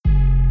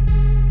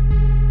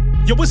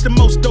Yo, it's the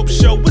most dope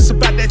show. It's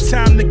about that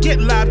time to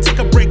get live. Take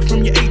a break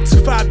from your 8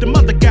 to 5. Them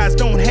other guys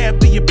don't have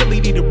the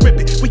ability to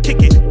rip it. We kick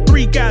it.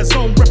 3 guys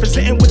on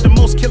representing with the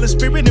most killer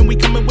spirit. And we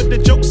coming with the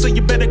jokes. So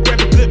you better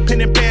grab a good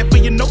pen and pad for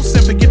your notes.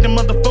 And forget them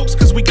other folks,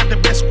 cause we got the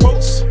best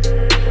quotes.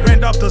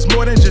 Randolph does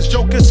more than just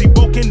jokers. He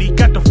woke and he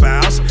got the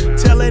files.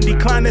 Tell Andy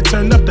Klein to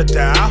turn up the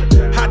dial.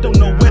 I don't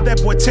know where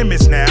that boy Tim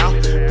is now.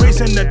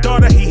 Raising the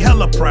daughter, he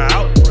hella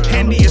proud.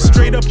 Andy is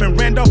straight up and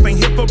Randolph ain't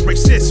here for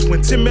racist.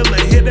 When Tim Miller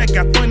hit, that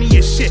got funny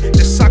as shit.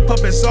 The sock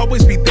puppets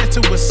always be there to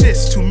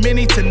assist. Too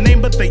many to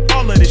name, but they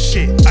all of this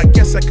shit. I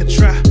guess I could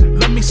try.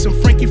 Love me some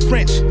Frankie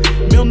French,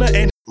 Milner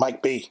and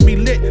Mike B. Be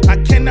lit. I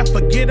cannot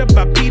forget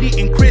about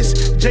Petey and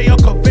Chris. JL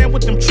Covan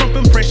with them Trump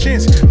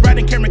impressions.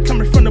 Riding Cameron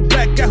coming from the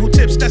black guy who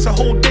tips. That's a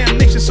whole damn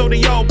nation, so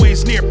they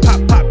always near.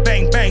 Pop, pop,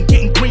 bang, bang.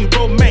 Getting green,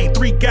 romaine.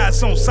 3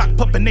 guys on sock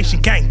puppet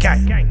nation. Gang,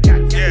 gang.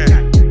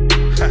 Yeah.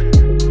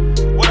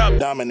 What up,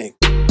 Dominic?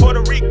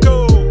 Puerto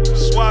Rico,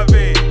 Suave.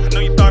 I know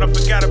you thought I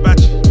forgot about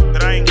you,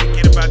 but I ain't gonna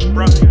forget about you,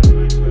 bro.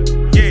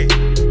 Yeah.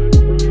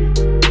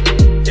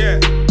 Yeah.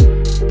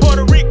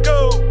 Puerto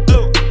Rico,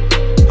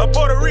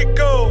 Puerto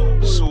Rico,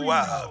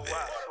 Suave.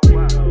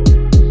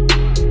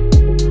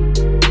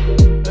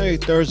 Hey,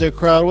 Thursday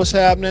crowd, what's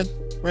happening?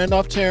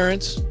 Randolph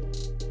Terrence.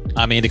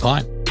 I'm Andy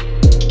Klein.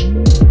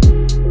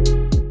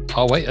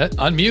 Oh, wait,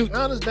 unmute.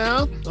 Count is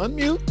down.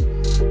 Unmute.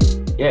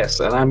 Yes,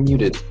 and I'm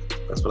muted.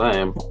 That's what I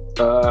am.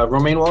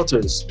 Romaine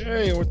Walters.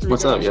 Hey, we're 3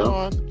 What's up, guys yo?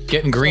 on.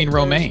 Getting green,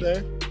 Romaine.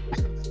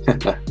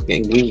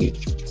 Getting green.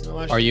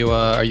 Are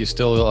you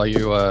still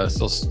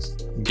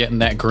getting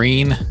that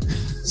green,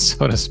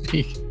 so to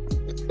speak?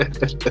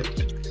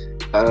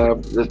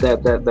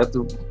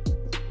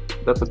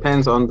 That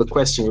depends on the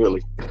question,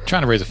 really.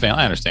 Trying to raise a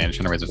family. I understand. You're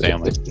trying to raise a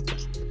family.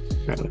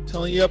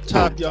 Telling you up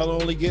top, y'all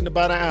only getting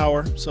about an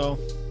hour, so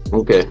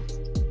Okay.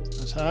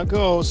 that's how it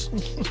goes.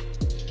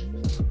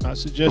 I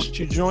suggest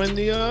you join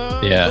the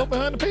go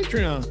behind the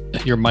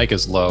Patreon. Your mic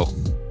is low.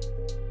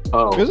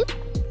 Oh. Is it?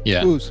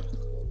 Yeah. Who's?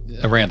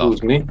 Randolph.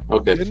 Who's me?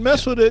 Okay. Didn't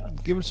mess with it.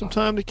 Give him some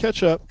time to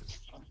catch up.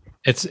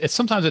 It's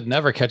sometimes it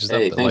never catches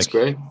Hey, up. thanks,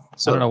 Greg. I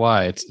don't know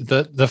why. It's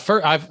the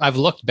first. I've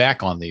looked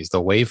back on these,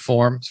 the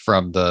waveforms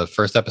from the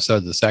first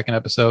episode to the second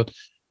episode.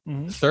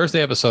 Mm-hmm. The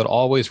Thursday episode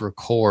always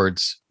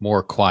records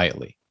more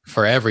quietly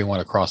for everyone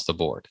across the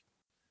board.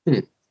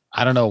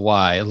 I don't know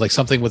why. Like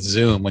something with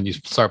Zoom, when you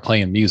start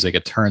playing music,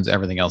 it turns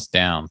everything else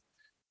down,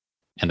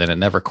 and then it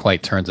never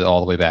quite turns it all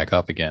the way back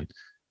up again.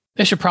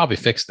 They should probably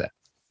fix that.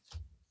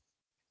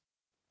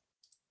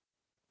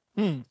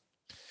 You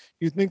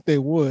think they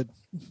would?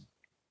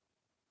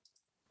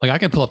 Like I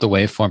can pull up the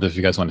waveforms if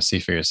you guys want to see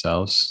for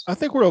yourselves. I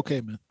think we're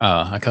okay, man.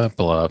 I can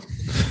pull up.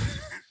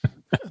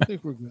 I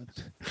think we're good.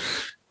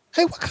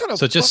 Hey, what kind of?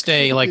 So just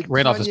stay like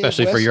Randolph,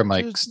 especially for your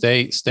mic.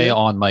 Stay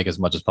on mic as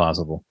much as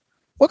possible.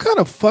 What kind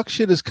of fuck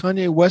shit is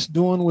Kanye West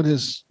doing with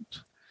his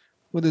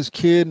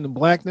kid and the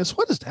blackness?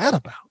 What is that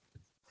about?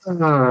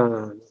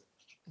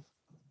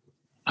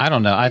 I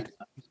don't know.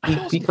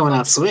 He coming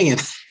out swinging.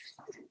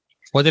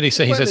 What did he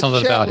say? He said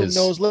something about his.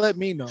 Knows, let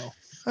me know.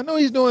 I know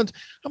he's doing.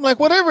 I'm like,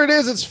 whatever it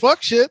is, it's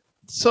fuck shit.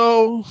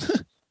 So.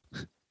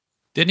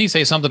 Didn't he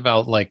say something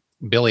about like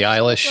Billie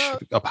Eilish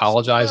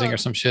apologizing or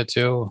some shit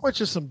too?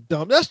 Which is some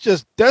dumb. That's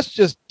just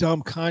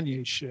dumb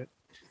Kanye shit.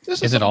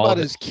 This is all about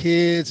his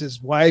kids.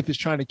 His wife is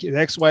trying to. His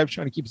ex-wife is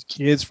trying to keep his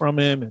kids from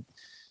him, and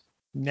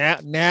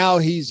now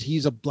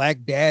he's a black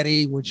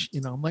daddy. Which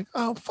I'm like,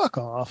 oh, fuck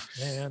off,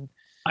 man.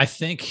 I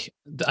think.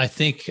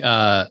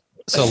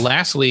 So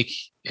last week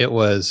it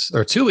was,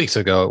 or 2 weeks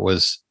ago it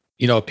was.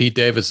 Pete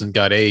Davidson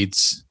got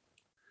AIDS.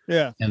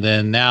 Yeah. And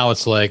then now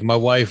it's like, my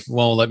wife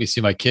won't let me see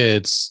my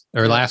kids.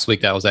 Or last week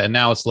that was that. And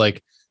now it's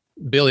like,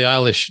 Billie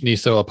Eilish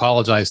needs to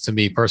apologize to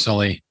me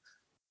personally,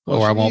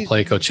 or I won't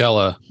play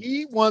Coachella.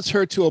 He wants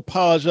her to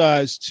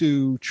apologize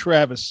to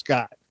Travis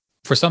Scott.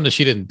 For something that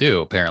she didn't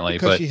do, apparently.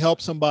 Because she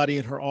helped somebody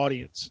in her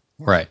audience.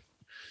 Right.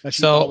 That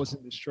she thought was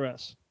in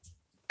distress.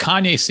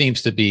 Kanye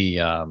seems to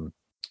be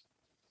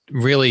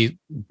really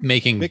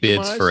making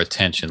bids for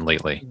attention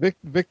lately.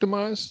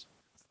 Victimized?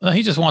 Well,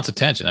 he just wants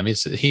attention. I mean,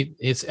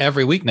 it's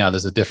every week now.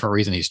 There's a different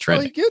reason he's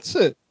trending. Well, he gets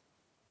it.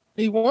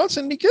 He wants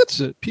it and he gets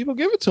it. People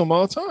give it to him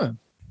all the time.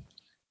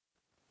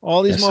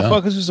 All these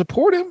motherfuckers who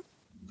support him,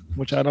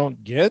 which I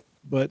don't get,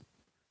 but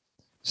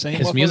same.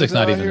 His music's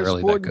not even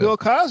really that good. Bill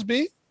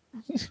Cosby,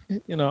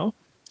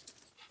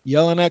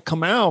 yelling at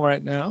Kamau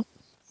right now.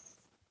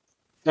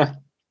 Yeah,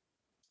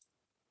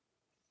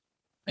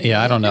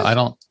 I don't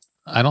know.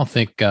 I don't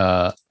think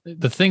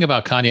the thing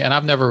about Kanye, and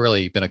I've never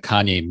really been a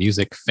Kanye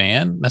music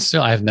fan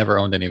necessarily. I've never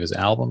owned any of his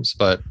albums,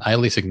 but I at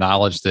least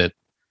acknowledge that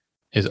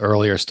his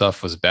earlier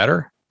stuff was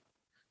better.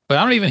 But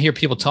I don't even hear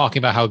people talking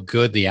about how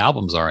good the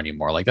albums are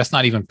anymore. Like that's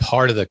not even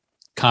part of the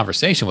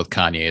conversation with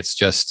Kanye. It's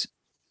just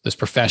this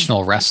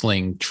professional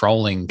wrestling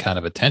trolling kind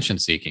of attention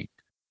seeking.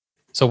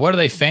 So what are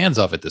they fans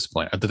of at this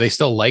point? Do they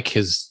still like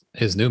his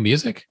new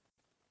music?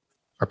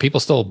 Are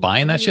people still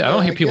buying that shit? I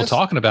don't hear people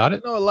talking about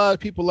it. I know a lot of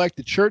people like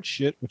the church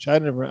shit, which I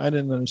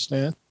didn't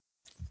understand.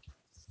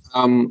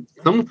 Someone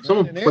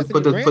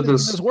put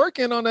this work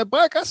in on that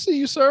bike. I see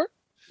you, sir.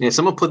 Yeah,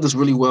 someone put this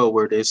really well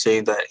where they're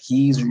saying that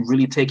he's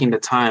really taking the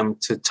time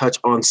to touch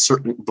on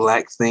certain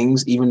Black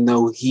things, even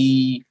though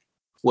he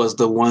was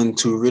the one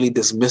to really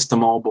dismiss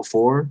them all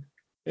before.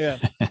 Yeah.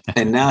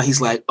 And now he's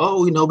like,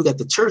 oh, we got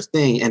the church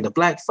thing and the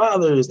Black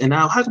fathers. And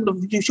now how come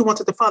you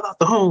wanted the father out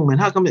the home?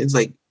 And how come it's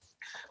like,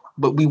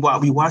 but we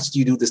watched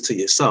you do this to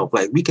yourself.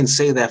 Like, we can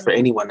say that for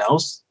anyone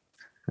else.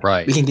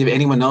 Right. We can give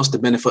anyone else the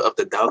benefit of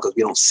the doubt because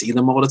we don't see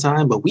them all the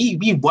time. But we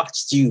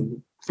watched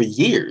you for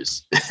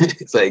years.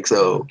 It's like,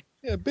 so.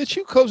 Yeah, bitch,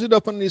 you cozied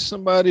up underneath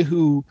somebody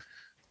who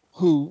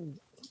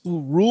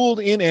ruled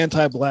in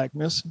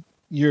anti-Blackness.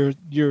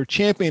 Your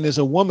champion is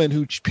a woman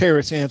who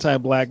parrots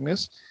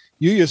anti-Blackness.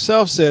 You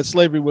yourself said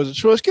slavery was a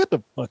choice. Get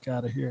the fuck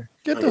out of here.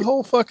 Get the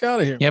whole fuck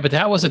out of here. Yeah, but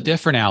that was a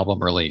different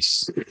album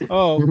release.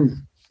 Oh.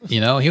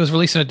 He was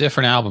releasing a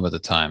different album at the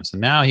time. So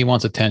now he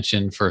wants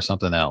attention for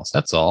something else.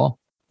 That's all.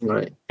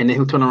 Right. And then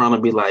he'll turn around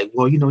and be like,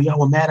 well, y'all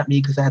were mad at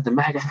me because I had the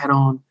MAGA hat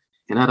on.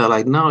 And they're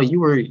like, no,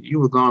 you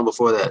were gone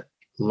before that.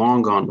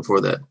 Long gone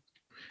before that.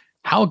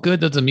 How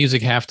good does the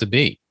music have to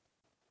be?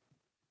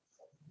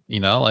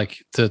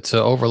 Like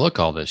to overlook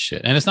all this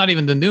shit. And it's not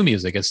even the new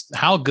music. It's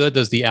how good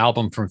does the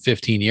album from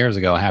 15 years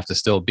ago have to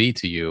still be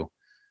to you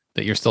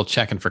that you're still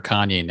checking for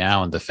Kanye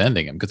now and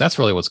defending him? Because that's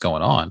really what's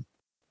going on.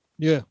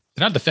 Yeah.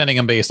 They're not defending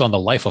him based on the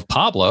life of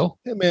Pablo.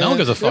 Hey, man, no one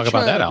gives a fuck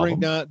about that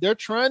album. They're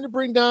trying to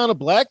bring down a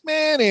Black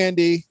man,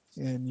 Andy.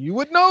 And you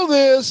would know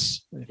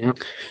this. Yep.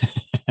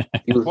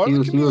 He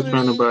was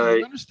trying to buy.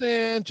 You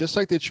understand? Just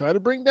like they try to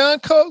bring down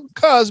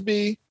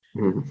Cosby.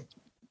 Mm-hmm.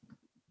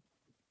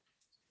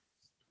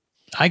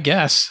 I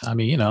guess. I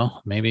mean,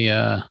 maybe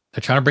they're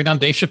trying to bring down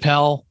Dave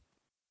Chappelle.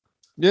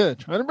 Yeah,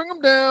 trying to bring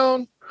him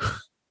down.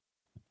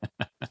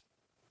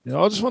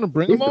 Y'all just want to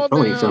bring him all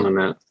down. Ain't selling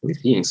that.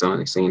 He ain't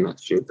saying that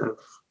shit.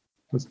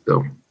 Let's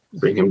go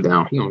bring him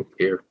down. He don't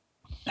care.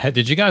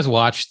 Did you guys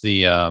watch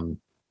the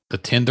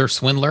Tinder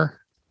Swindler?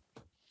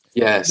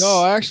 Yes.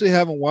 No, I actually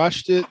haven't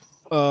watched it.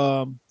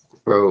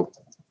 Bro.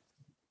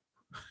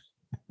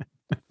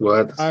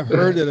 What? I've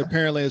heard that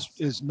apparently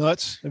is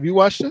nuts. Have you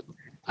watched it?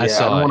 I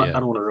don't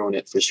want to ruin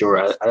it for sure.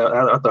 I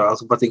thought I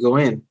was about to go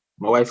in.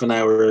 My wife and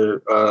I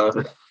were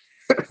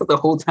the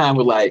whole time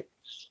we're like,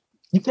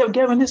 you kept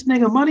giving this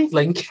nigga money?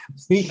 Like,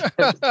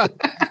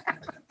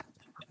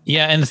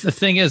 yeah, and the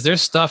thing is,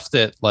 there's stuff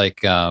that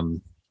like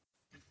the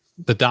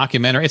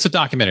documentary, it's a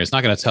documentary. It's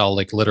not going to tell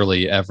like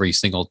literally every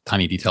single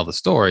tiny detail of the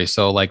story.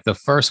 So like the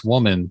first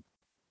woman,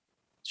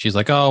 she's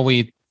like, oh,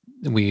 we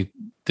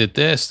did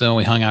this, then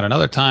we hung out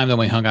another time, then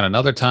we hung out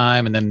another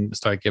time, and then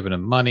started giving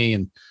him money.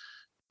 And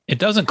it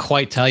doesn't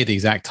quite tell you the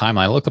exact time.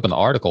 I looked up an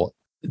article.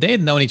 They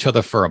had known each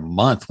other for a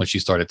month when she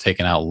started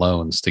taking out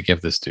loans to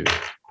give this dude.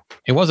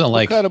 It wasn't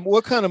like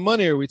what kind of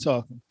money are we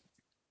talking?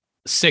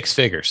 6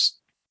 figures.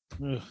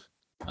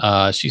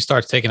 She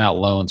starts taking out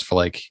loans for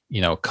like,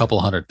 a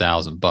couple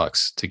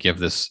 $100,000 to give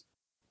this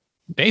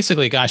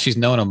basically a guy she's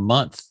known a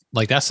month.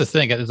 Like, that's the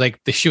thing. It's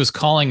like she was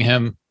calling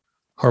him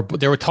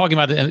they were talking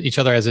about each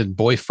other as in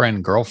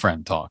boyfriend,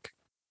 girlfriend talk.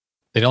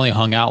 They'd only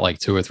hung out like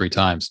 2 or 3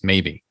 times,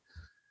 maybe.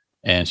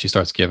 And she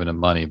starts giving him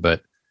money.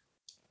 But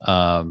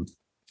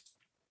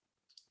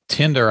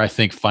Tinder, I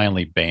think,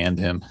 finally banned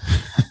him.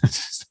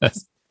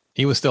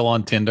 He was still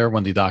on Tinder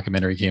when the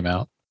documentary came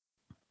out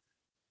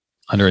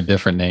under a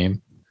different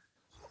name.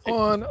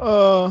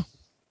 On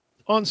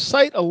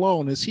site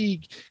alone, is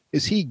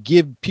he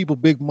give people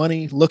big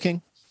money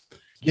looking?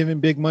 Giving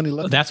big money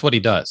looking? That's what he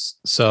does.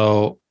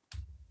 So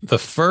the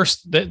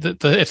first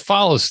it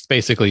follows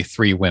basically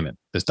 3 women,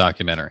 this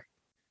documentary,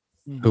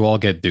 who all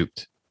get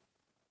duped.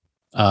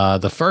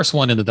 The first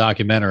one in the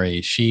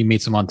documentary, she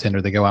meets him on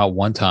Tinder. They go out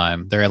one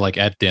time. They're like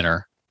at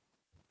dinner.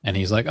 And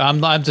he's like,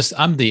 I'm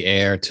the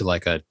heir to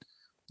like a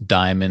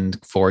diamond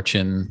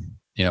fortune.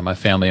 My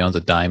family owns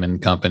a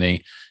diamond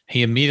company.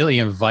 He immediately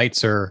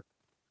invites her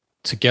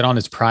to get on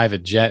his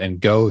private jet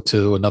and go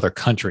to another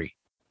country.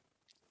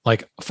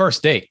 Like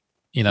first date,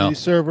 Did he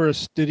serve her?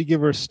 Did he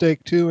give her a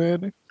steak too,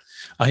 Andy?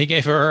 He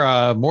gave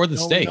her more than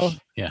steak.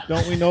 Yeah.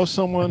 Don't we know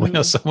someone? We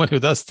know someone who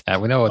does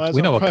that. We know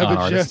a con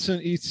artist.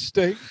 And eats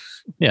steak.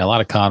 Yeah, a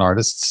lot of con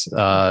artists.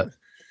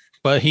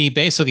 But he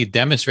basically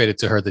demonstrated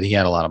to her that he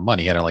had a lot of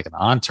money. He had like an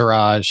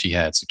entourage. He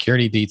had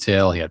security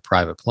detail. He had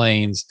private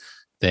planes.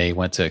 They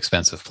went to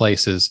expensive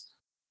places.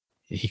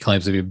 He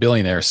claims to be a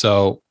billionaire.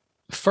 So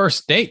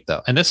first date,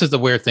 though, and this is the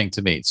weird thing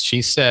to me.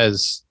 She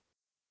says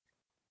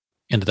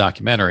in the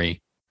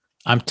documentary,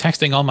 I'm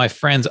texting all my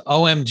friends,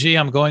 OMG,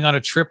 I'm going on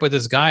a trip with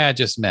this guy I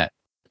just met.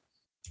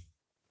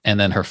 And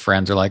then her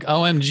friends are like,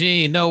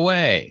 OMG, no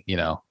way,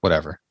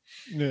 whatever.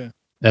 Yeah.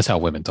 That's how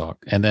women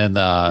talk. And then,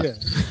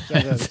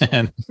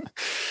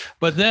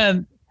 but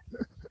then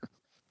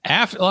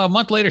after a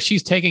month later,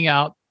 she's taking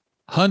out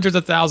hundreds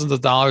of thousands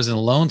of dollars in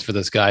loans for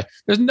this guy.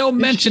 There's no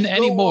mention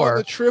anymore. On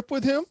the trip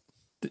with him?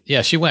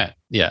 Yeah, she went.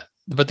 Yeah.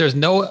 But there's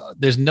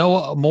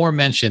no more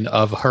mention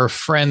of her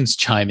friends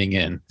chiming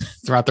in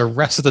throughout the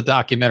rest of the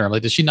documentary. I'm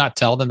like, did she not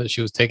tell them that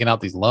she was taking out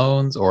these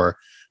loans or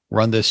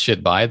run this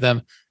shit by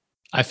them?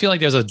 I feel like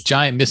there's a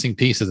giant missing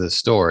piece of this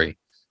story.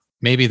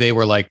 Maybe they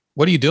were like,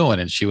 "What are you doing?"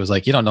 And she was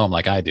like, "You don't know him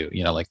like I do."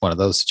 You know, like one of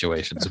those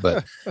situations.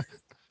 But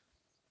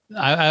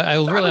I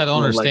really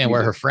don't understand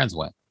where her friends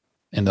went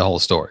in the whole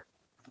story.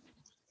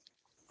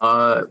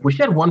 We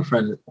had one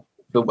friend,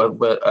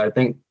 but I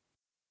think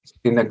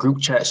in the group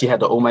chat she had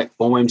the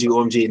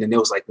OMG, and then there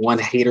was like one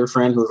hater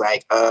friend who was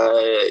like,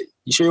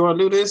 "You sure you want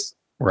to do this?"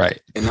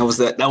 Right. And that was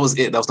it. That was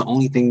the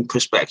only thing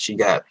pushback she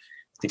got.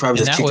 They probably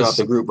just kicked her off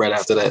the group right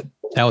after that.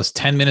 That was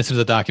 10 minutes into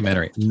the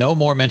documentary. No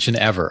more mention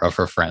ever of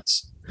her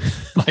friends.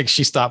 Like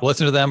she stopped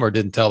listening to them or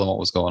didn't tell them what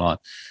was going on.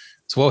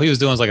 So what he was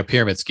doing was like a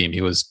pyramid scheme.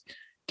 He was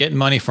getting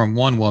money from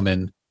one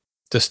woman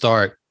to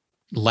start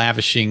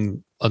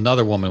lavishing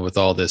another woman with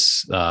all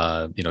this,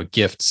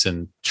 gifts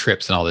and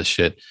trips and all this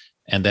shit.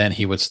 And then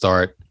he would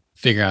start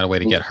figuring out a way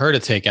to get her to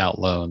take out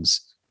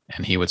loans,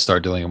 and he would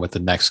start doing it with the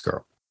next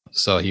girl.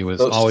 So he was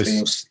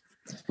always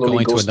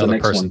going to another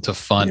person to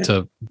fund,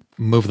 to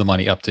move the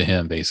money up to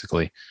him,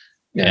 basically.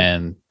 Yeah.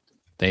 And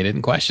they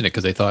didn't question it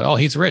because they thought, oh,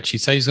 he's rich. He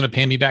said he's going to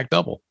pay me back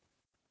double.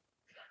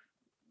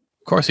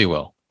 Of course he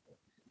will.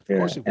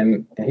 Yeah.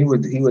 And he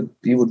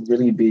would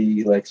really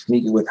be like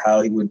sneaky with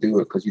how he would do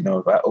it. Because,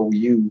 if I owe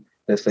you,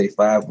 let's say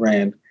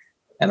 $5,000,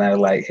 and I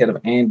like hit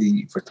up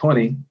Andy for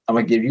 20, I'm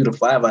gonna give you the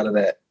 5 out of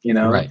that,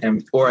 right.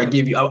 And or I'll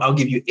give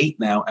you 8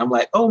 now. I'm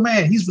like, oh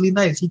man, he's really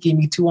nice. He gave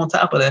me 2 on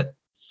top of that.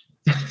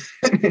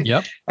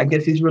 Yep. I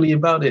guess he's really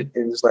about it.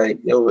 And it's like,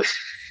 yo,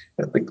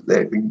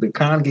 the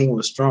con game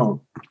was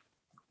strong.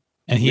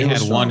 And he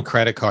had one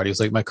credit card. He was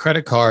like, my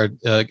credit card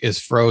is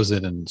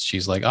frozen. And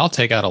she's like, I'll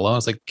take out a loan.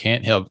 It's like,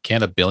 can't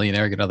a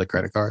billionaire get another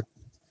credit card?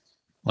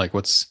 Like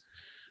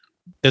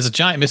there's a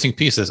giant missing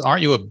piece.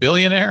 Aren't you a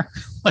billionaire?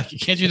 Like,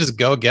 can't you just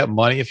go get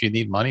money if you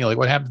need money? Like,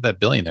 what happened to that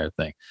billionaire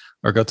thing?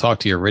 Or go talk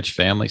to your rich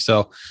family.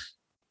 So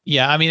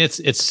yeah, I mean,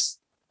 it's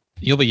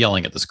you'll be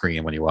yelling at the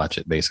screen when you watch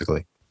it,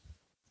 basically.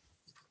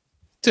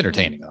 It's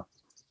entertaining though.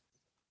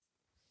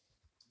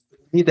 You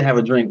need to have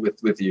a drink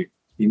with you.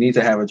 You need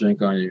to have a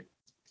drink on you,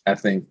 I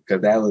think,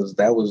 because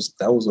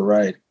that was a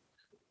ride.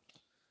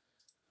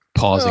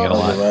 Pausing it a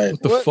lot.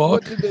 What the fuck?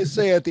 What did they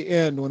say at the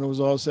end when it was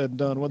all said and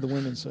done? What did the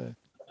women say?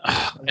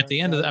 At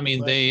the end of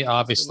they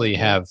obviously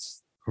have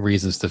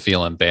reasons to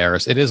feel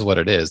embarrassed. It is what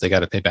it is. They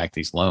got to pay back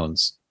these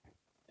loans.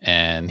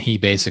 And he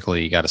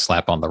basically got a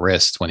slap on the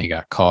wrist when he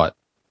got caught.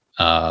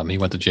 He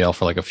went to jail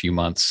for like a few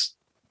months.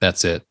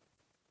 That's it.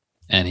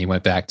 And he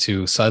went back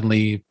to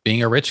suddenly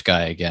being a rich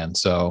guy again.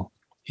 So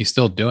he's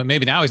still doing,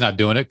 maybe now he's not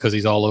doing it because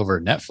he's all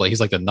over Netflix. He's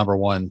like the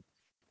 #1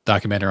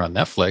 documentary on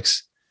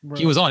Netflix. Right.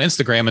 He was on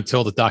Instagram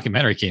until the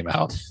documentary came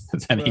out.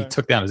 Then he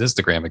took down his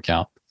Instagram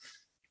account.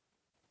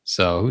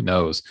 So who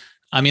knows?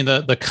 I mean,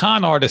 the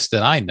con artist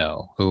that I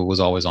know who was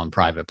always on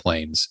private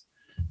planes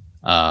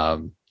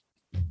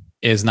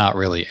is not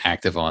really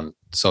active on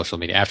social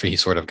media after he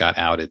sort of got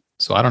outed.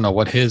 So I don't know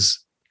what his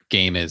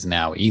game is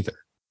now either.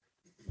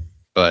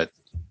 But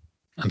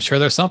I'm sure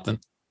there's something.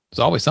 There's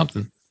always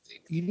something.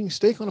 Eating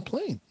steak on a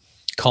plane.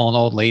 Calling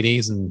old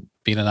ladies and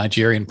being a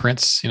Nigerian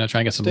prince, trying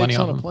to get some money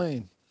on a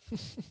plane.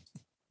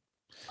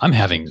 I'm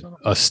having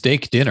a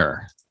steak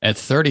dinner at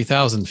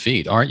 30,000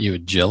 feet. Aren't you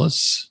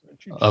jealous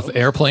of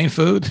airplane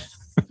food?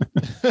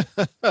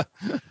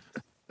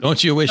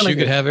 Don't you wish you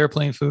could have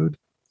airplane food?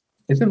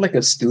 Isn't like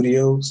a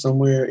studio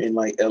somewhere in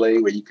like LA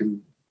where you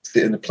can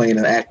sit in the plane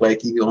and act like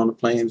you're on a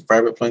plane,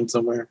 private plane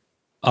somewhere?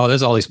 Oh,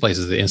 there's all these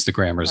places that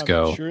Instagrammers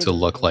go to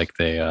look like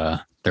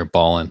they're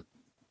balling.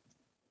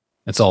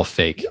 It's all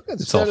fake. You can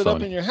it's set all it phony.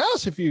 up in your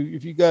house if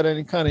you got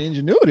any kind of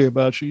ingenuity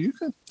about you. You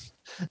can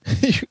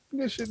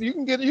you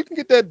can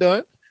get that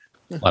done.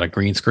 A lot of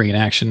green screen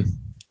action.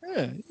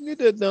 Yeah, you can get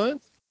that done.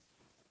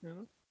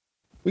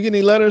 We get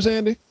any letters,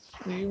 Andy?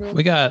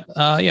 We got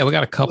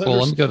a couple. Letters.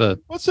 Let me go to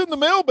what's in the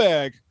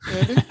mailbag,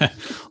 Andy?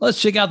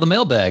 Let's check out the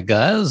mailbag,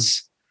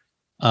 guys.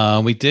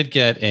 We did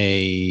get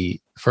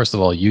first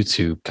of all,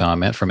 YouTube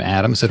comment from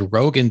Adam said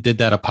Rogan did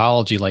that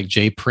apology like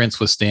Jay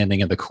Prince was standing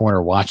in the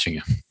corner watching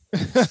him.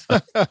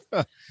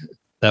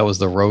 That was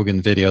the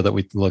Rogan video that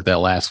we looked at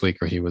last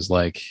week where he was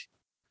like,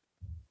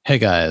 hey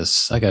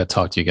guys, I got to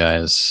talk to you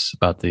guys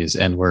about these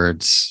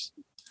N-words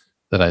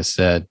that I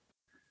said.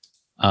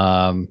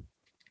 Some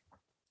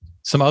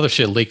other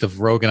shit leaked of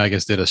Rogan, I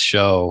guess, did a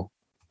show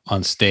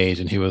on stage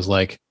and he was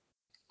like,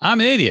 I'm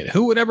an idiot.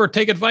 Who would ever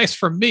take advice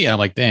from me? And I'm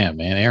like, damn,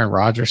 man, Aaron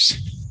Rodgers.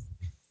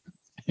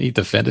 He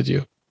defended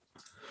you.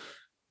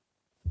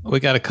 We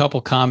got a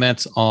couple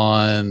comments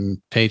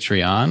on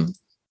Patreon.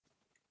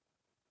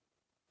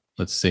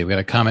 Let's see. We got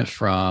a comment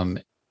from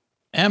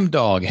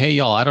M-Dog. Hey,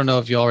 y'all, I don't know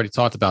if you already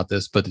talked about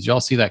this, but did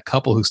y'all see that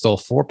couple who stole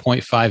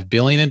 $4.5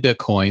 billion in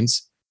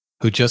Bitcoins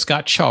who just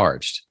got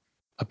charged?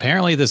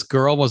 Apparently, this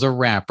girl was a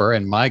rapper,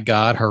 and my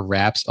God, her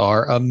raps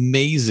are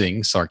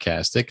amazing.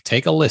 Sarcastic.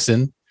 Take a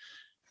listen,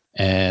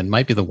 and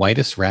might be the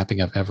whitest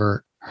rapping I've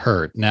ever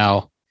heard.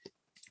 Now,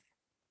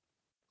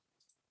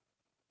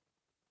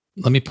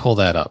 let me pull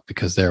that up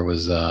because there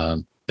was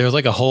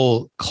like a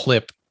whole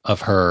clip of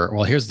her.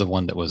 Well, here's the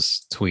one that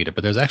was tweeted,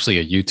 but there's actually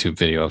a YouTube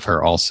video of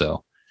her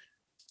also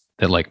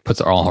that like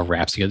puts all her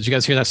raps together. Did you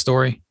guys hear that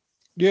story?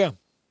 Yeah,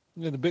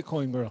 the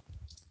Bitcoin girl.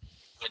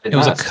 It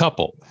was a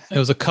couple. It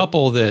was a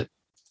couple that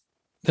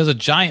there's a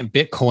giant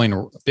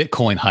Bitcoin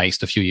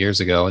heist a few years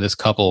ago, and this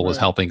couple was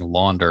helping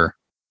launder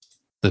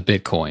the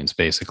Bitcoins,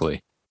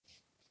 basically.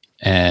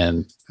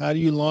 And how do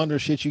you launder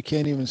shit you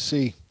can't even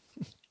see?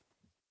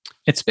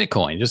 It's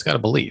Bitcoin. You just got to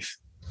believe.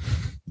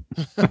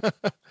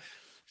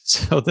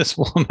 So this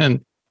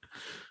woman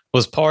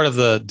was part of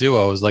the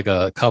duo. It was like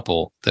a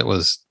couple that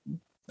was,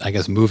 I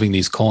guess, moving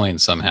these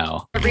coins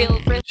somehow.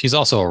 She's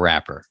also a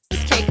rapper.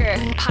 Taker,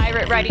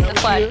 pirate riding the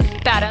flood,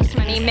 badass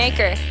money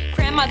maker,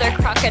 grandmother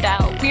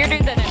crocodile, weirder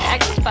than an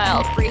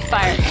X-File, brief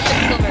fire,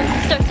 silver,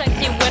 so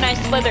sexy when I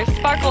slither,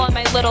 sparkle on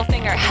my little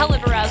finger, hell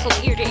of arousal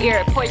ear to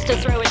ear, poised to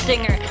throw a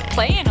zinger,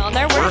 playing on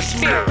their worst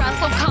fear,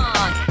 Russell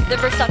Khan, the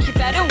Versace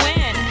better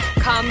win,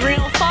 come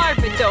real far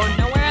but don't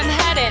know where I'm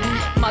heading,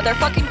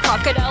 motherfucking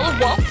crocodile of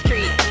Wall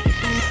Street,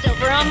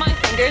 silver on my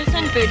fingers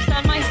and boots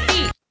on my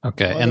feet.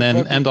 Okay, and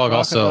then N-Dog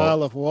also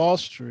Crocodile of Wall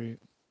Street.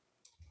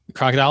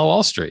 Crocodile of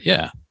Wall Street,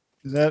 yeah.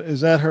 Is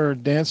that her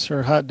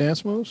hot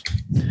dance moves?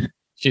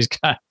 She's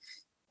got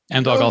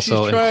N-Dog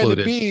also she's trying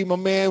included. To be my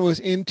man was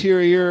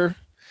interior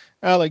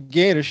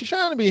alligator. She's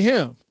trying to be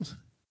him.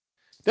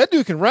 That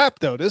dude can rap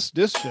though. This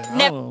shit. I don't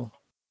know.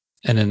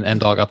 And then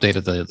N-Dog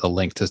updated the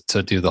link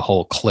to do the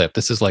whole clip.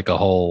 This is like a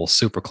whole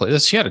super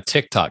clip. She had a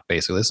TikTok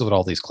basically. This is what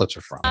all these clips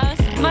are from.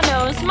 My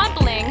nose, my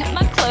bling,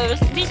 my clothes,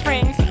 these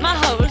rings, my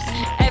hose.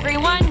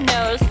 Everyone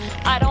knows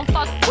I don't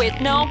fuck with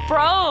no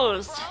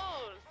bros.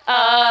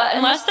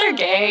 Unless they're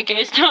gay,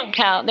 gays don't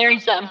count. They're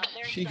exempt.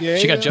 She gay?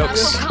 She got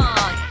jokes.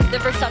 The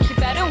Versace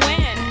better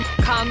win.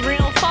 Come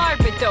real far,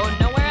 but don't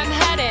know where I'm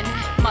heading.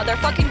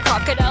 Motherfucking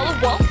crocodile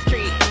of Wall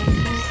Street.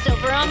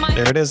 Silver on my.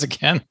 There it is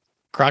again.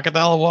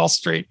 Crocodile of Wall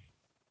Street.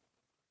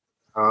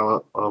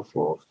 Of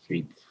Wall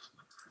Street.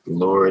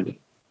 Lord.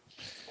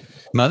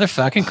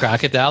 Motherfucking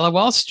Crocodile of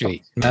Wall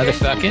Street.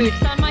 Motherfucking.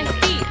 Boots on my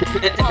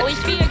feet.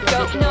 Always be a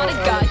goat, not a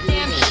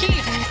goddamn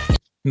sheep.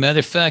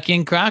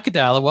 Motherfucking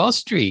Crocodile of Wall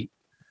Street.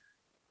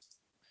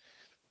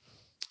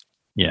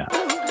 Yeah.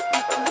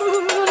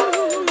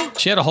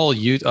 She had a whole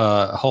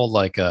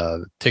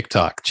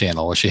TikTok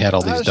channel where she had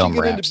all these dumb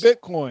raps. Into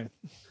Bitcoin?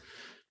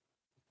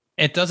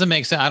 It doesn't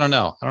make sense. I don't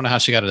know how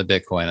she got into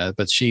Bitcoin,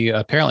 but she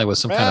apparently was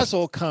some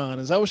Razzle Khan.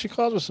 Is that what she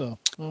calls herself?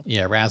 Oh.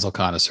 Yeah, Razzle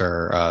Khan is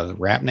her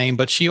rap name,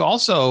 but she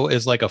also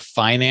is like a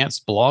finance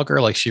blogger.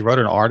 Like she wrote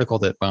an article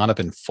that wound up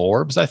in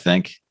Forbes, I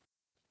think.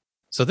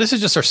 So this is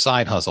just her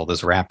side hustle,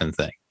 this rapping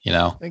thing, you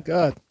know? Thank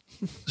God.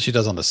 She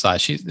does on the side.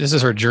 This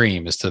is her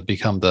dream, is to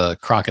become the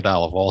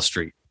Crocodile of Wall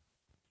Street.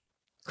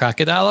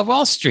 Crocodile of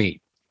Wall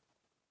Street.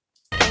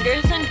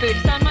 Fingers and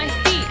boots on my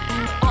feet.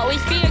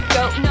 Always be a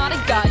goat, not a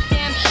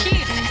goddamn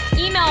sheep.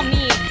 Email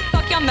me.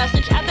 Fuck your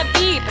message at the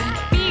beep.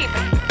 Beep.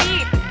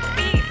 Beep.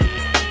 Beep.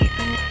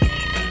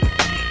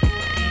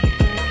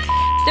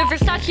 The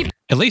Versace.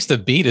 At least the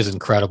beat is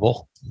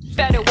incredible.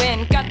 Better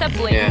win. Got the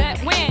bling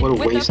that win. What a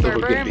With waste the of a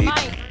Berber good in beat.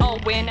 might. I'll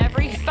win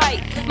every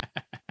fight.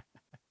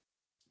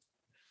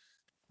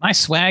 My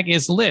swag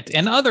is lit,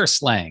 and other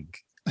slang.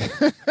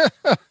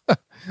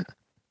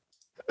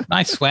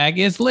 My swag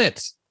is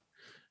lit.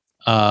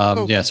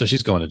 Okay. Yeah, so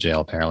she's going to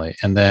jail apparently.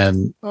 And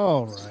then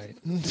all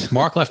right.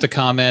 Mark left a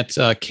comment.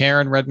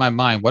 Karen read my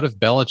mind. What if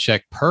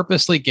Belichick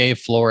purposely gave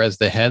Flores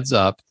the heads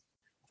up?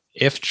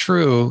 If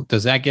true,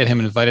 does that get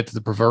him invited to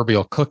the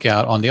proverbial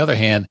cookout? On the other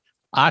hand,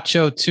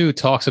 Acho too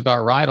talks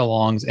about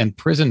ride-alongs and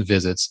prison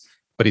visits,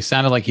 but he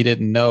sounded like he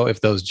didn't know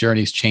if those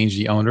journeys changed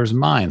the owner's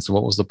mind. So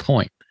what was the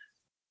point?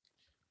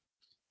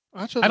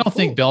 I don't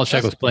think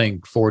Belichick was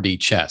playing 4D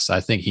chess. I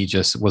think he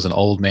just was an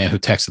old man who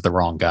texted the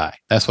wrong guy.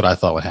 That's what I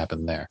thought would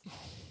happen there.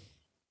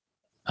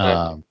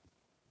 Acho,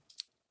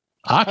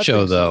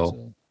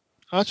 though.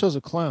 Acho's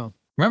a clown.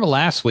 Remember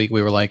last week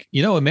we were like,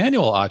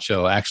 Emmanuel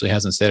Acho actually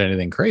hasn't said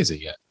anything crazy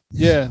yet.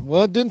 Yeah,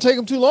 well, it didn't take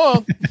him too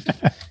long.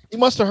 He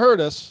must have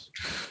heard us.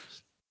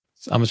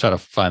 I'm gonna try to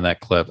find that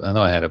clip. I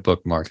know I had it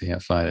bookmarked. I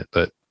can't find it,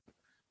 but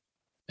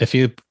if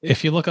you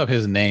look up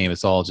his name,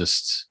 it's all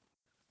just.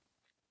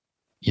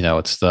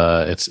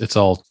 It's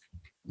all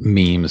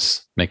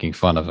memes making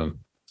fun of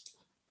him.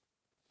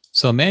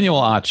 So Emmanuel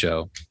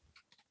Acho,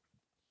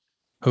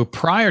 who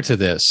prior to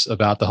this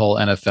about the whole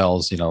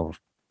NFL's,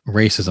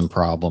 racism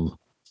problem,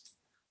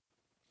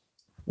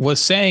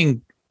 was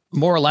saying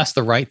more or less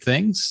the right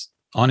things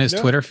on his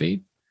Twitter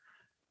feed.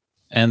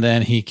 And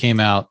then he came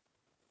out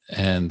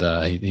and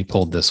he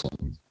pulled this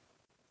one.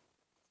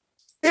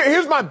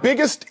 Here's my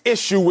biggest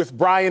issue with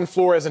Brian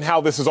Flores and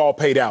how this is all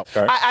paid out.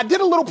 Okay. I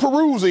did a little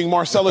perusing,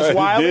 Marcellus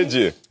Wiley, Did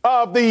you?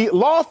 of the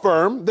law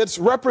firm that's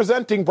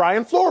representing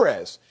Brian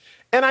Flores.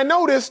 And I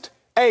noticed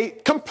a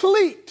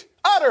complete,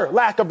 utter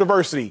lack of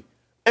diversity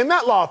in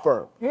that law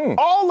firm.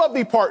 All of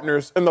the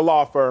partners in the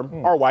law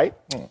firm are white.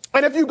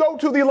 And if you go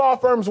to the law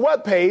firm's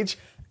webpage,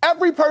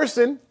 every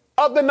person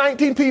of the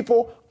 19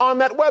 people on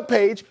that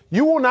webpage,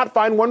 you will not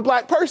find one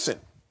black person.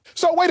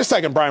 So wait a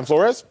second, Brian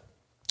Flores.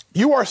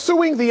 You are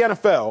suing the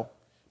NFL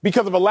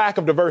because of a lack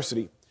of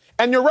diversity.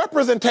 and your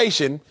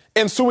representation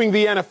in suing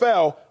the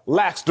NFL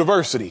lacks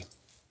diversity.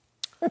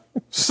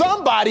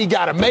 Somebody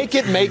got to make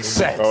it make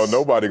sense. Oh,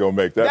 nobody gonna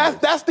make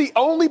that. That's the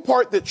only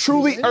part that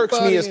truly irks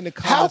me is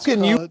how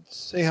can you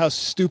say how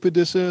stupid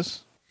this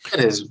is? It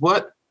is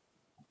what?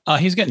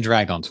 He's getting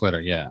dragged on Twitter.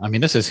 Yeah, I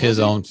mean, this is his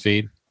own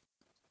feed.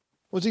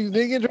 Was he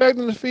getting dragged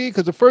in the feed?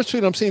 Because the first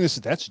tweet I'm seeing is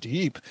that's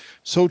deep,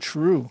 so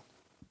true.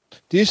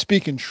 They're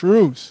speaking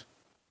truth.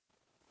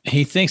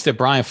 He thinks that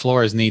Brian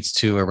Flores needs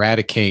to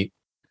eradicate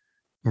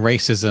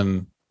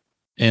racism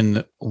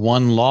in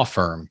one law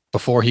firm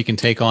before he can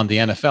take on the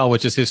NFL,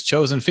 which is his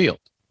chosen field.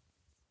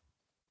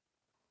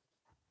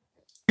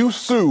 You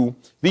sue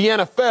the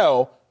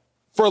NFL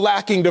for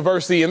lacking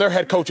diversity in their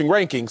head coaching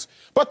rankings,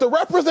 but the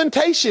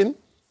representation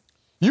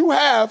you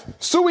have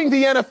suing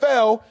the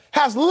NFL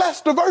has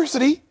less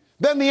diversity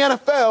than the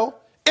NFL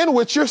in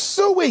which you're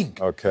suing.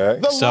 Okay.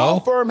 The law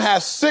firm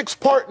has 6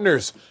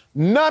 partners.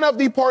 None of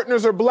the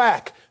partners are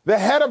black. The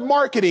head of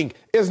marketing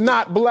is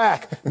not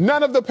black.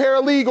 None of the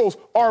paralegals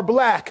are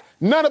black.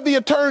 None of the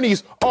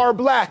attorneys are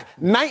black.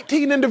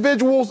 19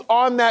 individuals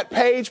on that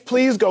page.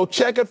 Please go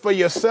check it for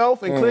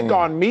yourself and click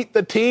on Meet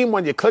the Team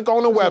when you click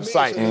on the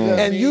website.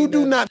 And you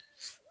do not.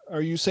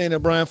 Are you saying that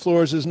Brian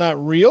Flores is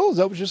not real? Is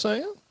that what you're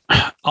saying?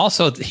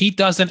 Also, he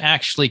doesn't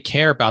actually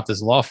care about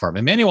this law firm.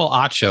 Emmanuel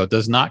Acho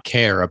does not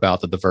care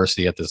about the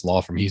diversity at this law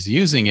firm. He's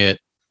using it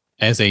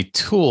as a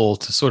tool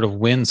to sort of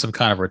win some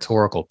kind of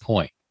rhetorical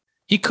point.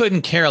 He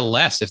couldn't care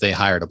less if they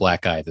hired a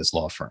black guy at this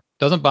law firm.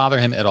 Doesn't bother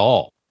him at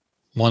all,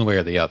 one way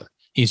or the other.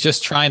 He's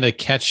just trying to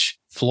catch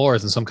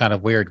Flores in some kind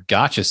of weird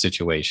gotcha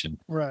situation.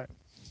 Right.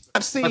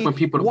 I've seen Like when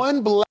people-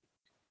 one black.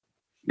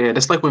 Yeah,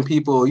 that's like when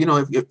people,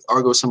 if you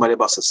argue with somebody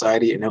about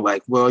society and they're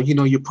like, well,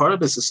 you're part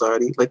of the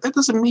society. Like, that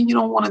doesn't mean you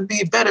don't want to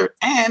be better.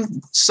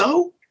 And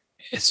so?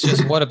 It's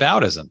just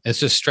whataboutism. It's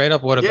just straight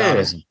up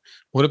whataboutism. Yeah.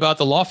 What about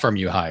the law firm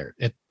you hired?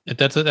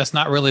 That's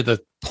not really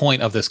the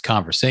point of this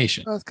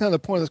conversation. That's kind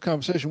of the point of this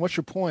conversation. What's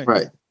your point?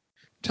 Right.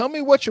 Tell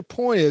me what your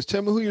point is.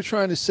 Tell me who you're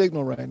trying to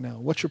signal right now.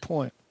 What's your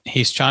point?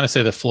 He's trying to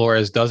say that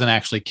Flores doesn't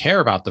actually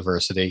care about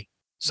diversity,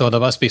 so there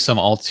must be some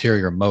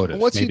ulterior motive.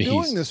 Well, what's he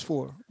doing this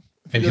for?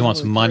 Maybe he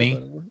wants money.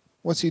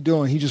 What's he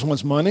doing? He just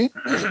wants money?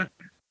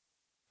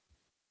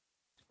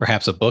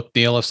 Perhaps a book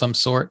deal of some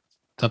sort,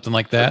 something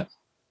like that.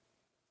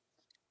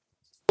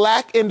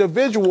 Black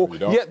individual,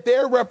 yet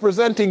they're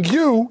representing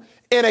you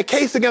in a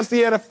case against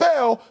the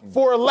NFL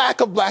for a lack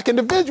of black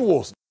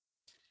individuals.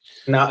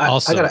 Now, I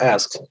got to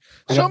ask.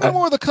 Show me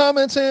more of the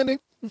comments, Andy.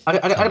 I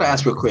got to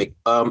ask real quick.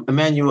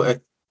 Emmanuel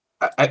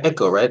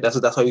Echo, right?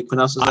 That's how you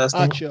pronounce his last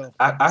name? Acho.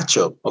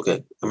 Acho.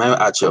 Okay. Emmanuel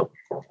Acho.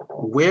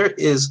 Where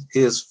is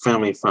his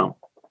family from?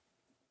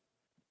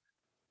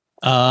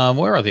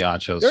 Where are the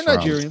Achos They're from?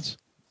 Nigerians.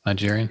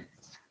 Nigerian?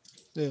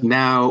 Yeah.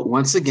 Now,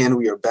 once again,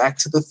 we are back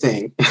to the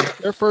thing.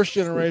 They're first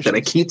generation. That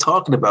I keep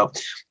talking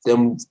about.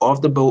 Them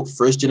off the boat,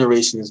 first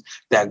generations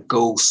that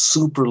go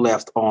super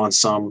left on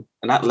some,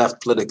 not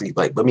left politically,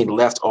 but I mean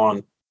left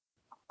on,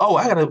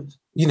 I gotta,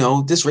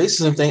 this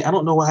racism thing, I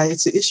don't know why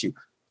it's an issue.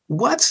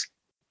 What?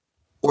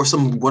 Or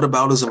some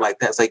whataboutism like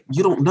that. It's like,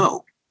 you don't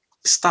know.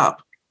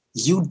 Stop.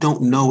 You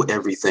don't know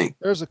everything.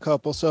 There's a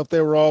couple. So if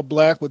they were all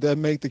black, would that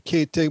make the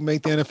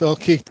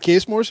NFL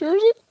case more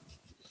seriously?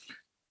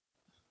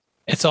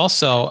 It's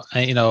also,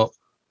 when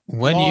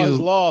law you is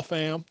law,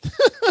 fam.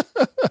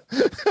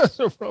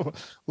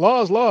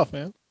 Law is law,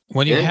 fam.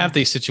 When you have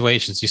these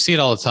situations, you see it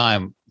all the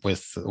time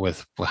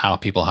with how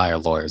people hire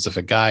lawyers. If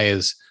a guy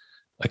is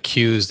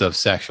accused of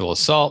sexual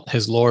assault,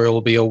 his lawyer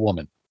will be a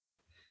woman.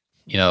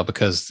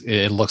 Because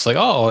it looks like,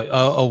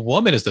 a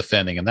woman is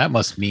defending him. That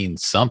must mean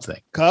something.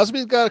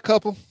 Cosby's got a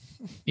couple.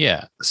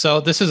 Yeah. So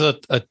this is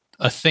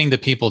a thing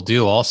that people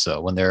do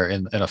also when they're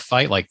in a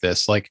fight like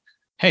this. Like,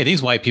 hey,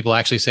 these white people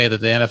actually say that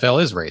the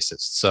NFL is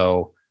racist.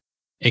 So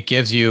it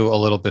gives you a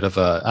little bit of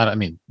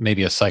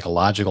maybe a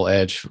psychological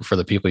edge for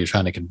the people you're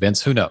trying to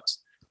convince. Who knows?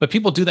 But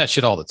people do that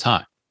shit all the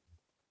time.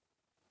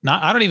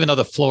 I don't even know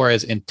that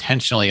Flores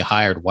intentionally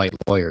hired white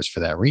lawyers for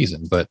that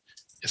reason, but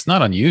it's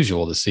not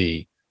unusual to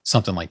see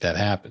something like that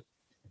happen.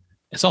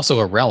 It's also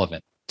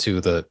irrelevant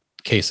to the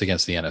case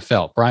against the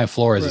NFL. Brian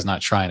Flores is not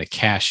trying to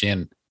cash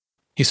in.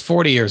 He's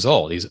 40 years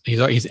old.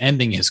 He's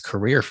ending his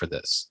career for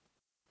this.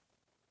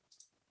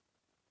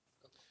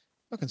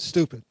 Fucking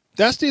stupid.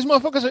 These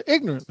motherfuckers are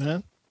ignorant,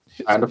 man.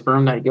 Hire the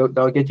firm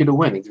that'll get you to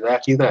win.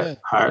 Exactly that. Yeah.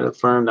 Hire the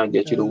firm that'll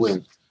get you to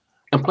win.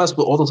 And plus,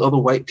 with all those other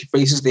white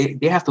faces, they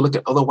have to look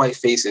at other white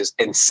faces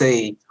and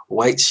say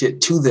white shit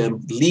to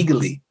them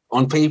legally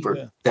on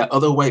paper that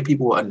other white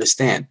people will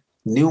understand.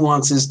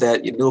 Nuances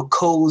that,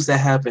 codes that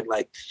happen,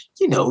 like,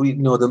 the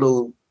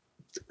little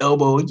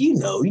elbow, you're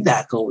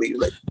not going to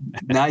like.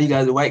 Now you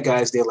got the white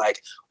guys, they're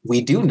like,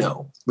 we do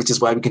know, which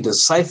is why we can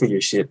decipher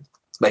your shit.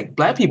 Like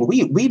black people,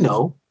 we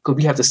know because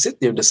we have to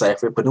sit there and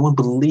decipher it, but no one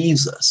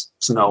believes us.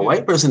 So now a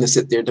white person to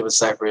sit there to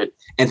decipher it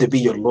and to be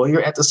your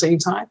lawyer at the same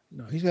time.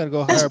 No, he's got to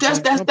go hire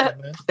Ben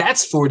Crumpton, man.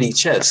 That's 4D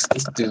chess,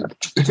 dude.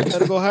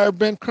 Got to go hire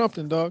Ben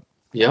Crumpton, dog.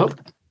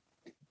 Yep.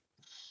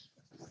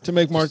 To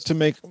make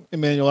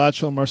Emmanuel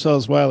Acho and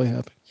Marcellus Wiley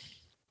happy.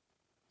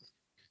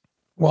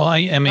 Well,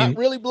 I mean, not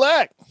really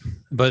black.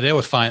 But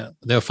they'll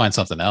find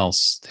something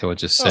else. They would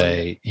just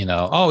say,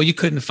 you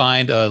couldn't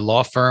find a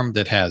law firm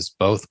that has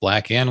both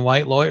black and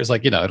white lawyers.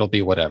 Like, it'll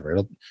be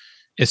whatever.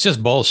 It's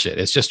just bullshit.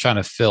 It's just trying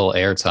to fill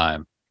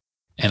airtime.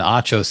 And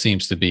Acho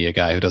seems to be a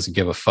guy who doesn't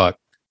give a fuck,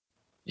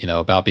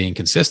 about being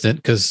consistent,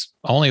 because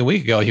only a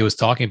week ago he was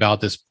talking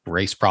about this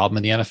race problem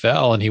in the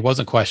NFL and he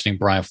wasn't questioning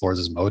Brian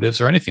Flores'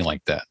 motives or anything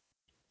like that.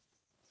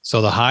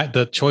 So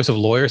the choice of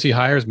lawyers he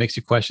hires makes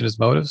you question his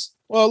motives.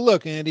 Well,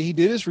 look, Andy, he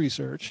did his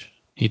research.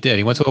 He did.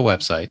 He went to a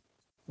website.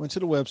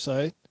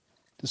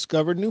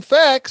 Discovered new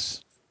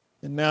facts,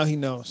 and now he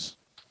knows.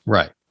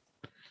 Right.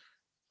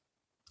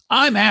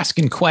 I'm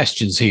asking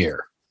questions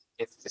here.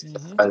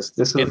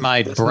 In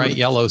my bright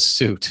yellow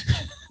suit.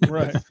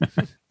 Right.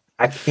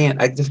 I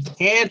just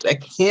can't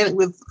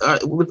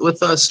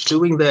with us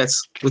doing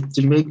this, with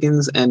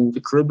Jamaicans and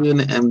the Caribbean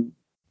and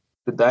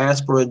the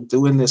diaspora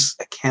doing this.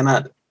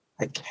 I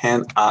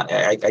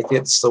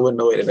get so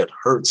annoyed and it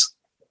hurts.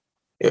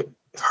 It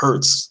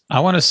hurts. I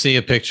want to see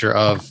a picture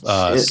of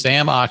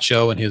Sam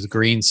Acho in his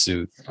green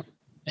suit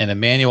and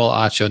Emmanuel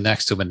Acho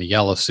next to him in the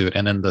yellow suit,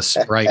 and then the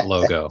Sprite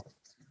logo.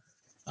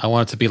 I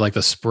want it to be like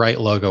the Sprite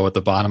logo at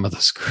the bottom of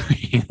the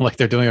screen, like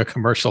they're doing a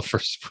commercial for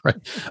Sprite.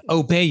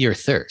 Obey your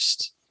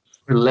thirst.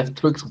 Left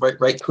Twix,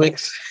 right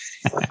Twix.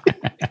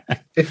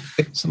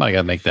 Somebody got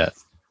to make that.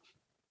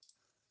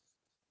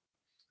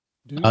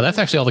 That's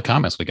actually all the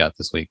comments we got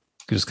this week.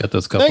 We just got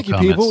those couple comments.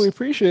 Thank you, people. We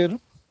appreciate them.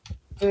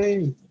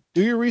 Hey.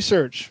 Do your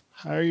research.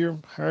 Hire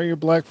your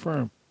black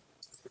firm.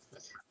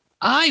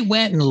 I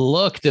went and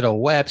looked at a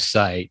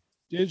website.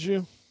 Did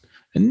you?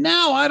 And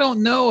now I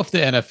don't know if the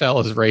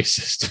NFL is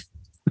racist.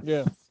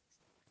 Yeah.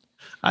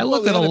 I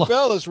looked at the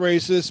NFL is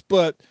racist,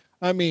 but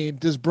I mean,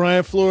 does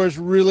Brian Flores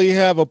really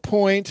have a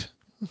point?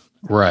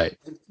 Right.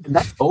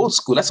 That's old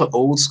school. That's an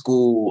old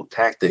school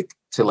tactic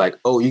to like,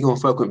 oh, you're gonna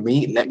fuck with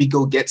me? Let me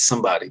go get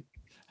somebody.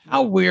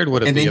 How weird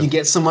would it be? And then you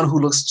get someone who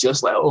looks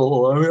just like,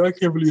 I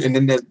can't believe. And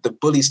then the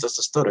bully starts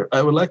to stutter.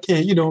 I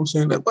can't. You know what I'm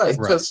saying? Like, why?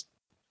 Because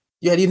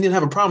you didn't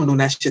have a problem doing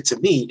that shit to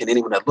me and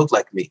anyone that looked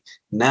like me.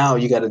 Now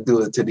you got to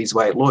do it to these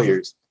white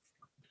lawyers.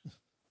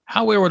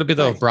 How weird would it be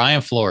though? If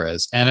Brian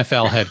Flores,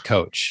 NFL head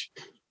coach,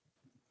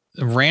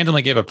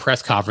 randomly gave a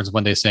press conference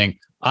one day saying,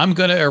 "I'm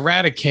going to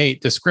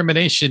eradicate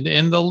discrimination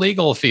in the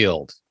legal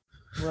field."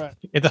 Right.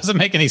 It doesn't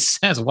make any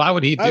sense. Why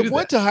would he do that? I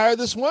went to hire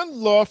this one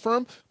law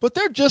firm, but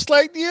they're just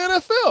like the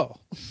NFL.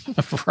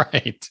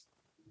 Right.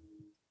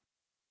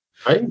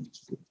 Right.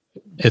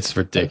 It's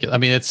ridiculous. I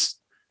mean,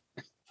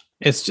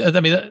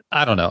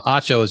 I don't know.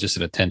 Acho is just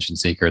an attention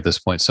seeker at this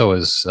point. So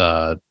is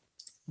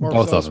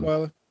both of them.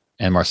 Wiley.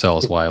 And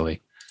Marcellus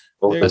Wiley.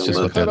 That's just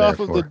what they're there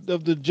for.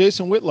 Of the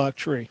Jason Whitlock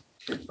tree.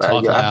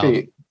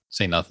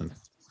 Say nothing.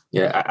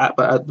 Yeah,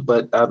 but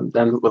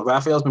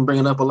Raphael's been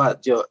bringing up a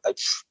lot. Yo,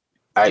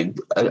 I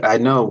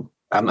know.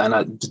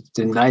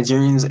 The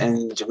Nigerians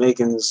and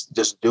Jamaicans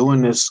just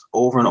doing this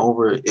over and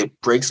over.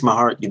 It breaks my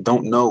heart. You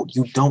don't know.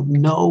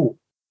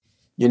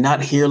 You're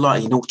not here a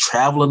lot. You don't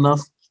travel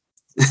enough.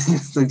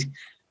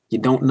 You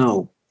don't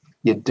know.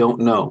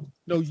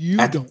 No, you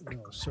don't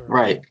know, sir.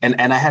 Right. And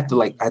I had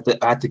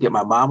to get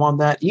my mom on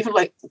that. Even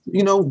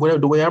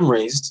the way I'm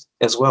raised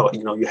as well.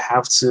 You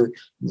have to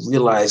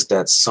realize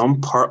that some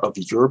part of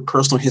your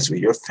personal history,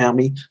 your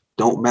family,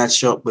 don't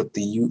match up with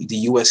the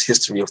U.S.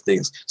 history of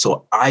things.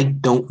 So I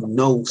don't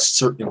know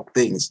certain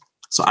things.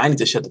 So I need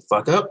to shut the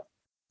fuck up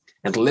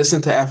and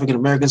listen to African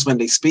Americans when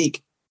they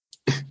speak.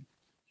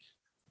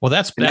 Well,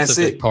 that's a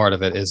big part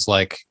of it is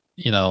like,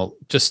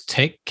 just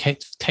take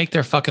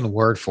their fucking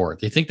word for it.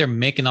 Do you think they're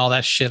making all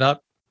that shit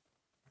up?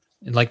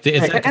 And like,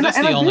 that's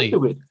the only.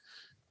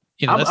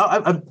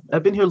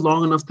 I've been here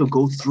long enough to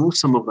go through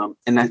some of them,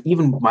 and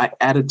even my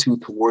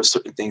attitude towards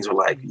certain things are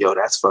like, yo,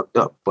 that's fucked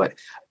up. But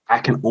I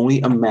can only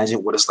imagine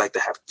what it's like to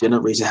have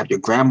generations, have your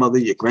grandmother,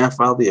 your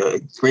grandfather, your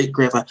great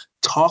grandfather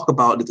talk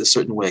about it a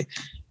certain way.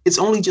 It's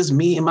only just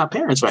me and my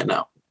parents right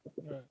now,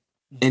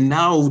 and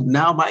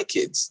now my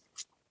kids,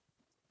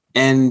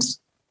 and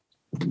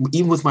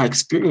even with my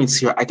experience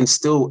here, I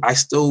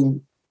still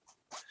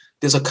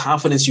there's a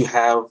confidence you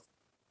have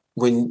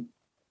when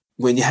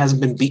you hasn't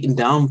been beaten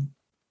down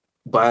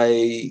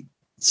by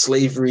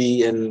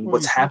slavery and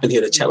what's happened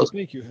here to Chelsea. I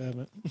think you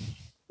haven't.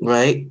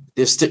 Right?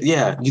 There's still,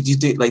 you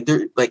think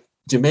like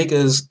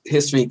Jamaica's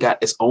history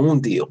got its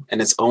own deal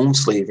and its own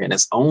slavery and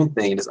its own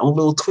thing, and its own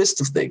little twist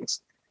of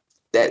things.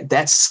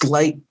 That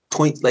slight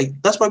point, like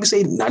that's why we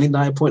say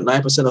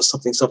 99.9%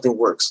 of something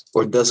works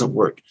or doesn't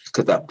work,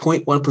 because that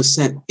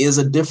 0.1% is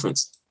a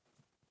difference.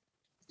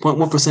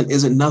 0.1%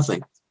 isn't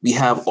nothing. We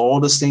have all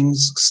the same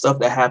stuff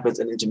that happens,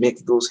 and then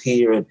Jamaica goes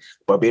here, and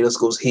Barbados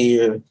goes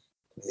here,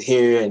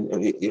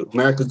 and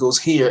America goes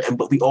here,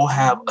 but we all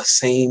have a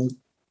same.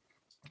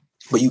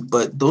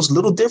 But those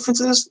little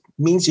differences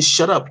means you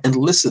shut up and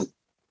listen.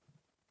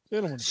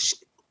 Well,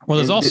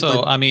 there's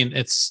also,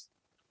 it's.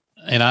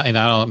 And I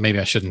don't. Maybe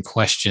I shouldn't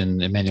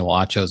question Emmanuel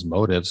Acho's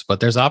motives,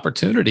 but there's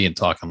opportunity in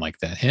talking like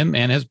that. Him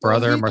and his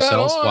brother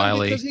Marcellus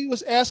Wiley, because he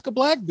was Ask a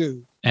Black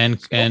Dude. And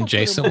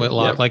Jason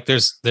Whitlock, like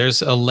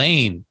there's a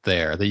lane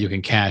there that you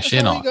can cash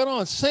in on. He got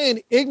on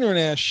saying ignorant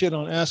ass shit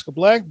on Ask a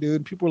Black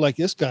Dude. People were like,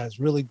 "This guy's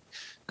really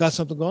got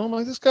something going." I'm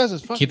like, "This guy's a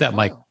fucking keep that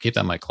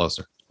clown. mic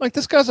closer." Like,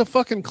 this guy's a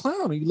fucking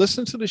clown. Are you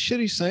listening to the shit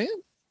he's saying?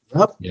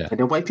 Yep. Yeah. And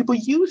then white people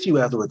use you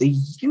afterward. They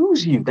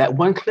use you. That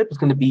one clip is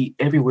going to be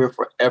everywhere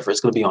forever.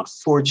 It's going to be on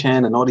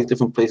 4chan and all these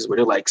different places where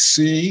they're like,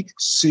 see.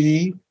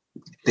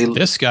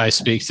 This guy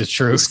speaks the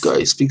truth. This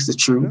guy speaks the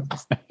truth.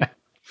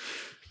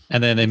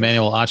 And then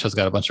Emmanuel Acho's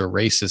got a bunch of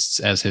racists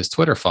as his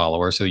Twitter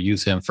followers who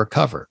use him for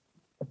cover.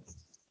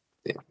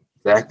 Yeah,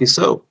 exactly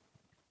so.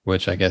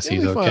 Which I guess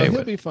he's okay with.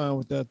 He'll be fine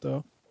with that,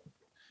 though.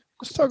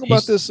 Let's talk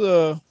about this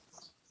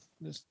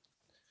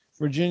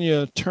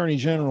Virginia Attorney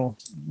General,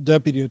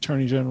 Deputy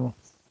Attorney General. All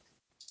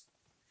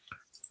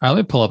right, let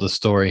me pull up the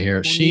story here.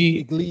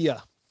 Monique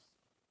Miglia.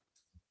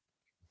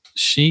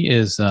 She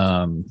is,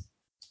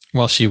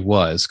 well, she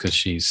was, because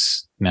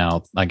she's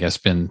now, I guess,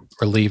 been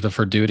relieved of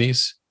her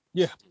duties.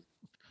 Yeah.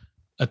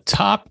 A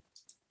top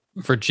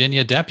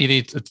Virginia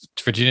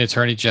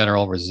Attorney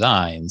General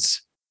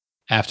resigns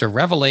after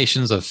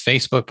revelations of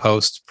Facebook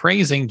posts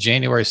praising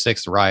January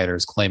 6th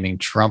rioters claiming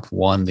Trump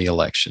won the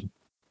election.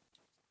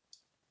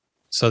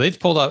 So they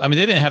pulled up. I mean,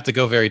 they didn't have to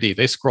go very deep.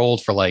 They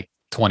scrolled for like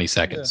 20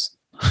 seconds.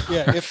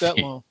 Yeah, if that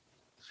long.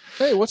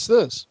 Hey, what's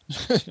this?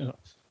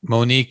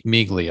 Monique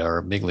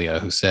Miglia,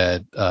 who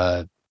said,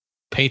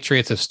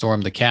 Patriots have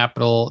stormed the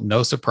Capitol.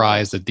 No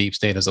surprise, the deep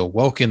state has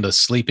awoken the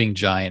sleeping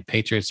giant.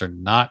 Patriots are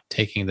not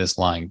taking this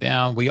lying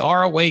down. We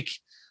are awake,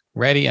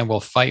 ready, and will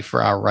fight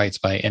for our rights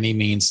by any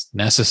means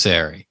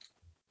necessary.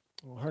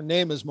 Well, her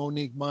name is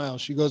Monique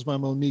Miles. She goes by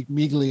Monique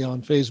Miglia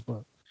on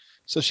Facebook.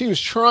 So she was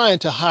trying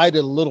to hide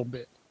it a little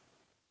bit.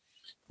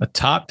 A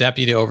top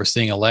deputy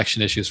overseeing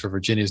election issues for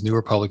Virginia's new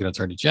Republican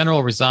Attorney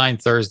General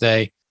resigned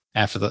Thursday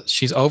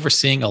she's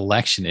overseeing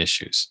election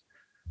issues.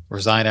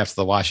 Resigned after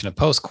the Washington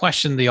Post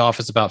questioned the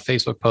office about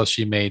Facebook posts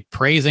she made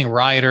praising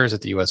rioters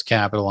at the U.S.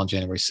 Capitol on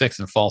January 6th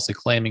and falsely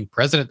claiming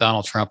President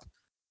Donald Trump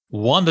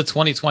won the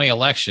 2020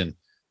 election.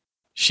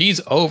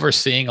 She's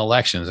overseeing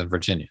elections in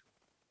Virginia.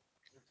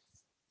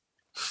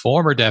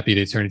 Former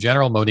Deputy Attorney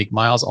General Monique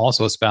Miles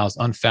also espoused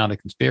unfounded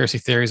conspiracy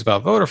theories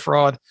about voter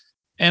fraud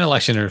and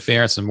election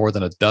interference in more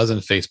than a dozen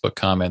Facebook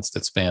comments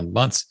that spanned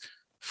months.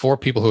 4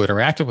 people who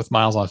interacted with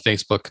Miles on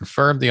Facebook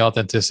confirmed the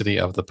authenticity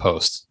of the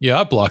post.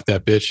 Yeah, I blocked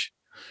that bitch.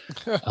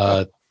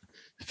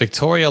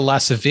 Victoria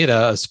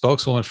Lasavita, a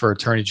spokeswoman for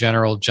Attorney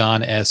General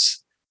John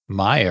S.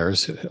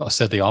 Myers,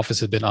 said the office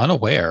had been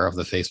unaware of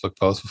the Facebook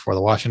post before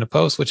the Washington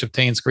Post, which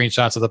obtained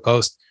screenshots of the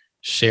post,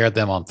 shared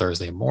them on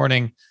Thursday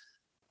morning.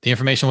 The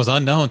information was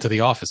unknown to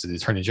the office of the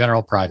Attorney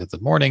General prior to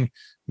the morning.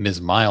 Ms.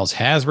 Miles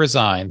has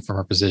resigned from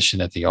her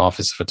position at the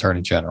Office of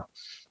Attorney General.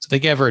 So they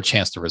gave her a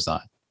chance to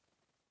resign.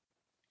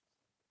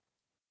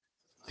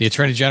 The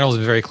Attorney General has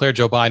been very clear.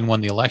 Joe Biden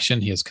won the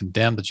election. He has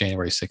condemned the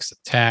January 6th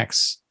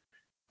attacks.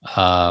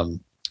 In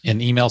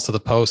emails to the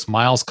Post,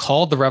 Miles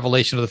called the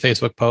revelation of the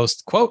Facebook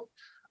post, quote,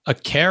 a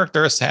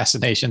character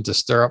assassination to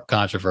stir up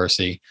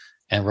controversy,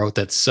 and wrote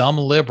that some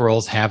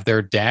liberals have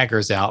their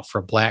daggers out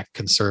for Black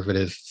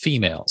conservative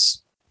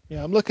females.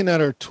 Yeah, I'm looking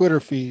at her Twitter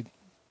feed.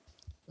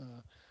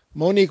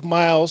 Monique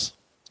Miles,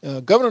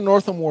 Governor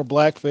Northam wore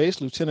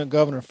blackface. Lieutenant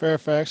Governor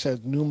Fairfax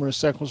had numerous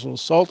sexual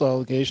assault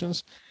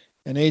allegations.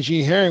 And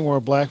A.G. Herring wore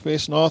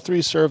blackface, and all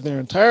 3 served their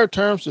entire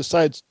terms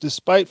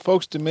despite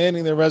folks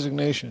demanding their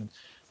resignation.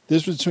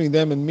 This was between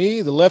them and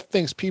me. The left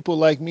thinks people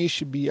like me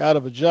should be out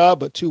of a job,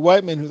 but 2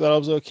 white men who thought it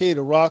was okay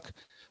to rock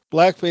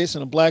blackface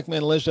and a black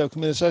man alleged to have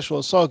committed sexual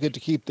assault get to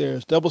keep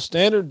theirs. Double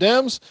standard,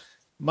 Dems.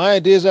 My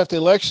ideas after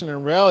the election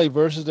and rally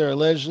versus their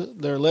alleged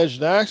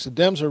acts. The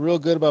Dems are real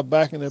good about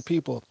backing their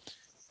people.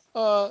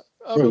 You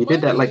did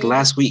that like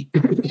last week.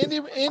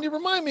 Andy,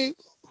 remind me,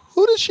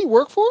 who does she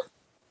work for?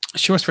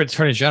 She works for the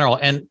Attorney General,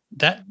 and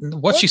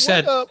what she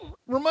said.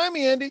 Remind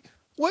me, Andy,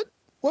 what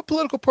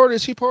political party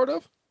is he part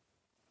of?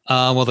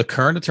 Well, the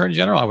current Attorney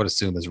General, I would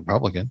assume, is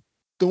Republican.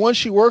 The one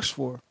she works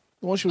for,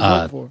 the one she was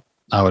working for.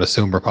 I would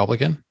assume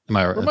Republican. Am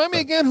I right? Remind me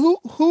again,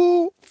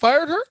 who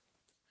fired her?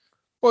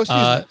 Well,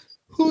 excuse me.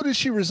 Who did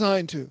she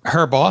resign to?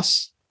 Her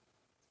boss.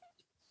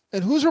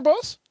 And who's her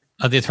boss?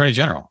 The Attorney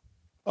General.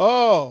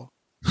 Oh,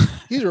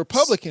 he's a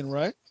Republican,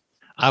 right?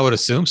 I would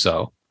assume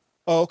so.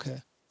 Oh,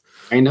 okay.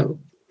 I know.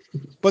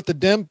 But the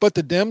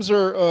Dems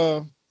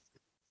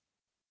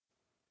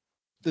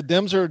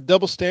are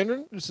double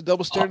standard. It's a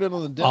double standard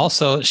on the Dems.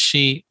 Also,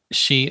 she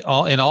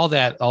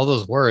all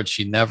those words,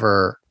 she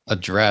never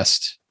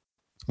addressed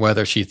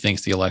whether she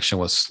thinks the election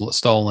was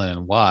stolen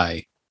and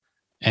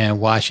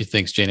why she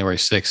thinks January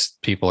 6th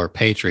people are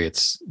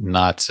patriots,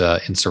 not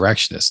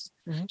insurrectionists.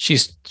 Mm-hmm.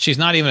 She's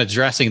not even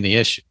addressing the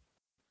issue.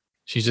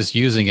 She's just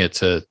using it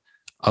to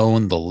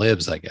own the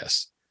libs, I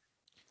guess.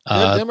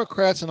 They're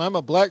Democrats, and I'm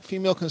a Black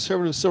female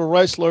conservative civil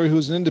rights lawyer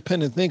who's an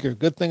independent thinker.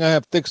 Good thing I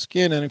have thick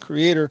skin and a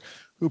creator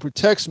who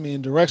protects me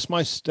and directs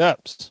my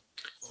steps.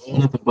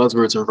 All of the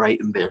buzzwords are right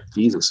in there.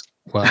 Jesus.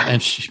 Well,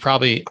 and she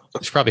probably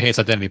hates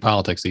identity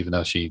politics, even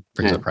though she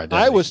brings up her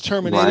identity. I was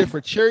terminated for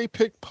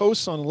cherry-picked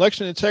posts on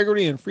election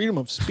integrity and freedom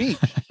of speech.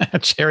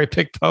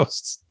 Cherry-picked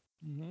posts.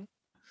 Mm-hmm.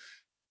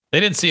 They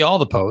didn't see all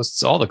the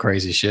posts, all the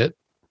crazy shit.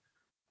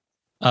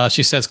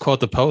 She says,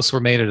 quote, the posts were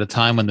made at a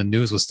time when the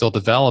news was still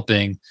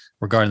developing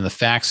regarding the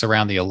facts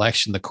around the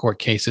election, the court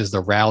cases,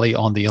 the rally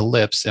on the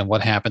ellipse, and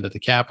what happened at the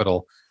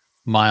Capitol.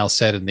 Miles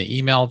said in the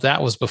email,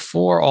 that was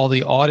before all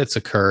the audits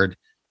occurred.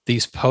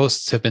 These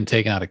posts have been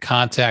taken out of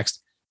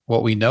context.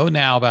 What we know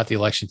now about the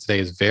election today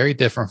is very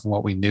different from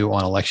what we knew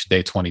on election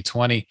day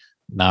 2020.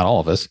 Not all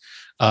of us,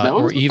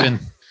 or even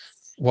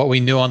what we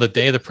knew on the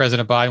day that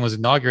President Biden was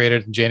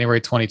inaugurated in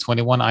January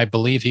 2021. I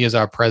believe he is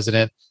our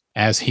president,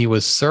 as he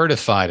was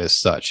certified as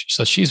such.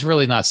 So she's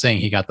really not saying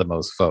he got the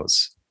most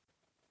votes.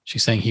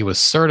 She's saying he was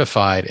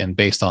certified, and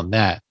based on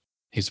that,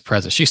 he's the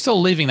president. She's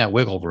still leaving that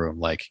wiggle room.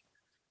 Like,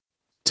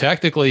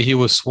 technically he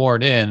was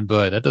sworn in,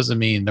 but that doesn't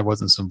mean there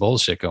wasn't some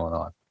bullshit going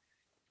on.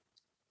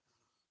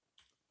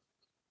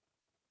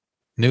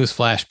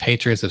 Newsflash,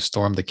 patriots have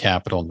stormed the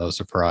Capitol. No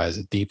surprise.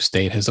 The deep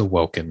state has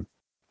awoken.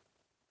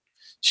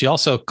 She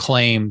also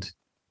claimed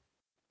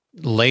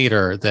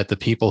later that the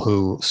people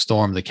who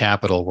stormed the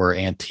Capitol were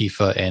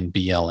Antifa and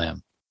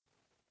BLM.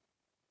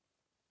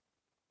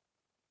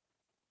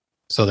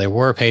 So they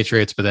were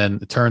patriots, but then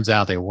it turns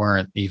out they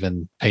weren't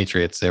even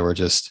patriots. They were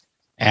just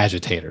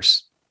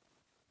agitators.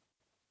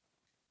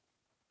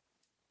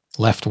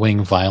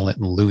 Left-wing violent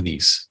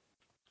loonies.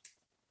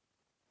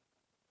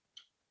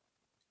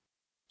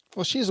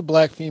 Well, she's a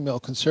black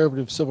female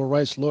conservative civil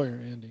rights lawyer,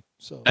 Andy.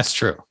 So that's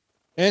true.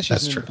 And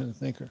she's an independent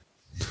thinker.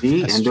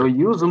 See, and they'll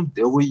use them.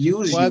 They will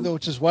use you.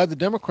 Which is why the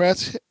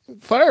Democrats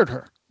fired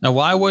her. Now,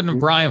 why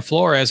wouldn't Brian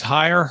Flores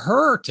hire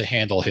her to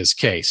handle his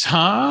case?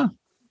 Huh?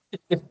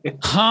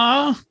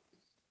 Huh?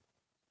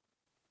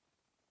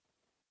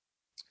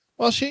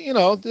 Well,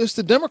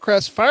 the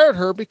Democrats fired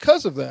her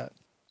because of that.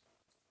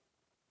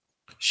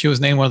 She was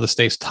named one of the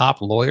state's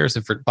top lawyers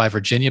by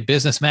Virginia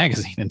Business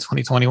Magazine in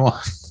 2021.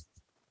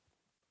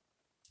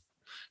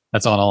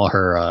 That's on all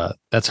her.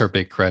 That's her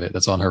big credit.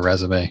 That's on her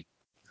resume.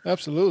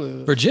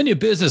 Absolutely. Virginia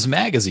Business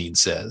Magazine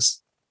says.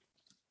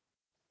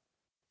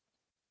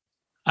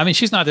 I mean,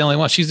 she's not the only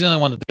one. She's the only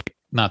one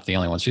not the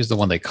only one. She's the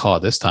one they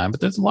caught this time.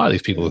 But there's a lot of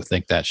these people who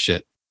think that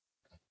shit.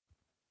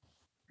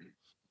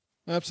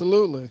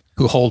 Absolutely.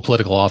 Who hold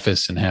political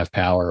office and have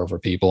power over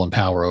people and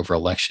power over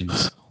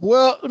elections.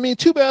 Well, I mean,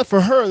 too bad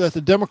for her that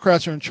the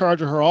Democrats are in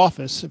charge of her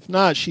office. If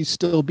not, she'd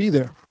still be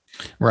there.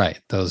 Right.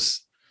 Those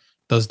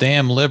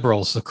damn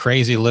liberals, the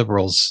crazy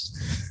liberals.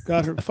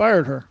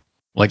 Fired her.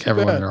 Like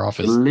everyone in her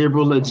office.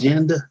 Liberal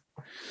agenda.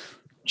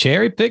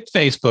 Cherry-picked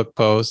Facebook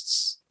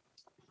posts.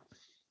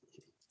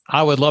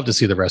 I would love to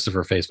see the rest of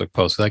her Facebook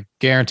posts. I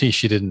guarantee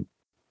she didn't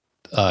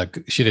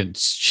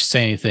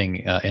say anything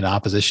in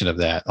opposition of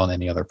that on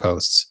any other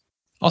posts.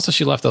 Also,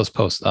 she left those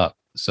posts up.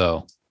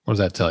 So what does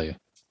that tell you?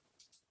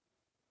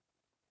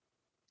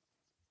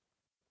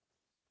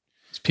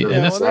 She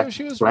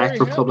was Black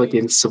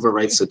Republican civil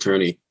rights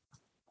attorney.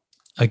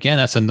 Again,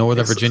 that's a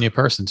Northern Virginia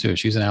person too.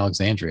 She's in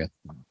Alexandria.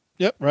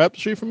 Yep, right up the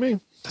street from me.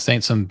 This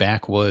ain't some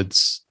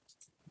backwoods,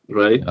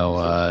 right?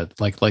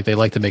 Like they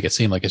like to make it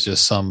seem like it's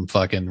just some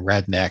fucking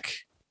redneck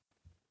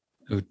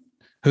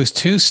who's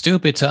too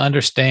stupid to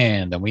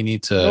understand, and we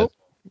need to.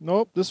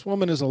 Nope. This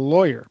woman is a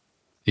lawyer.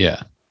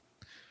 Yeah.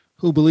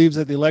 Who believes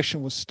that the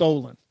election was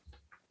stolen?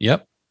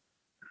 Yep.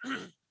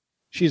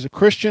 She's a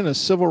Christian, a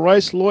civil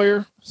rights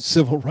lawyer.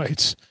 Civil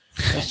rights,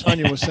 as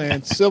Tanya was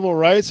saying, civil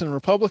rights and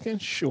Republican.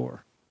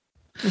 Sure.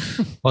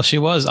 Well, she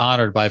was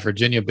honored by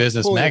Virginia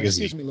Business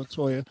Magazine. Excuse me,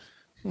 Latoya.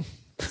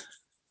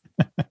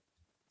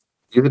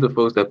 These are the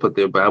folks that put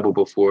their Bible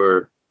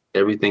before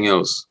everything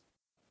else.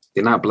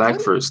 They're not black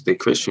first; they're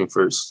Christian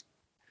first.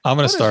 I'm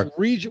going to start.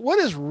 What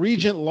is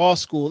Regent Law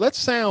School? That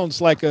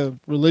sounds like a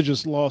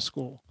religious law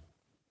school.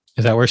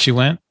 Is that where she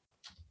went?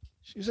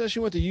 She says she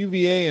went to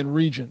UVA and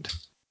Regent.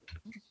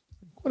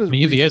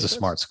 UVA is a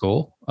smart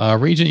school.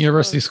 Regent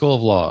University School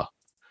of Law.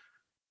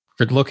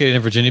 Located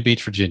in Virginia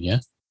Beach, Virginia.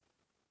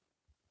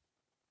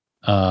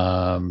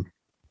 Man,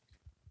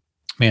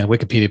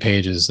 Wikipedia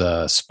page is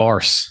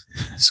sparse.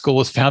 School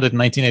was founded in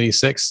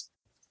 1986,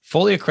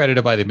 fully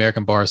accredited by the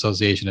American Bar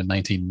Association in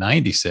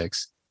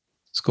 1996.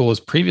 School was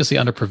previously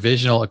under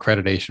provisional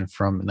accreditation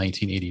from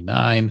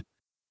 1989.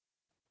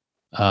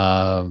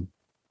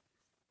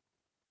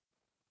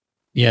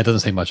 Yeah, it doesn't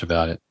say much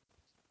about it.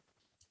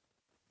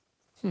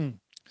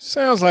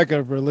 Sounds like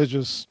a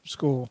religious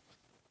school.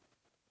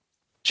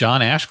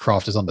 John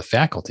Ashcroft is on the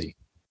faculty.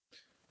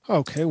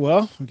 Okay,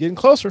 well, we're getting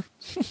closer.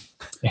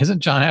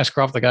 Isn't John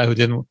Ashcroft the guy who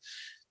didn't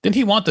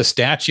he want the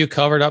statue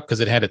covered up because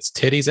it had its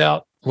titties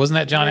out? Wasn't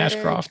that John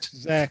Ashcroft?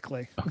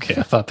 Exactly. Okay,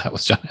 I thought that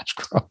was John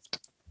Ashcroft.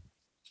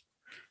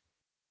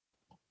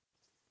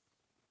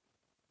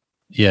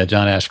 Yeah,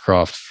 John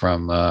Ashcroft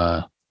from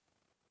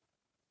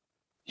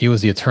he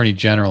was the Attorney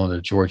General under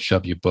George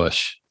W.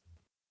 Bush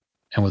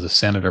and was a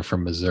senator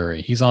from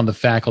Missouri. He's on the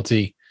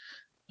faculty.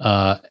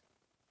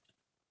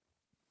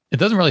 It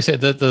doesn't really say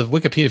that the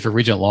Wikipedia for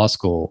Regent Law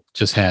School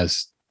just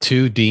has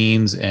 2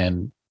 deans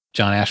and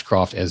John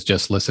Ashcroft as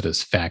just listed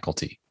as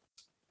faculty.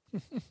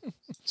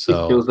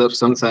 So it fills up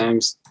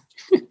sometimes.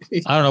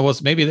 I don't know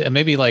what's maybe like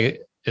maybe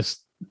it's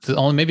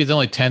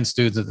only 10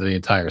 students at the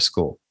entire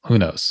school. Who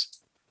knows?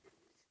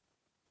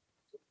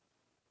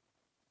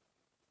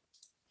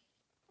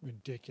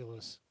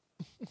 Ridiculous.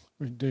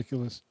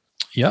 Ridiculous.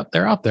 Yep,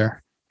 they're out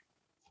there.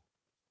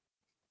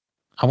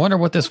 I wonder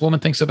what this woman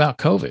thinks about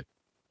COVID.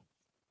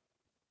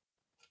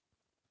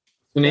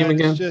 The name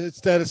again?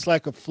 It's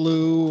like a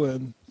flu,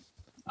 and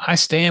I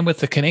stand with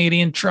the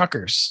Canadian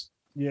truckers.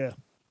 Yeah.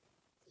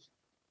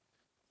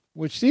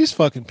 Which these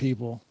fucking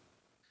people.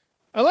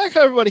 I like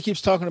how everybody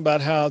keeps talking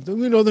about how they're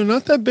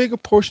not that big a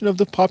portion of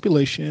the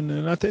population,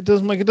 and it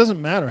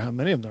doesn't matter how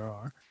many of them there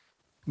are.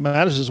 What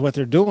matters is what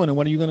they're doing, and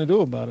what are you going to do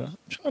about it? I'm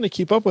trying to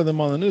keep up with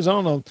them on the news. I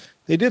don't know.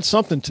 They did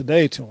something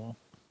today to them.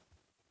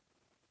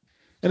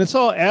 And it's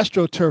all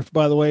astroturfed,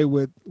 by the way,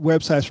 with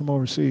websites from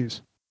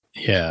overseas.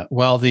 Yeah.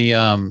 Well,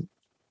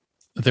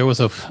 there was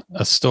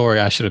a story.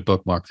 I should have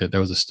bookmarked it.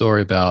 There was a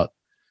story about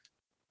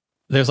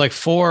there's like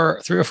 3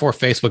 or 4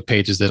 Facebook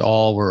pages that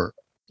all were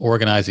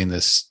organizing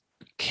this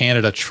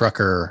Canada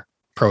trucker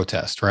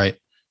protest, right?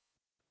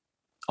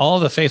 All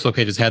of the Facebook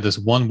pages had this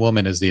one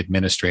woman as the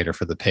administrator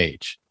for the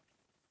page.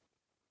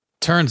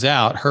 Turns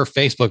out her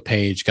Facebook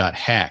page got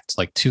hacked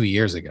like 2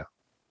 years ago.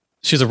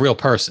 She's a real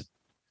person.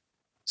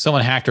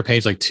 Someone hacked her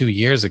page like 2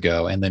 years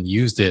ago and then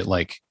used it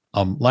like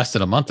less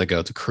than a month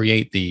ago to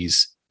create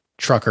these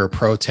trucker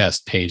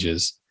protest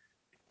pages.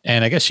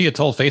 And I guess she had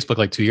told Facebook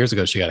like 2 years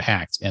ago she got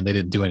hacked and they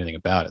didn't do anything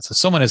about it. So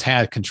someone has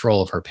had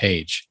control of her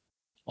page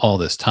all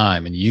this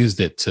time and used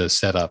it to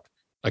set up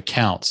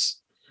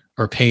accounts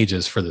or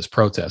pages for this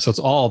protest. So it's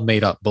all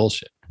made up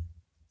bullshit.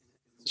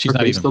 She's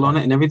not even still on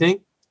it and everything.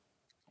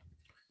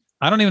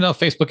 I don't even know if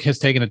Facebook has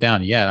taken it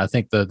down yet. I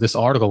think this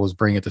article was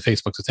bringing it to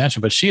Facebook's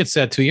attention, but she had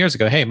said 2 years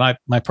ago, hey, my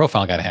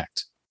profile got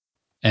hacked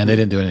and they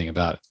didn't do anything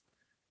about it.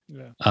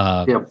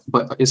 Yeah.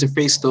 But is her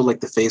face still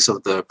like the face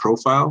of the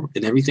profile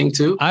and everything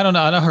too? I don't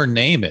know. I know her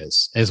name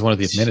is one of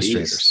the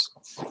administrators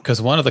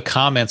because one of the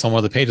comments on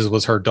one of the pages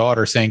was her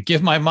daughter saying,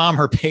 give my mom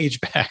her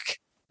page back.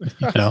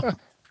 You know?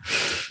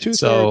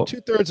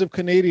 Two-thirds of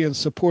Canadians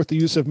support the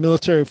use of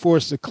military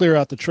force to clear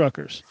out the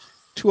truckers.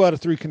 2 out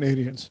of 3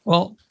 Canadians.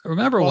 Well,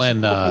 remember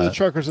when the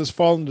truckers has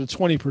fallen to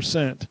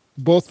 20%,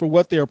 both for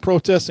what they are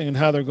protesting and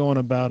how they're going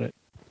about it.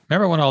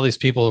 Remember when all these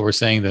people were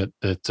saying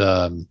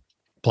that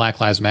Black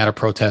Lives Matter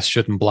protests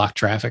shouldn't block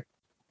traffic?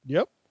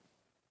 Yep.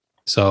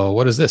 So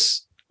what is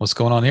this? What's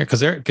going on here? Because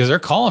they're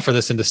calling for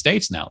this in the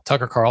States now.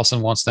 Tucker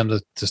Carlson wants them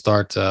to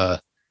start,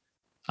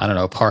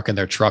 parking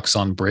their trucks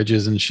on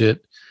bridges and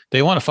shit.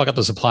 They want to fuck up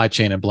the supply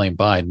chain and blame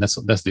Biden.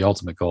 That's the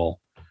ultimate goal.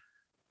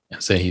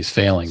 And say he's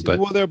failing,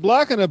 but they're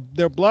blocking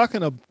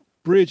a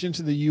bridge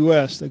into the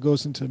U.S. that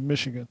goes into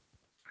Michigan.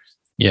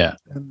 Yeah,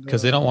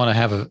 because they don't want to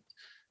have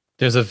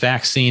there's a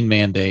vaccine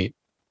mandate.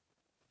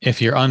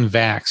 If you're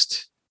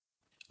unvaxxed,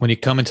 when you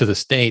come into the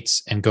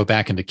States and go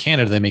back into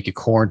Canada, they make you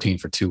quarantine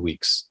for 2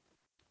 weeks.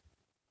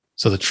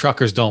 So the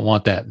truckers don't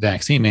want that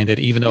vaccine mandate,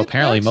 even though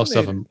apparently most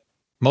of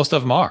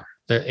them are.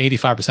 They're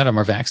 85% of them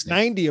are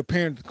vaccinated. 90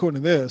 apparently,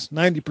 according to this,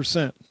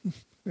 90%.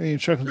 Any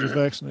truckers are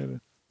vaccinated.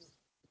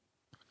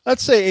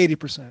 Let's say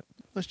 80%.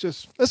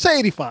 Let's say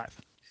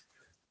 85.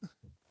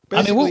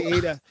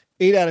 Basically,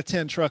 8 out of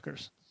 10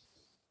 truckers.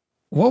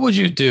 What would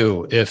you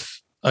do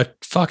if a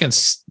fucking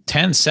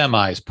 10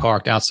 semis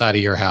parked outside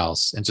of your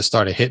house and just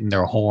started hitting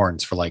their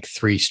horns for like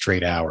 3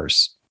 straight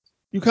hours?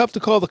 You have to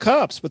call the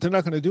cops, but they're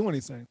not going to do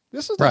anything.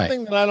 This is the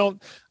thing that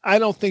I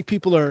don't think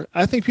people are.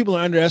 I think people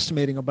are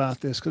underestimating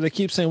about this because they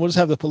keep saying, "We'll just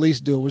have the police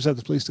do it. We'll just have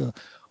the police do it."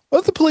 What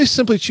if the police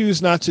simply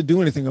choose not to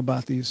do anything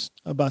about these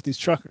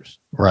truckers?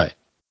 Right.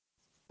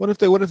 What if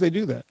they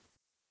do that?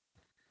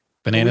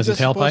 Bananas and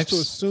tailpipes? To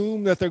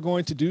assume that they're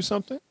going to do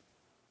something,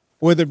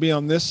 whether it be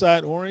on this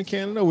side or in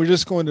Canada. We're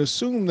just going to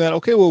assume that,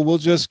 okay, well, we'll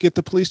just get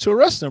the police to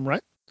arrest them,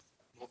 right?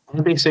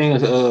 Aren't they saying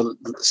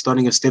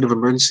starting a state of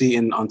emergency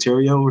in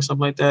Ontario or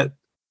something like that?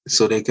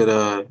 So they could,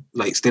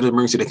 state of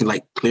emergency, they can,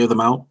 clear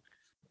them out?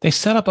 They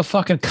set up a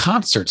fucking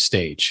concert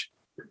stage.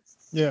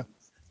 Yeah.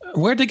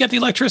 Where'd they get the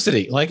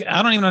electricity?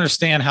 I don't even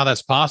understand how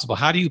that's possible.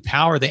 How do you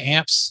power the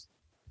amps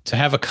to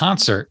have a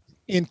concert?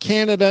 In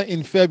Canada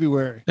in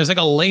February. There's like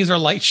a laser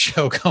light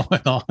show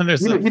going on.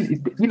 There's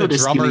the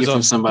drummers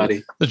from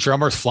somebody. The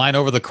drummers flying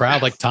over the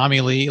crowd like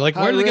Tommy Lee. Where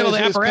do they get all the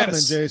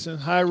apparatus? Coming, Jason.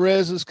 High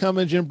Res is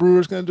coming. Jim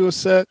Brewer's going to do a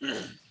set.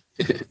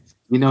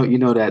 You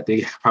know that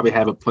they probably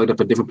have it plugged up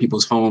at different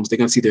people's homes. They're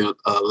going to see their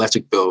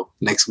electric bill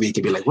next week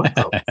and be like, "What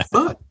the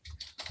fuck?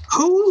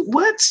 Who?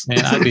 What?"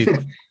 Man,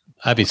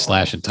 I'd be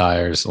slashing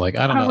tires. I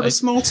don't know. A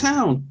small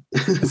town.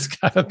 It's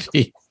gotta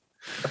be.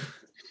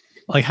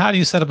 How do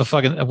you set up a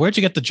fucking? Where'd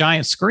you get the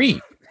giant screen?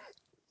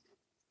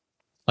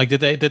 Did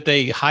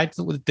they hide?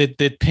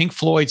 Did Pink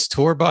Floyd's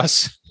tour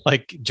bus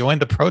join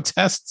the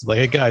protests?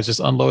 Hey guys, just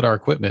unload our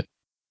equipment.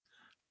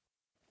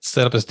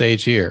 Set up a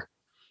stage here.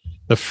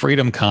 The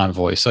Freedom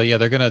Convoy. So yeah,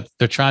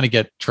 they're trying to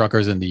get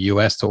truckers in the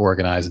U.S. to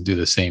organize and do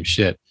the same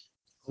shit.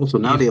 So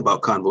now they're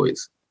about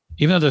convoys.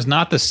 Even though there's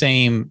not the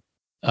same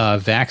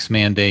vax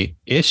mandate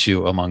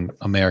issue among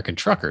American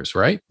truckers,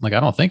 right? Like, I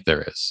don't think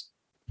there is.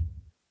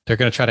 They're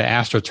going to try to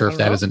astroturf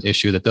that as an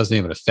issue that doesn't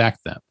even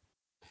affect them.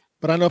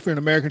 But I know if you're an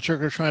American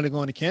trucker trying to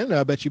go into Canada,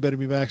 I bet you better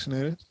be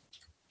vaccinated.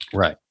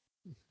 Right.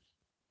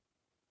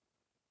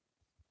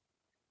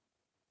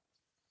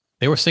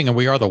 They were singing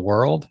 "We Are the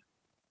World."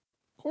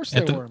 Of course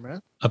they were,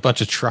 man. A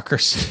bunch of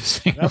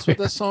truckers. That's what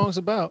that song's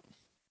about.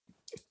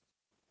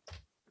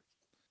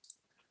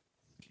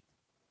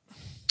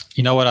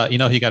 You know what? You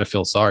know who you got to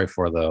feel sorry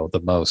for though the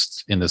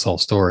most in this whole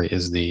story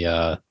is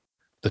the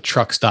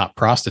truck stop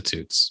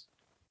prostitutes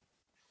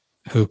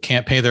who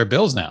can't pay their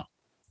bills now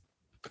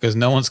because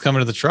no one's coming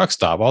to the truck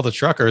stop. All the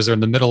truckers are in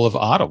the middle of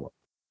Ottawa.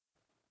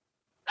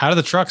 How do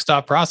the truck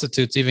stop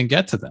prostitutes even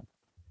get to them?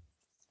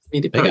 I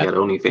mean, they probably got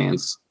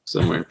OnlyFans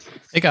somewhere.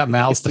 They got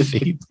mouths to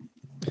feed.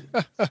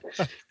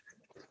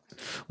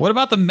 What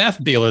about the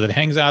meth dealer that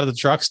hangs out at the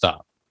truck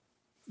stop?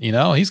 You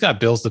know, he's got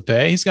bills to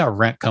pay. He's got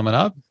rent coming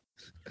up.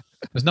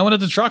 There's no one at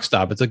the truck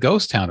stop. It's a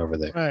ghost town over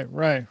there.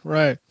 Right.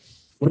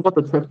 What about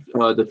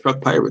the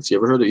truck pirates?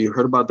 You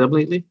heard about them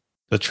lately?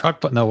 What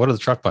are the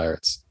truck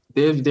pirates?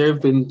 There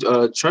have been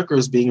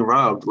truckers being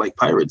robbed like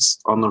pirates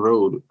on the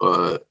road.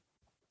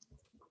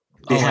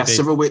 They have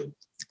several ways.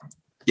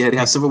 Yeah, they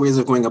have several ways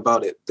of going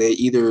about it. They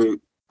either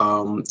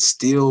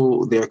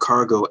steal their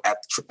cargo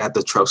at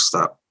the truck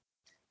stop,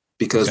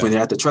 because when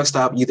they're at the truck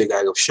stop, you either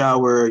gotta go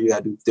shower, you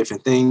gotta do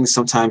different things.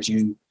 Sometimes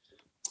you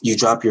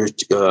drop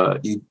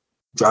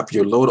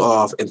your load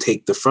off and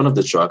take the front of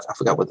the truck. I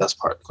forgot what that's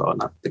part called,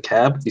 not the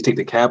cab. You take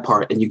the cab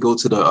part and you go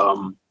to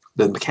the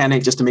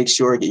mechanic just to make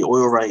sure, get your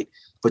oil right.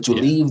 But you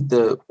leave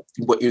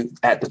what you're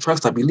at the truck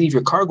stop, you leave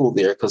your cargo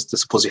there because they're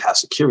supposed to have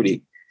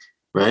security,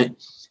 right?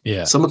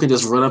 Yeah. Someone can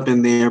just run up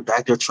in there,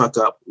 back their truck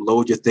up,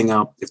 load your thing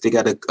up. If they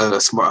got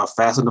a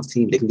fast enough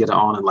team, they can get it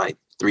on in like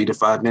 3 to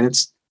 5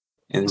 minutes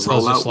and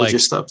roll out with your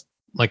stuff.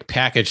 Like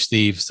package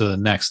thieves to the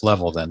next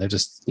level. Then they're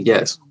just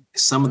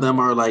Some of them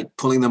are like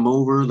pulling them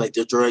over, like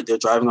they're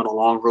driving on a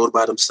long road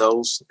by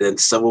themselves. Then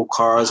several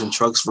cars and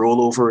trucks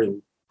roll over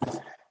and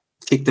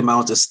kick them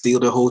out to steal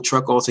their whole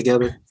truck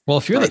altogether. Well,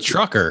 if you're the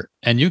trucker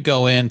and you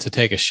go in to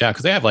take a shower,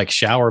 because they have like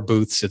shower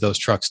booths at those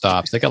truck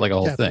stops, they got like a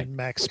whole thing.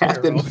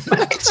 Captain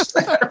Max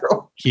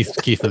Sparrow.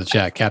 Keith in the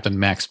chat, Captain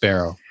Max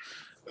Sparrow.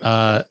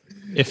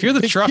 If you're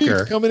the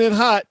trucker coming in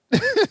hot,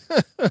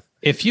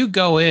 if you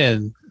go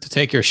in to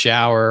take your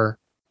shower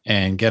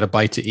and get a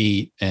bite to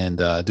eat and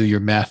do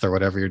your meth or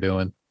whatever you're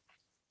doing,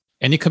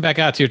 and you come back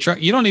out to your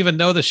truck, you don't even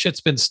know the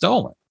shit's been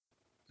stolen,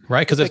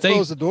 right? Because if they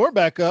close the door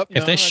back up,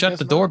 if they shut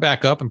the door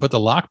back up and put the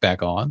lock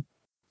back on.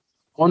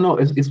 Oh no,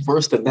 it's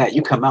worse than that.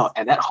 You come out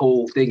and that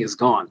whole thing is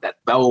gone. That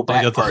whole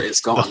back part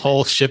is gone. The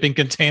whole shipping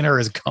container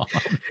is gone.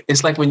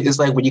 It's like when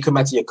you come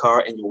out to your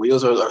car and your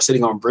wheels are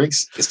sitting on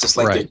bricks. It's just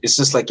like it's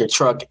just like your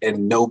truck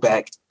and no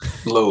back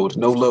load,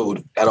 no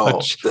load at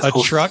all.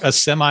 A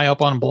semi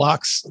up on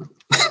blocks.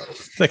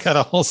 They got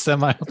a whole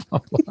semi up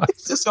on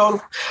blocks.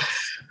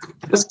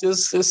 It's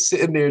just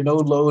sitting there, no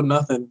load,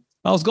 nothing.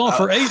 I was gone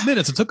for 8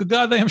 minutes. I took a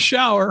goddamn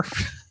shower.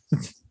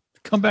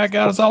 Come back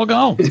out, it's all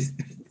gone.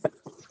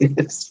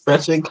 It's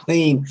fresh and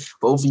clean.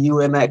 Both of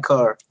you in that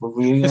car, both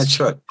of you in that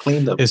truck,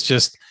 cleaned up. It's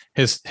just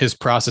his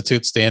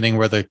prostitute standing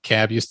where the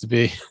cab used to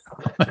be.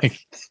 Like,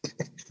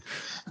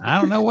 I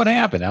don't know what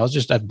happened.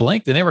 I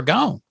blinked and they were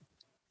gone.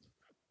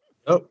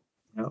 Oh,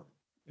 no.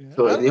 Yeah.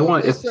 So they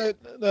want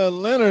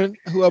Leonard,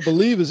 who I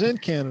believe is in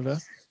Canada.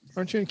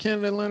 Aren't you in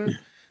Canada, Leonard?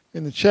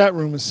 In the chat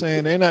room is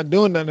saying they're not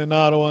doing nothing in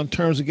Ottawa in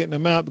terms of getting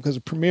them out because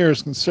the premier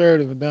is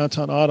conservative and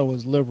downtown Ottawa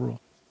is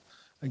liberal.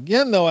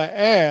 Again, though, I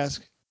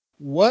ask,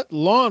 what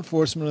law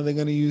enforcement are they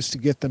going to use to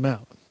get them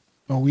out?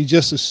 Are we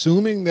just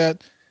assuming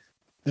that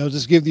they'll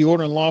just give the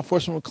order and law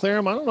enforcement will clear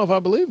them? I don't know if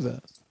I believe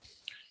that.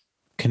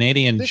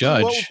 Canadian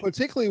judge.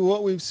 Particularly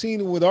what we've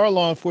seen with our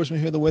law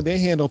enforcement here, the way they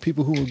handle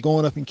people who are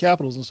going up in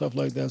capitals and stuff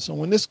like that. So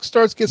when this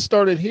gets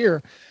started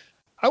here,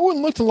 I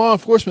wouldn't look to law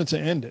enforcement to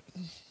end it.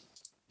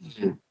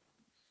 Mm-hmm.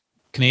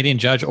 Canadian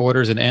judge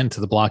orders an end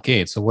to the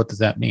blockade. So what does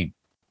that mean?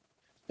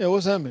 Yeah,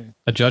 what's that mean?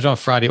 A judge on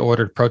Friday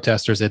ordered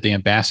protesters at the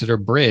Ambassador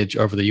Bridge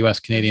over the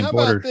U.S.-Canadian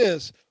border. How about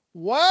this?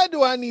 Why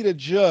do I need a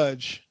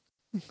judge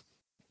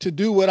to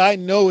do what I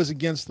know is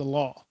against the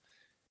law?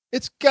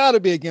 It's got to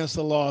be against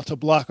the law to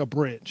block a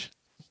bridge.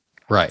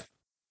 Right.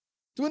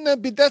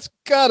 That's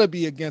got to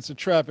be against a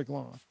traffic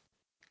law.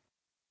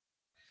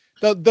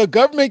 The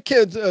government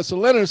can't, so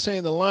Leonard is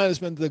saying the line has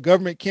been the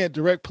government can't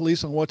direct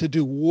police on what to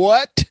do.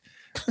 What?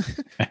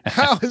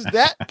 How is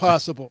that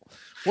possible?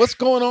 What's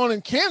going on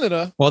in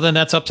Canada? Well, then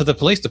that's up to the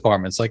police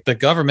departments. Like the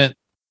government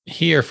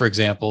here, for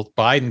example,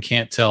 Biden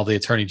can't tell the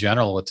attorney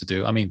general what to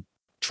do. I mean,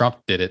 Trump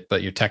did it,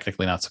 but you're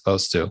technically not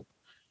supposed to.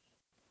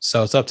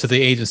 So it's up to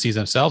the agencies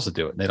themselves to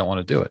do it. And they don't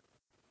want to do it.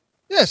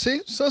 Yeah,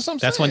 see, so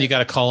that's when you got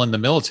to call in the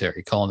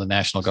military, call in the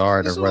National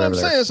Guard or whatever.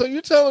 What I'm saying. So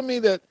you're telling me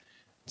that,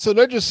 so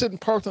they're just sitting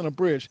parked on a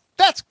bridge.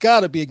 That's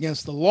got to be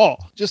against the law,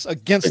 just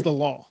against the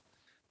law.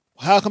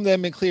 How come they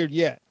haven't been cleared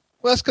yet?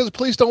 Well, that's because the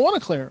police don't want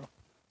to clear them.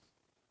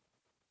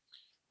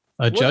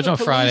 A judge on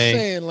Friday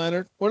saying,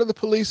 Leonard, what are the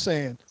police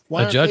saying?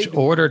 A judge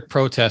ordered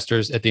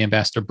protesters at the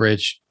Ambassador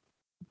Bridge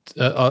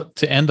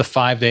to end the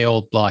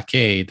 5-day-old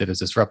blockade that has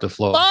disrupted the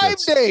flow. 5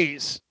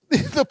 days.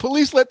 The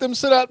police let them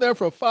sit out there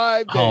for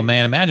 5 days. Oh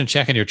man, imagine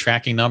checking your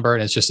tracking number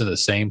and it's just in the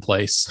same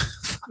place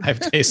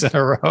 5 days in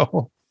a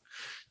row.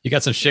 You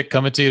got some shit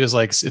coming to you. It's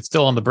like it's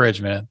still on the bridge,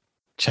 man.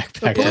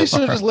 Check back. The police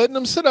are just letting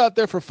them sit out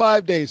there for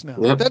 5 days now.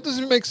 Yep. That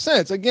doesn't make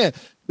sense. Again,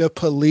 the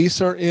police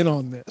are in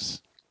on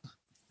this.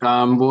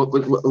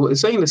 Well,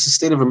 it's saying it's a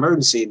state of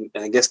emergency,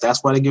 and I guess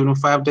that's why they're giving them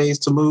 5 days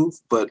to move.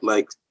 But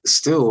like,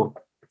 still,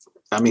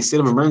 I mean, state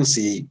of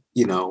emergency.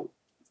 You know,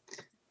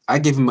 I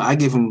give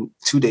them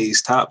 2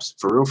 days tops,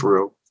 for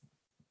real.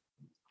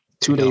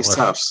 2 days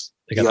tops.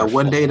 You got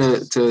 1 day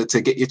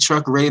to get your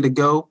truck ready to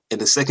go, and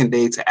the second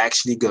day to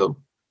actually go.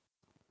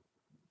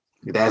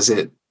 That's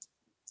it. It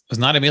was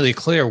not immediately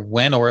clear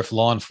when or if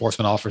law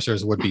enforcement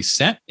officers would be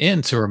sent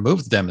in to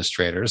remove the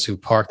demonstrators who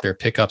parked their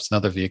pickups and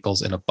other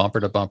vehicles in a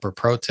bumper-to-bumper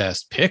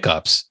protest.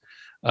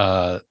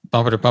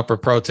 Bumper-to-bumper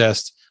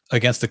protest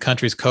against the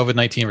country's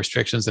COVID-19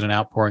 restrictions and an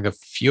outpouring of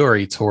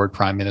fury toward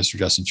Prime Minister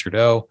Justin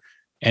Trudeau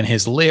and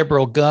his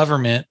Liberal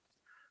government.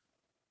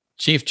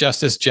 Chief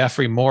Justice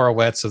Jeffrey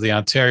Morawetz of the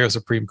Ontario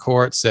Supreme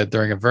Court said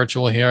during a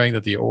virtual hearing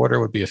that the order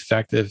would be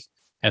effective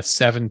at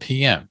 7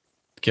 p.m.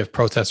 Give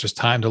protesters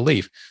time to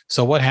leave.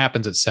 So what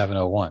happens at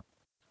 7:01?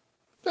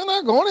 They're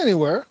not going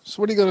anywhere. So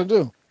what are you going to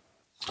do?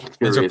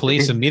 Windsor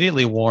police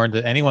immediately warned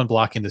that anyone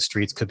blocking the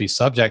streets could be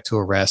subject to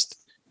arrest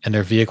and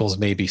their vehicles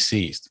may be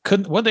seized.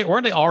 Weren't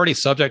they already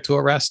subject to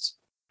arrest?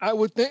 I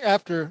would think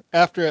after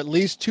at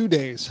least 2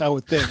 days, I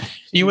would think.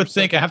 You would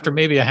think after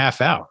maybe a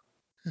half hour.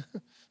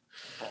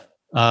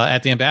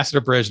 At the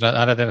Ambassador Bridge, an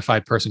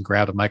unidentified person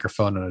grabbed a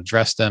microphone and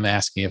addressed them,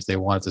 asking if they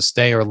wanted to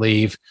stay or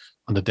leave.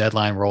 When the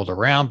deadline rolled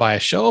around, by a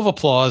show of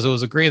applause, it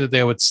was agreed that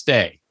they would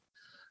stay.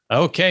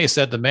 Okay,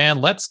 said the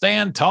man, let's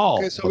stand tall.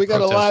 Okay, so we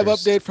got a live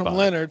update from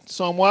Leonard.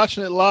 So I'm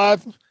watching it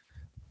live.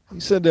 He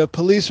said the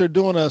police are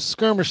doing a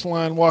skirmish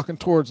line walking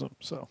towards them.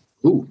 So,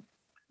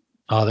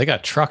 oh, they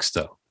got trucks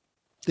though.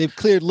 They've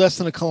cleared less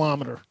than a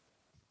kilometer.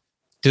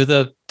 Do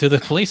the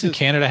police in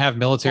Canada have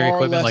military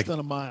equipment less than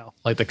a mile?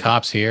 Like the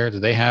cops here?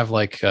 Do they have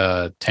like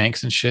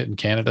tanks and shit in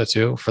Canada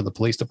too for the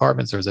police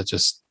departments, or is it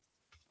just?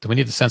 Do we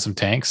need to send some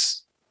tanks?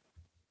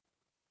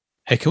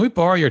 Hey, can we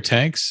borrow your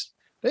tanks?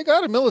 They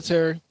got a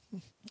military.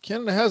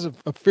 Canada has a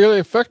fairly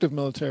effective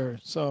military.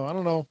 So I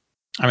don't know.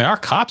 I mean, our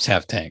cops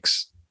have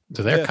tanks.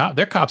 Do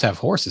their cops have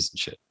horses and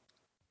shit?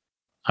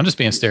 I'm just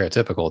being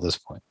stereotypical at this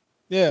point.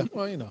 Yeah,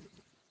 well, you know.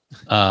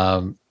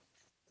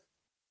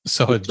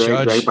 So a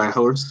judge right by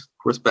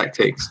horseback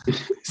tanks.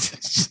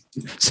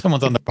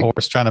 Someone's on the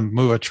horse trying to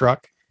move a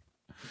truck.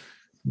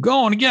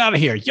 Go on and get out of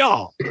here,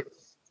 y'all.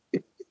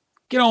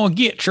 Get on and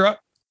get truck.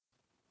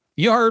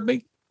 You heard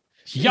me.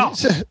 Yeah.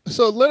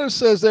 So Leonard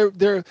says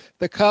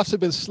the cops have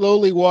been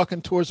slowly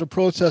walking towards the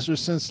protesters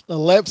since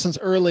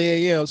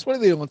early a.m. So what are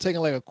they doing?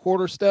 Taking like a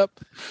quarter step?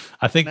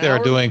 I think they're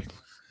doing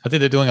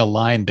a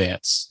line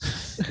dance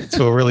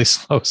to a really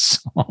slow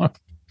song.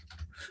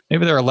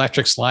 Maybe they're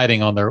electric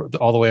sliding all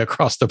the way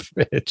across the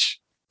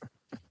bridge.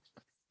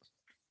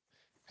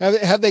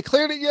 Have they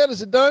cleared it yet?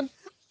 Is it done?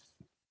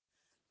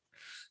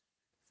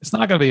 It's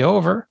not going to be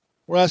over.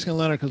 We're asking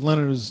Leonard because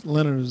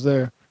Leonard is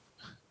there.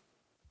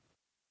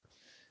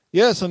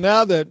 Yeah, so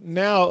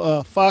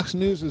now Fox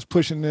News is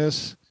pushing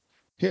this.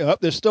 Here,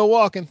 they're still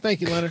walking.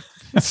 Thank you, Leonard.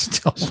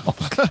 Still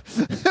walking.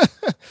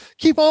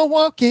 Keep on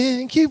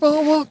walking. Keep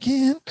on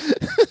walking.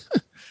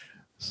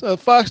 So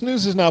Fox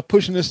News is now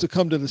pushing this to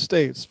come to the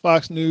States.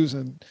 Fox News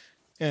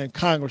and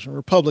Congress and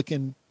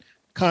Republican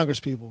Congress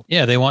people.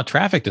 Yeah, they want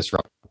traffic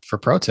disruption for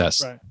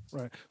protests.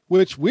 Right.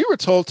 Which we were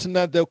told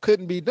tonight that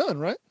couldn't be done,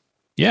 right?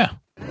 Yeah.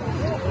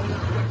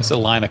 It's a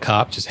line of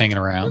cops just hanging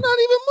around. They're not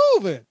even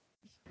moving.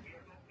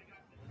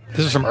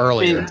 This is from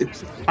earlier.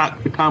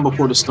 The calm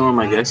before the storm,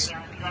 I guess.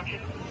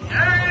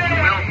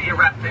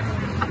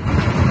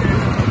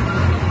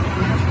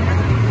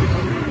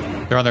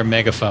 They're on their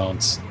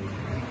megaphones.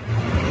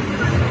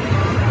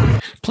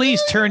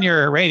 Please turn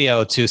your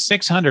radio to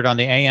 600 on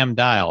the AM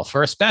dial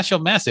for a special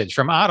message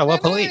from Ottawa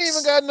Police. They ain't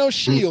even got no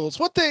shields.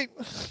 What they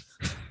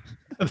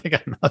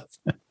got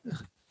nothing.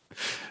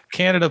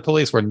 Canada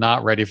Police were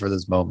not ready for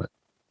this moment.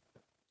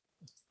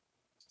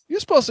 You're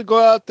supposed to go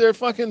out there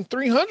fucking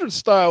 300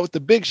 style with the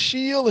big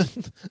shield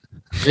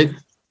and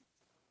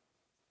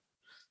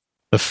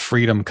the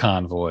Freedom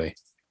Convoy.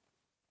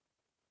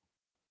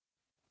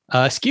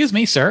 Excuse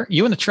me, sir.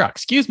 You in the truck.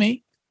 Excuse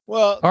me.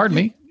 Well, pardon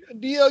me.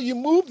 DL, you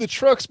move the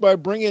trucks by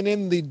bringing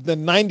in the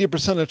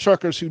 90% of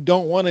truckers who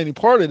don't want any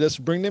part of this.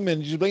 Bring them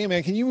in. Just be like, hey,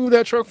 man, can you move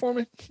that truck for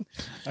me?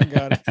 I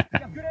got it.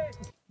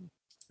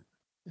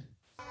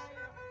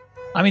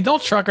 I mean,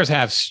 don't truckers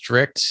have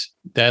strict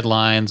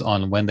deadlines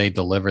on when they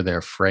deliver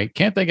their freight?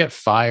 Can't they get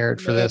fired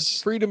for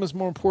this? Freedom is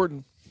more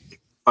important.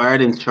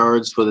 Fired and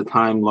charged for the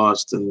time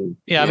lost. And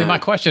I mean, my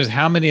question is,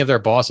 how many of their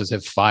bosses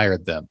have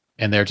fired them?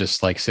 And they're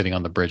just like sitting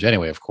on the bridge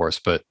anyway, of course.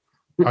 But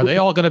are they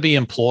all going to be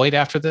employed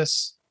after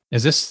this?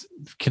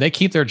 Can they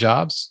keep their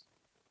jobs?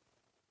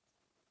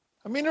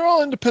 I mean, they're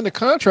all independent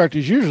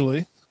contractors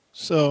usually.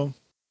 So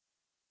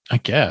I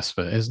guess,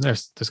 but isn't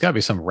there's got to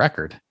be some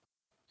record?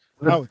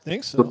 I would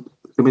think so.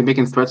 Could be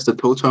making threats to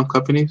tow truck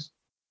companies.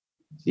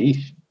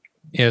 Sheesh.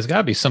 Yeah, there's got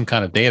to be some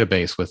kind of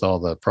database with all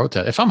the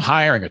protests. If I'm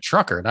hiring a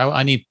trucker and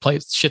I need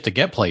shit to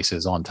get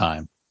places on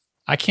time,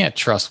 I can't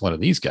trust one of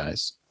these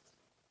guys.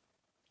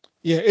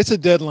 Yeah, it's a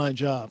deadline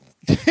job.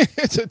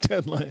 It's a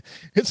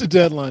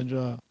deadline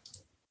job.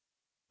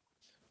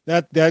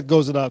 That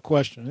goes without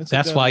question.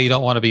 That's why you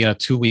don't want to be in a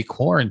 2-week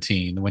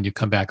quarantine when you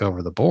come back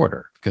over the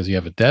border, because you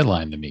have a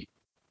deadline to meet.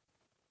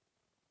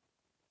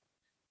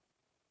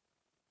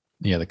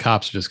 Yeah, the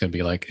cops are just going to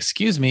be like,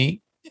 "Excuse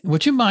me,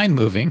 would you mind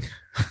moving?"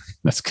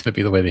 That's going to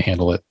be the way they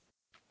handle it.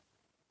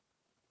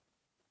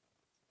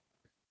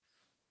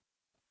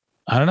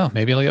 I don't know.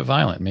 Maybe it'll get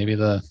violent. Maybe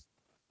the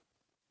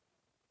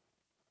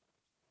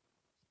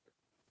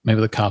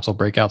cops will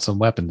break out some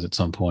weapons at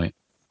some point.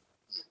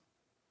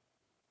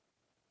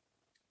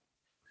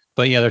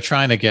 But yeah, they're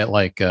trying to get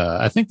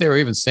I think they were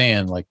even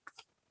saying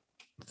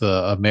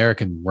the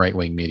American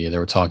right-wing media, they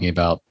were talking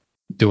about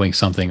doing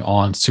something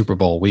on Super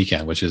Bowl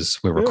weekend, which is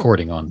we're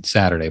recording on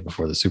Saturday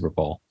before the Super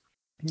Bowl.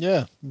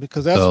 Yeah,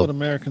 because that's what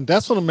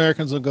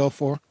Americans will go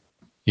for.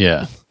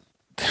 Yeah.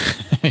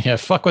 Yeah,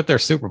 fuck with their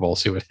Super Bowl,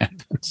 see what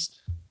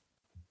happens.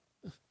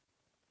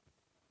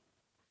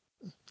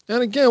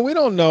 And again, we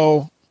don't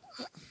know.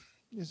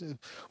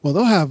 Well,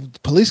 they'll have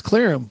police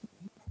clear them.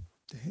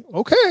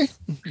 Okay,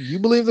 you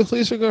believe the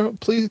police are going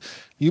to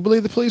you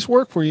believe the police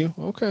work for you.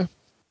 Okay.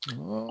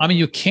 I mean,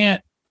 you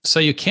can't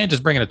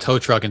just bring in a tow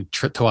truck and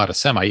tow out a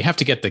semi. You have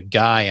to get the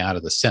guy out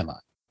of the semi.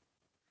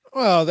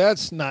 Well, I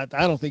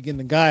don't think getting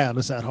the guy out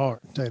is that hard,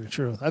 to tell you the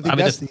truth. I think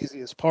that's the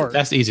easiest part.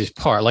 That's the easiest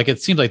part.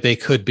 It seems like they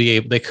could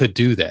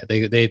do that.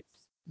 They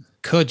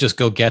could just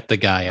go get the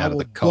guy out of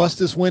the car. Bust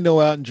this window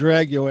out and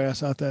drag your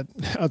ass out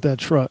that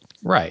truck.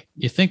 Right.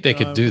 You think they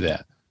could do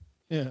that.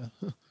 Yeah.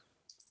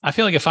 I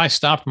feel like if I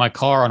stopped my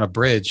car on a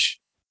bridge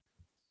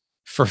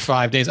for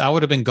 5 days, I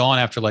would have been gone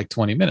after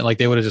 20 minutes.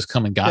 They would have just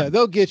come and gotten. Yeah,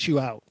 they'll get you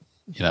out.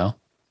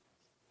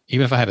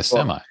 Even if I had a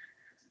semi.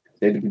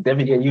 They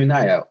definitely get you and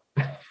I out.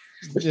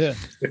 Yeah.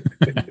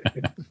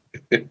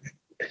 And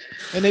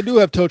they do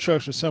have tow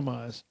trucks for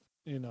semis,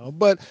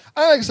 but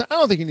I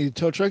don't think you need a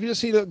tow truck. You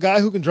just need a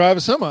guy who can drive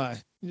a semi.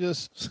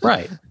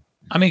 Right.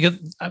 I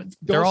mean,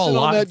 they're all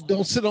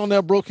don't sit on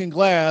that broken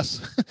glass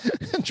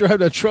and drive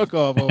that truck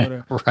off over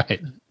there.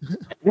 Right.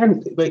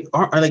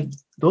 And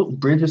don't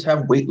bridges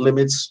have weight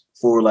limits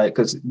for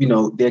because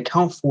they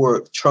account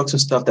for trucks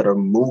and stuff that are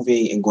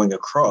moving and going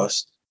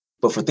across,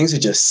 but for things that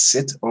just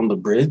sit on the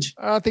bridge,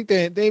 I think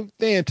they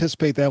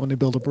anticipate that when they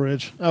build a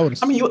bridge. To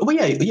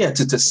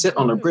sit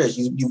on the bridge,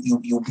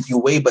 you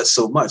weigh but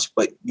so much,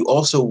 but you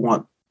also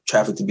want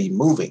traffic to be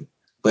moving,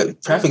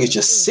 but traffic is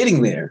just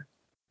sitting there.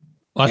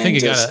 Well, I think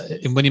you gotta,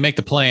 when you make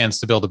the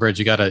plans to build a bridge,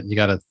 you gotta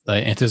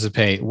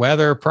anticipate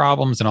weather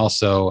problems and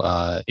also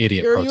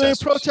idiot protesters. You ain't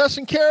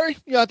protesting, Kerry?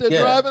 You out there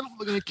driving,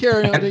 looking at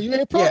Kerry out there. You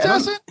ain't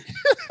protesting?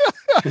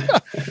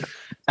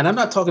 And I'm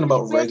not talking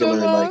about regular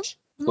was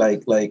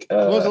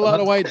a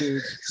lot of white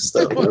dudes.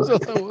 There was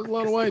a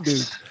lot of white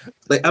dudes.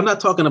 I'm not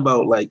talking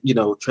about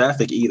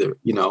traffic either,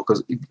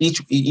 because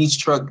each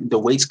truck, the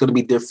weight's going to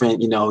be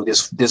different.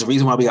 There's a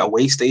reason why we got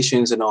weigh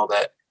stations and all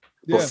that.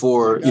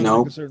 Before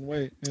a certain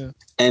weight,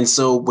 and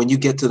so when you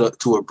get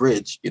to a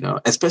bridge,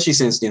 especially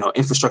since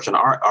infrastructure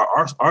on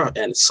our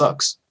end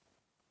sucks,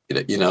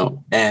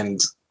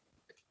 and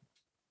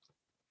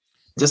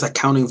just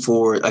accounting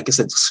for, like I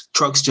said,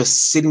 trucks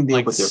just sitting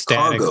there with their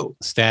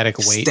static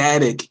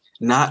weight,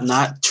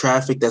 not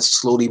traffic that's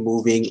slowly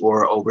moving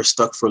or we're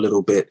stuck for a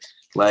little bit,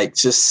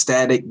 just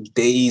static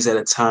days at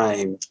a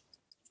time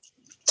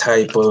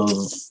type of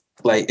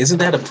isn't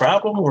that a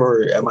problem,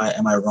 or am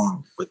I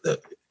wrong with that?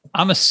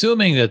 I'm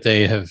assuming that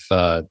they have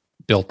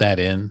built that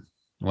in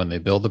when they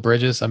build the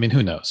bridges. I mean,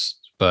 who knows?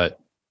 But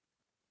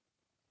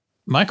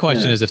my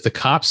question is, if the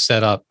cops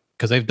set up,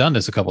 because they've done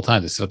this a couple of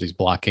times, they set up these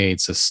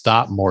blockades to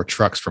stop more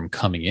trucks from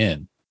coming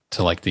in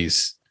to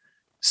these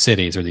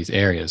cities or these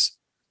areas.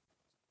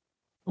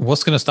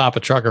 What's going to stop a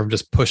trucker from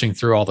just pushing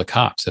through all the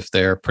cops if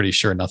they're pretty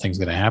sure nothing's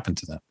going to happen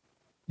to them?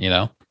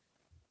 You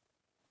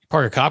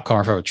park a cop car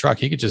in front of a truck,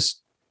 he could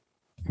just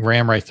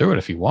ram right through it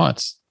if he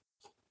wants.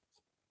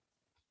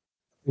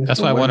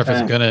 That's why I wonder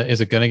if is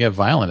it gonna get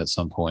violent at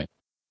some point?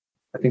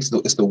 I think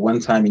it's the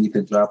one time you need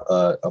to drop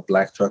a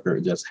black trucker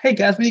and just, hey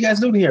guys, what are you guys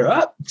doing here?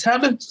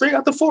 Time to bring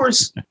out the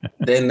force.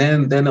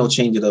 then they'll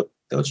change it up.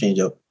 They'll change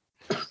up.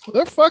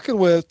 They're fucking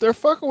with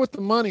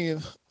the money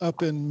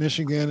up in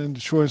Michigan and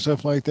Detroit and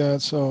stuff like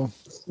that. So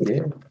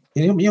yeah.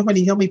 You know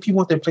how many people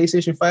want their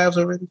PlayStation 5s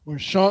already? Where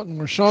Shonton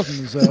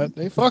is at.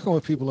 They fucking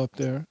with people up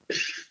there.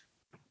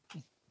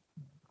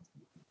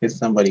 Get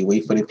somebody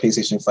wait for the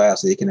PlayStation 5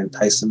 so they can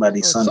entice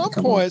somebody's son to come. At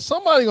some point,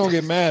 somebody gonna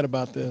get mad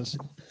about this.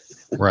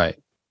 Right.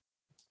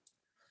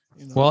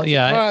 Well,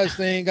 yeah.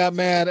 They ain't got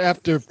mad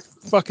after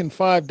fucking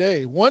 5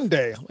 days. 1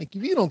 day. If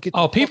you don't get.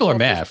 People are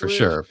mad for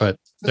sure, but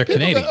They're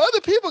Canadian.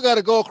 Other people got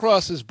to go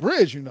across this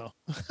bridge,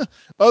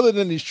 other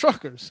than these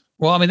truckers.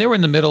 Well, I mean, they were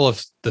in the middle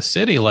of the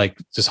city, like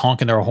just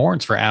honking their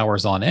horns for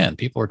hours on end.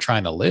 People are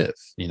trying to live,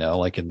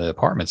 like in the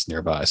apartments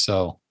nearby.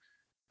 So,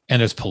 and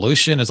there's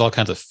pollution, there's all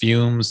kinds of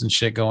fumes and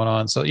shit going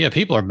on. So yeah,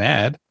 people are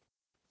mad.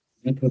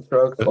 Leaking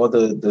trucks, all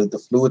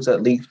the fluids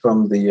that leak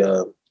from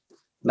the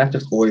not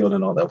just oil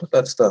and all that, but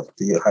that stuff,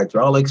 the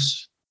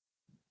hydraulics,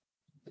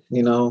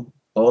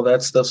 all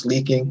that stuff's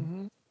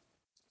leaking,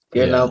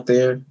 getting out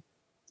there.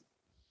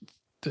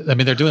 I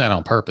mean, they're doing that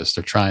on purpose.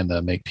 They're trying to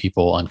make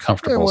people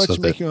uncomfortable. They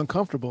make you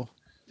uncomfortable.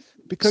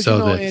 Because,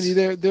 Andy,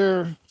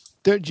 they're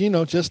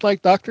just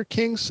like Dr.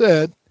 King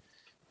said,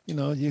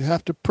 you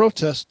have to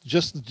protest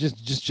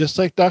just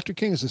like Dr.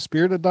 King is the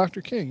spirit of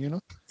Dr.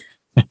 King,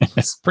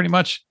 It's pretty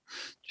much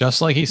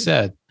just like he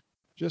said.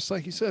 Just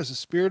like he says, the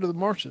spirit of the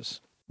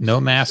marches.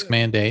 No mask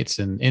mandates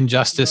and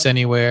injustice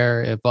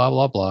anywhere, blah,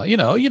 blah, blah.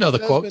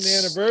 The quotes.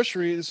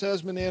 This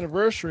has been the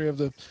anniversary of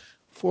the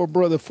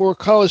four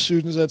college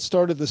students that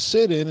started the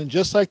sit-in. And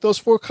just like those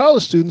 4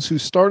 college students who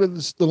started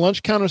the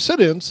lunch counter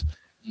sit-ins,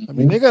 I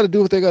mean, they got to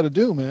do what they got to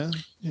do, man.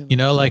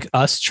 Like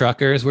us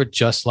truckers, we're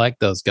just like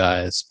those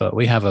guys, but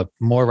we have a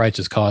more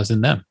righteous cause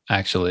than them,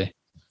 actually.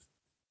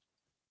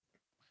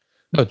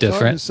 No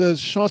different.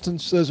 Shelton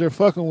says they're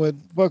fucking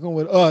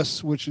with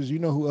us, which is,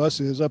 who us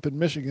is up in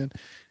Michigan.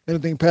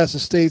 Anything past the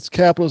state's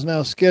capital is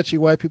now sketchy.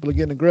 White people are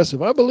getting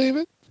aggressive. I believe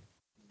it.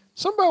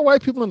 Something about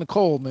white people in the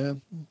cold,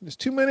 man. There's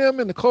too many of them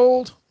in the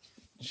cold.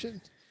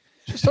 Shit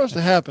starts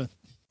to happen.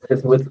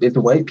 It's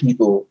white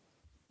people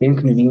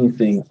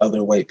inconveniencing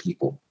other white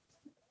people.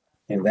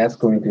 And that's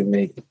going to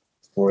make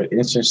for an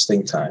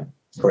interesting time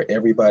for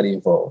everybody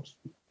involved.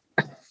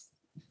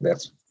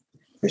 That's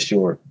for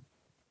sure.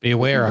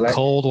 Beware a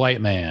cold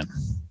white man.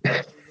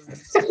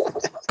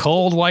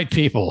 Cold white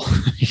people.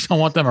 You don't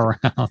want them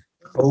around.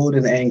 Cold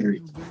and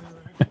angry.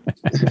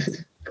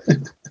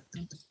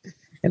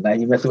 And now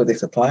you messing with the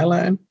supply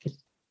line?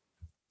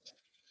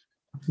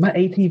 My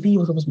ATV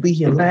was supposed to be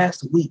here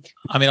last week.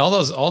 I mean, all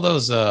those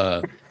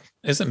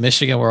isn't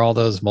Michigan where all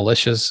those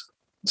militias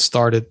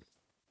started?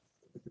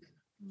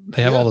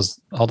 They have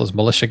all those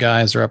militia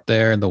guys are up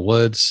there in the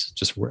woods,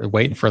 just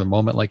waiting for the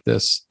moment like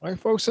this. White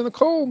folks in the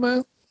cold,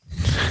 man.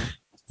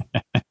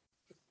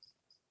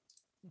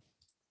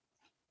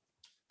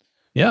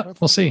 Yeah,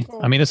 we'll see.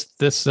 I mean, it's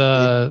this.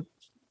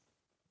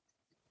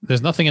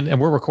 There's nothing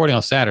and we're recording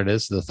on Saturday.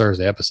 This is the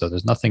Thursday episode.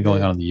 There's nothing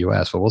going on in the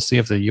U.S., but we'll see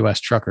if the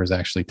U.S. truckers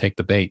actually take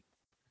the bait.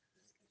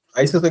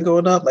 Prices are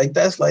going up.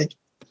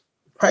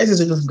 Prices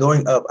are just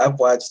going up. I've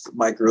watched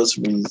my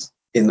groceries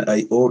in a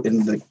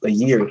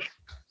year.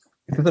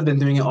 Because I've been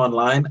doing it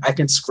online, I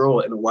can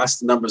scroll and watch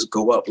the numbers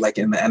go up, like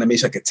in the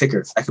animation, like a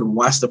ticker. I can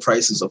watch the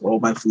prices of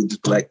all my food,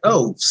 just be like,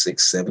 $6,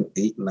 $7,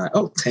 $8, $9,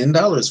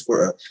 $10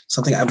 for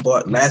something I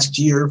bought last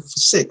year for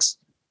 $6.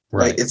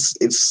 Right.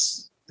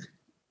 It's.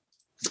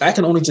 I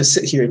can only just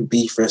sit here and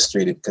be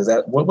frustrated because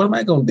what am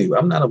I going to do?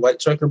 I'm not a white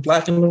trucker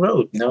blocking the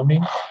road. You know what I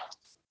mean?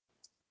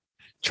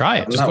 Try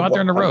it. Just go out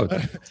there on the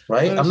road.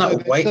 Right? I'm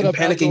not white and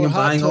panicking and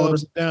buying all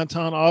this.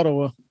 Downtown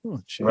Ottawa.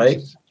 Oh, right?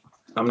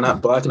 I'm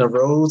not blocking the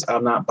roads.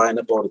 I'm not buying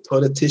up all the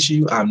toilet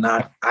tissue.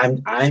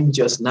 I'm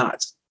just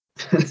not.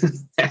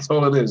 That's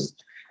all it is.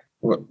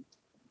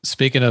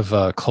 Speaking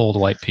of cold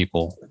white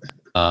people,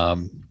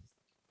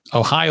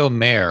 Ohio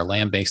mayor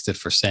lambasted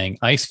for saying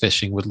ice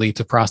fishing would lead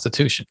to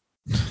prostitution.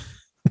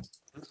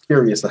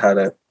 Curious how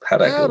that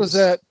does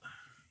that.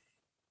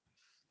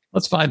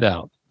 Let's find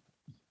out.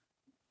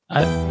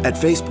 At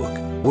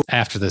Facebook.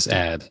 After this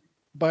ad.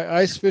 By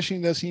ice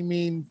fishing, does he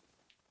mean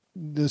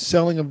the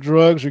selling of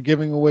drugs or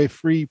giving away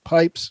free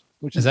pipes?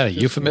 Is that a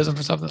euphemism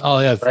for something? Oh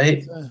yeah,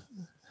 right.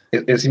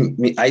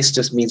 Ice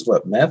just means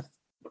what? Meth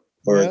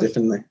or a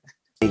different thing?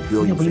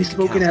 Yeah, but he's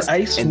smoking at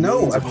ice?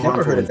 No, I've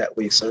never heard it that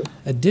way, sir.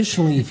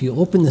 Additionally, if you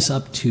open this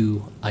up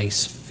to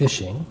ice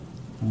fishing,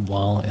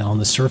 while on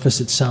the surface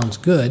it sounds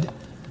good,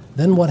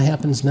 then what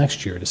happens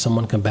next year? Does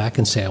someone come back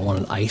and say, I want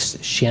an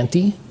ice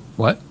shanty?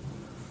 What?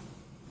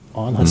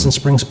 On Hudson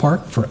Springs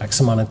Park for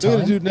X amount of time? Look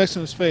at the dude next to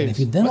his face. And if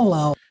you then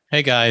allow...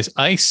 Hey, guys,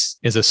 ice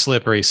is a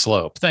slippery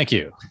slope. Thank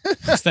you.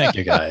 Thank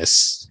you,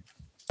 guys.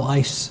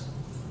 Ice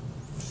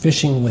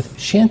fishing with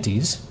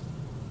shanties,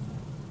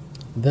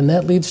 then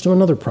that leads to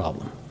another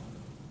problem.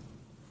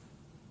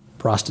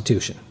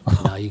 Prostitution.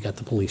 Now you got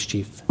the police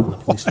chief and the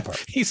police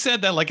department. He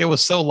said that like it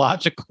was so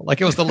logical. Like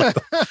it was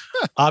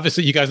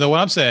obviously you guys know what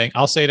I'm saying.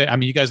 I'll say that. I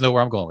mean, you guys know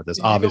where I'm going with this.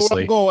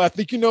 Obviously, I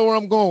think you know where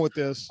I'm going with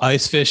this.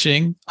 Ice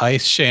fishing,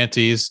 ice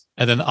shanties,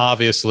 and then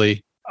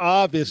obviously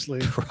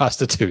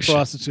prostitution.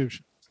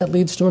 That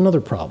leads to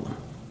another problem.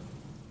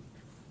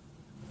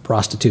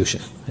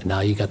 Prostitution. And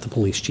now you got the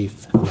police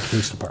chief and the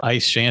police department.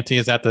 Ice shanty,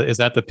 is that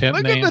the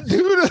pimp name? Look at the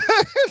dude.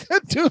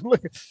 That dude,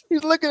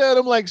 he's looking at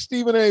him like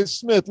Stephen A.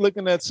 Smith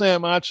looking at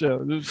Sam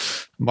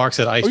Acho. Mark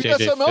said ice JJ. You got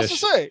something Fish. else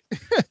to say?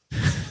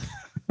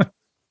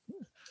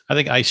 I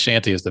think ice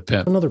shanty is the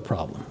pimp. Another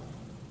problem.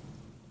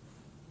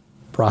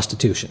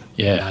 Prostitution.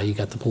 Yeah. Now you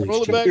got the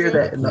police chief. chief. Hear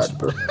that?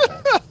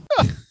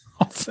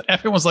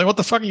 Everyone's like, what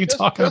the fuck are you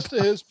talking about?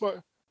 To his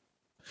part.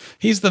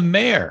 He's the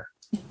mayor.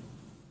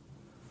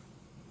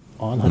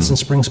 On Hudson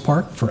Springs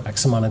Park for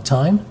X amount of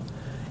time.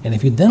 And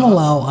if you then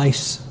allow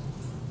ice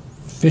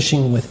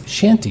fishing with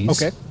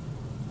shanties,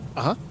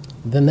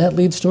 then that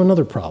leads to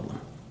another problem.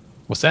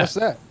 What's that? What's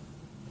that?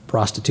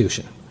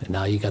 Prostitution. And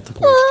now you got the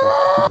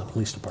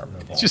police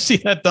department involved. Did you see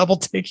that double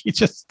take he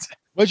just...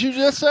 What'd you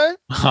just say?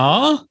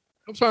 Huh?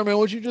 I'm sorry, man.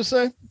 What'd you just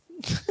say?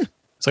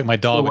 It's like my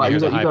dog when he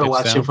hears a high-pitched You gotta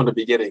watch sound. him from the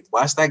beginning.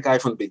 Watch that guy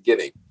from the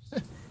beginning.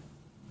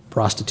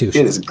 Prostitution.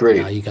 It is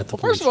great. Now you got the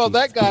First of all,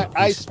 that guy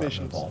ice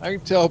fishes. I can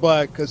tell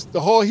by because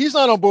he's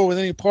not on board with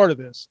any part of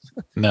this.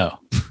 No.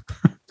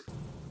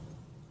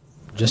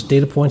 Just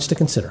data points to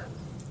consider.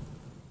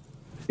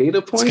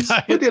 Data points?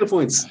 What data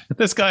points?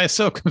 This guy is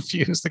so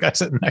confused. The guy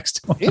sitting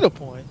next to him. Data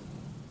point.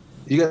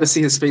 You got to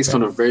see his face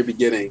from the very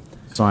beginning.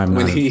 So I'm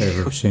not in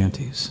favor of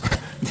shanties.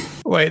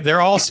 Wait, they're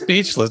all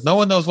speechless. No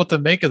one knows what to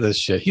make of this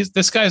shit.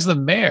 This guy's the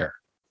mayor.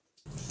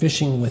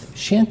 Fishing with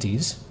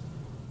shanties,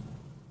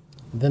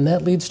 then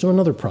that leads to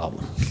another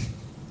problem.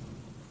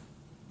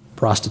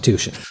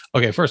 Prostitution.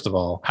 Okay, first of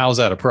all, how's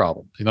that a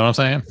problem? You know what I'm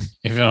saying?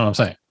 If you know what I'm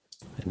saying.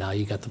 And now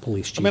you got the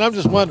police chief. I mean, I'm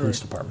just wondering. Police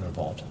department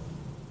involved.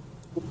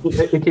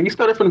 Can you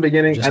start it from the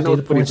beginning? Just I know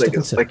data it's pretty points to like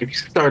consider. like if you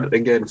start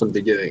again from the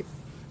beginning.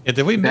 Yeah,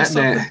 did we miss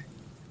something? Man,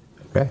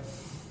 Okay.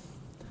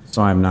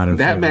 So I'm not in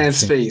that favor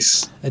man's of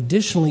face.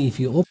 Additionally, if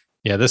you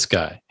Yeah, this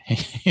guy.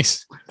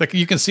 He's like,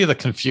 you can see the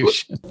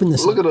confusion. open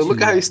this Look up at him. Look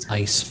to how he's-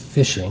 ice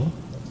fishing,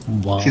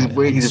 while He's on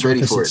the he's ready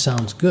surface for it.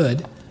 sounds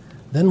good,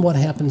 then what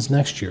happens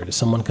next year? Does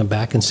someone come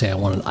back and say, I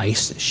want an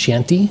ice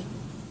shanty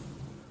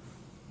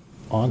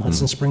on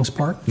Hudson Springs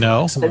Park?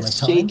 No. X amount of That's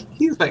time? Jake.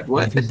 He's like, And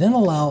what? if you then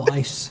allow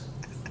ice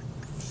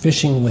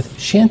fishing with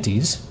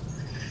shanties,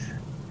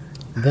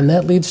 then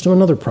that leads to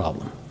another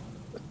problem.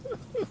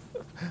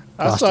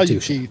 I saw you,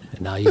 Prostitution. Keith.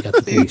 And now you got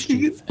the police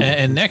chief.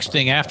 And next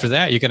thing after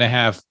that, you're going to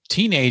have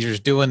teenagers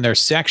doing their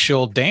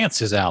sexual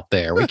dances out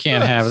there. We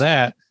can't have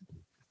that.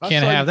 I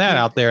Can't saw have you, that Keith.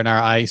 out there in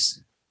our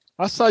ice.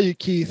 I saw you,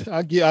 Keith.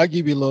 I'll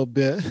give you a little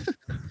bit.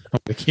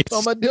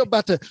 So I'm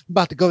about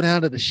to go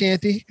down to the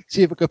shanty,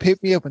 see if I could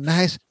pick me up a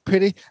nice,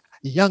 pretty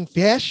young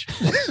fish.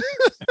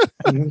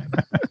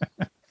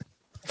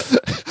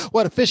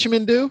 What a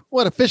fisherman do?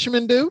 What a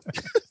fisherman do?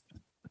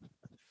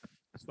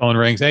 Phone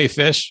rings. Hey,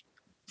 fish.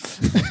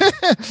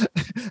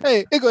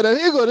 Hey, here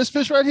go this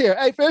fish right here.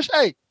 Hey, fish.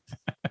 Hey,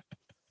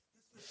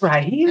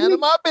 Right here. handle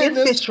my This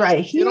business. fish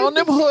right here. Get on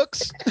them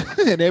hooks,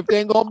 and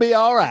everything gonna be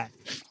all right.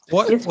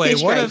 What? This Wait,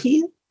 fish what right if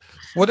here.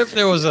 what if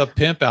there was a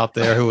pimp out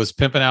there who was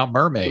pimping out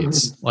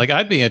mermaids? Like,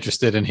 I'd be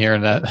interested in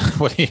hearing that.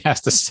 What he has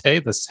to say,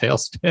 the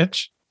sales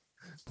pitch.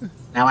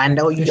 Now I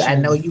know you. I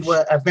know you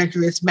were a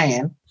adventurous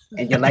man,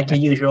 and you're like the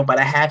usual. But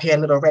I have here a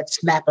little red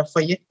snapper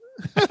for you.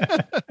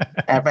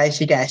 All right,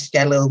 she got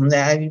a little.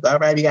 All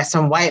right, we got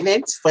some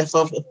whiteness for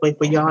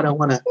y'all that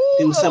want to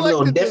do Ooh, I something a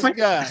little like this different.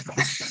 guy.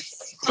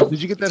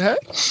 Did you get that hat?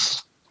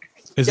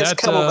 Is Just that?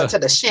 come over to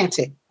the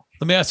shanty.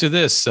 Let me ask you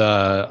this,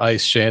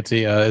 Ice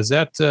Shanty. Is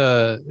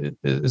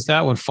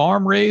that one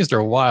farm raised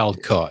or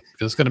wild caught?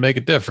 Because it's going to make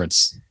a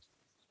difference.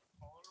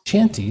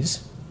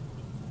 Shanties,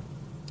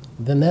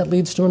 then that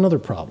leads to another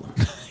problem.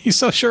 He's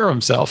so sure of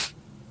himself.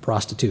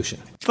 Prostitution.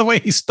 The way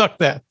he stuck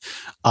that.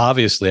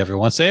 Obviously,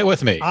 everyone say it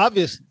with me.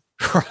 Obviously.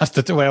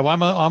 Prostitute. Wait,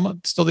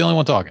 I'm still the only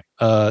one talking.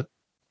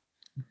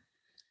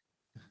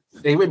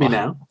 Stay with me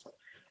now.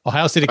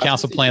 Ohio City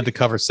Council planned to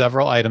cover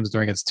several items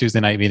during its Tuesday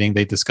night meeting.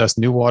 They discussed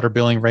new water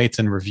billing rates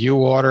and review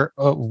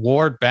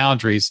ward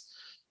boundaries.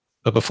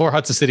 But before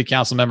Hudson City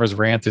Council members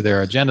ran through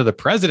their agenda, the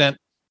president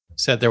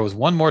said there was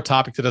one more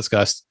topic to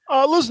discuss.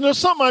 Listen, there's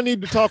something I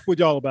need to talk with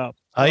y'all about.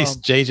 Ice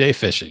JJ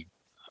fishing.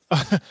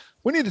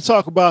 We need to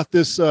talk about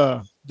this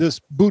this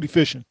booty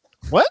fishing.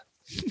 What?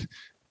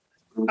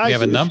 We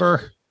have a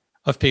number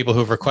of people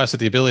who've requested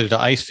the ability to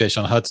ice fish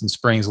on Hudson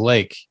Springs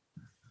Lake,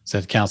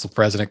 said Council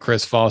President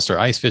Chris Foster.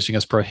 Ice fishing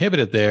is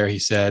prohibited there, he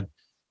said,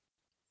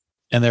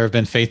 and there have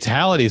been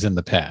fatalities in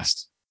the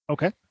past.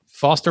 Okay.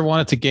 Foster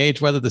wanted to gauge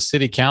whether the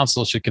city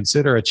council should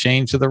consider a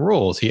change to the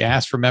rules. He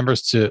asked for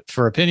members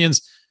for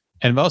opinions,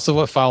 and most of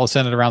what followed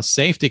centered around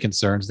safety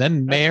concerns.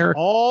 Then Mayor...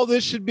 All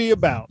this should be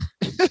about.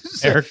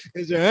 Is there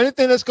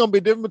anything that's going to be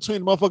different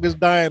between motherfuckers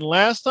dying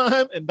last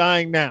time and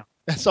dying now?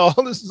 That's all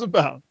this is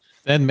about.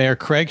 Then Mayor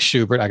Craig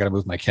Schubert, I got to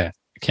move my cat.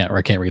 I can't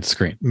read the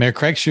screen. Mayor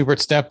Craig Schubert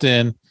stepped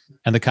in,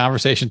 and the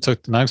conversation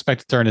took an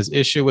unexpected turn. His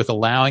issue with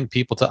allowing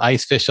people to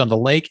ice fish on the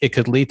lake, it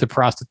could lead to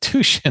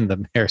prostitution,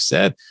 the mayor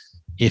said.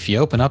 If you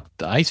open up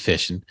the ice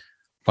fishing,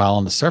 while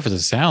on the surface it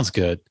sounds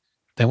good,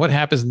 then what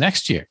happens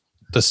next year?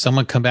 Does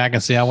someone come back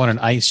and say, I want an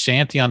ice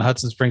shanty on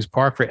Hudson Springs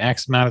Park for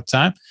X amount of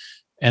time?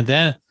 And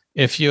then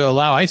if you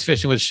allow ice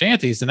fishing with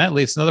shanties, then that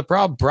leads to another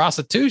problem,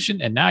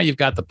 prostitution. And now you've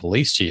got the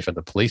police chief and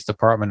the police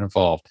department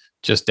involved.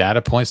 Just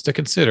data points to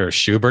consider.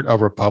 Schubert, a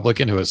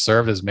Republican who has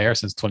served as mayor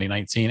since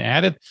 2019,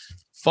 added.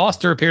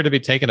 Foster appeared to be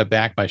taken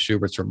aback by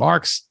Schubert's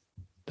remarks.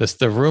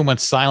 The room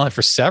went silent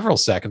for several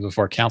seconds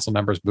before council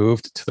members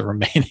moved to the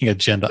remaining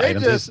agenda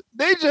items.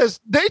 They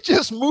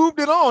just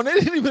moved it on. They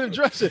didn't even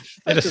address it.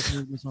 They just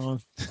moved it on.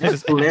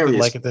 That's hilarious.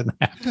 Like it didn't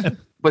happen.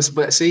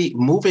 But see,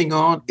 moving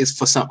on is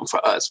for something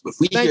for us. If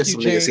we hear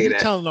some niggas say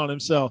that, telling on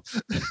himself.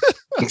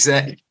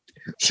 Exactly.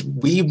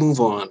 We move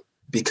on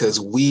because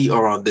we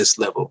are on this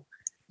level.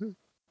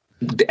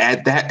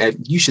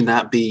 You should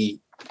not be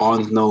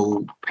on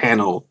no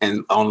panel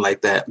and on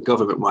like that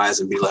government wise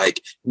and be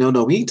like, no,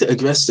 we need to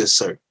address this,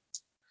 sir.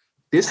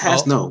 This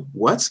has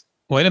what?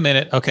 Wait a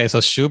minute. Okay, so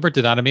Schubert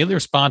did not immediately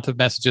respond to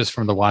messages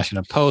from the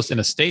Washington Post. In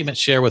a statement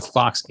shared with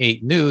Fox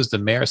 8 News, the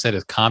mayor said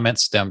his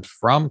comments stemmed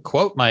from,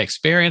 quote, my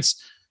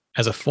experience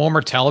as a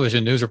former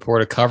television news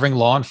reporter covering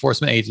law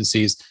enforcement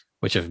agencies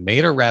which have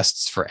made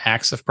arrests for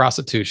acts of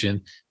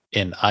prostitution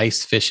in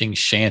ice fishing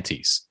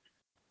shanties.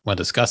 When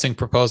discussing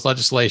proposed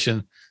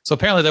legislation, so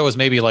apparently there was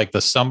maybe like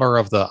the summer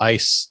of the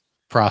ice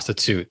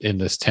prostitute in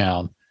this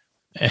town,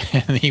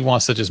 and he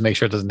wants to just make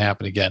sure it doesn't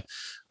happen again.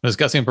 When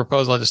discussing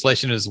proposed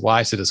legislation, it is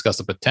wise to discuss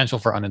the potential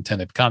for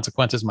unintended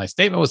consequences. My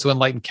statement was to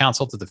enlighten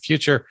council to the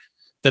future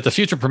that the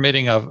future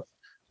permitting of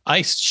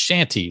ice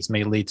shanties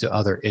may lead to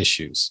other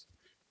issues.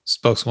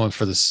 Spokeswoman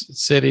for the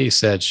city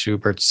said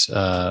Schubert's,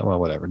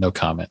 whatever, no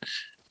comment.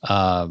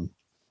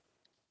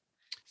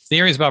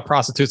 Theories about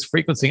prostitutes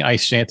frequenting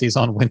ice shanties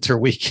on winter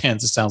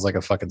weekends. It sounds like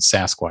a fucking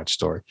Sasquatch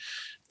story.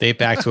 Date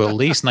back to at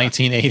least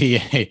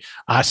 1988.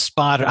 I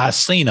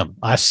seen them.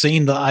 I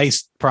seen the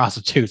ice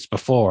prostitutes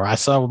before. I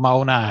saw with my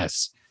own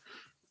eyes.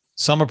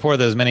 Some report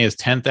that as many as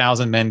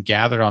 10,000 men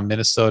gathered on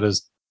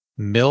Minnesota's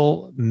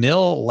Mill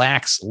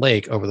Lacs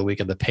Lake over the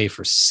weekend to pay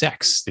for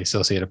sex. The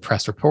Associated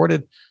Press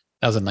reported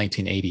that was in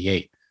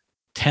 1988.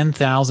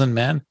 10,000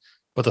 men.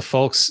 But the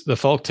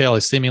folk tale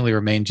has seemingly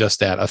remained just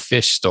that, a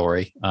fish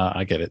story.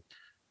 I get it.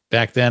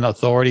 Back then,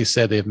 authorities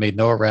said they have made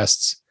no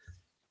arrests.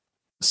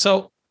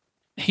 So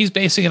he's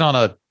basing it on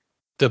a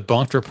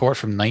debunked report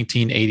from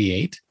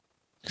 1988.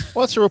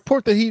 Well, it's a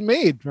report that he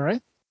made,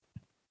 right?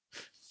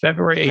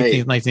 February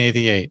 18th,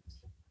 1988.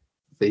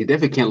 So you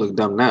definitely can't look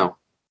dumb now.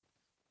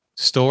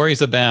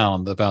 Stories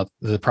abound about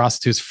the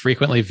prostitutes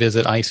frequently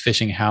visit ice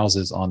fishing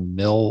houses on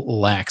Mill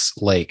Lacs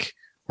Lake,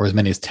 where as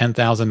many as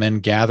 10,000 men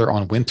gather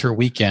on winter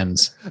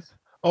weekends.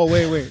 Oh,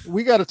 wait.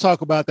 We got to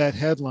talk about that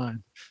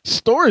headline.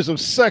 Stories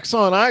of sex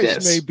on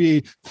ice may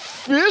be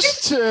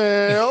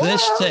fishtails.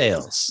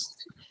 Fishtails.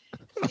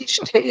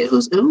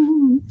 Fishtails.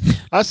 Ooh.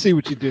 I see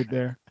what you did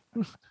there.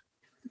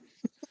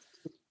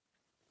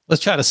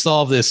 Let's try to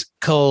solve this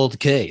cold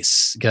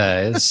case,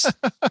 guys.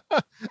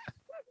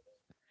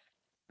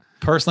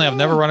 Personally, I've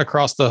never run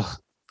across the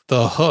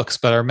hooks,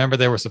 but I remember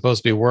they were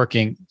supposed to be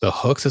working. The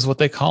hooks is what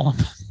they call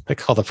them. They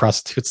call the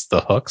prostitutes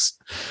the hooks.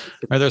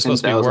 Or they're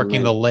supposed to be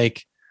working the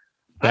lake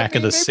back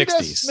in the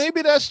 60s.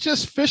 Maybe that's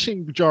just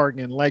fishing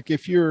jargon. Like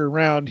if you're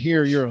around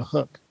here, you're a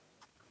hook.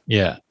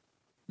 Yeah.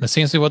 That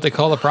seems to be what they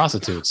call the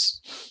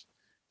prostitutes.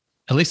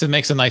 At least it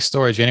makes a nice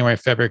story. January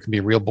and February can be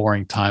a real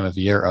boring time of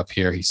year up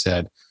here, he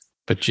said.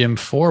 But Jim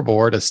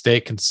Forbord, a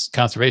state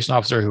conservation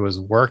officer who has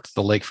worked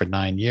the lake for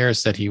 9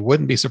 years, said he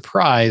wouldn't be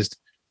surprised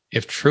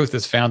if truth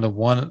is found in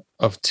one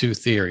of two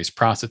theories.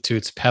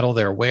 Prostitutes peddle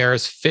their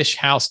wares fish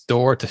house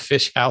door to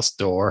fish house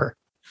door,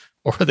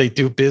 or they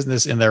do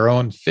business in their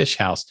own fish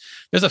house.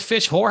 There's a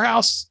fish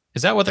whorehouse.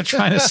 Is that what they're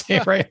trying to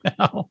say right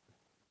now?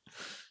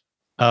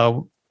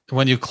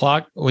 When you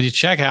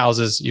check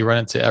houses, you run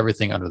into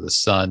everything under the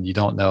sun. You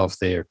don't know if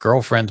they're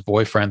girlfriends,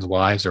 boyfriends,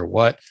 wives, or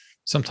what.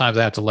 Sometimes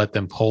I have to let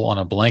them pull on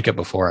a blanket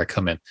before I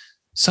come in.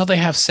 So they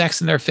have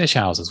sex in their fish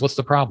houses. What's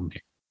the problem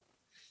here?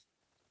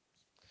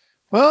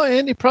 Well,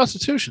 Andy,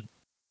 prostitution.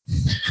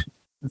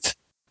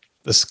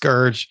 The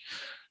scourge.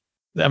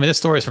 I mean, this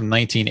story is from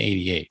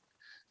 1988.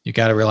 You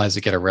got to realize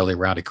they get a really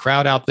rowdy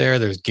crowd out there.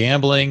 There's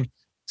gambling,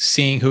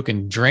 seeing who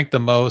can drink the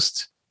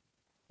most.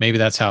 Maybe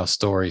that's how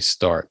stories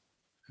start.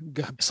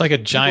 It's like a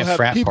giant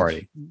frat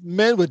party.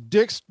 Men with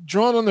dicks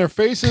drawn on their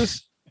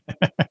faces.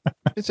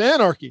 It's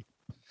anarchy.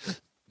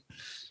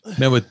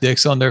 Men with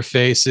dicks on their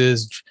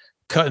faces,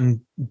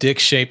 cutting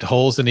dick-shaped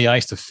holes in the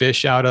ice to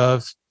fish out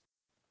of.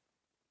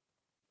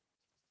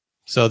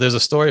 So there's a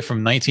story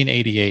from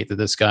 1988 that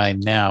this guy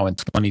now in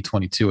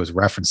 2022 is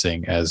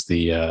referencing as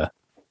the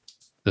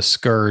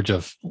scourge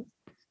of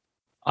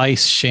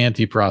ice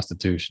shanty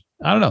prostitution.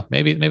 I don't know.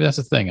 Maybe that's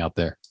a thing out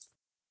there.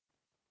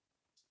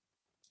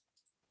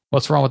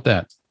 What's wrong with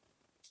that?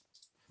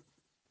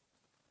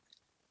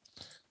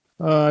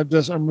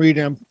 I'm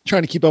reading. I'm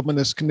trying to keep up on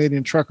this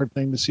Canadian trucker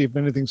thing to see if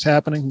anything's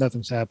happening.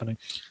 Nothing's happening.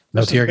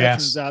 No tear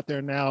gas out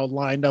there now,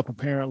 lined up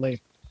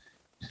apparently.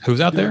 Who's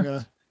out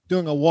there?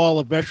 Doing a wall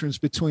of veterans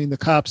between the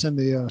cops and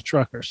the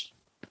truckers.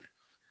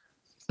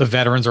 The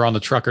veterans are on the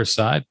truckers'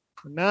 side.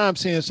 Now I'm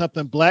seeing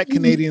something. Black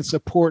Canadians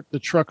support the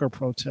trucker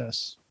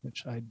protests,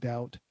 which I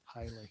doubt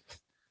highly.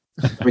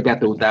 We got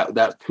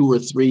that 2 or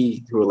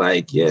 3 who are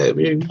like, yeah,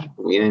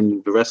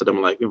 and the rest of them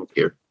are like, we don't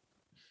care.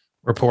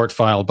 Report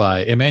filed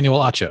by Emmanuel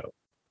Acho.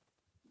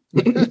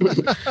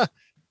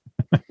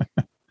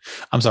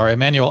 I'm sorry,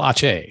 Emmanuel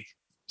Ache.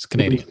 It's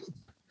Canadian.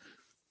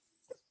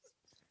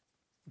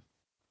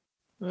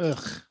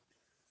 Ugh.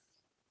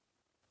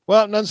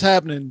 Well, nothing's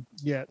happening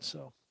yet,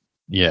 so.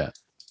 Yeah.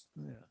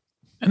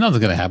 And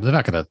nothing's gonna happen. They're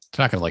not gonna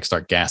like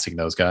start gassing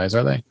those guys,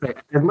 are they?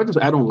 As much as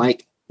I don't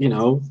like,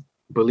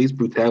 police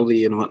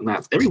brutality and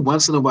whatnot, every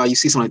once in a while you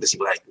see something like this,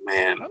 you're like,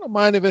 man. I don't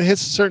mind if it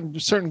hits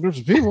certain groups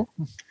of people.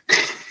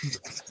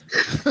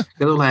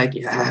 They're like,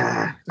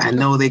 I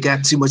know they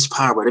got too much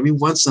power, but every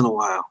once in a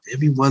while,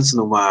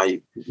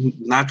 you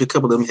knock a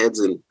couple of them heads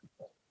in.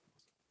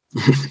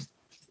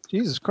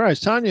 Jesus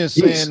Christ. Tanya is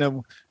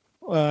saying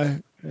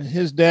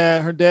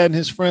that her dad and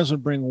his friends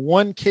would bring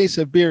 1 case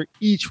of beer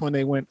each when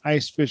they went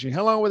ice fishing.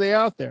 How long were they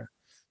out there?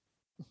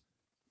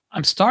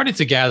 I'm starting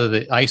to gather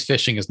that ice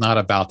fishing is not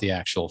about the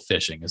actual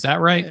fishing. Is that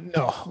right?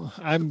 No,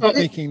 I'm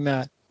thinking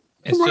not.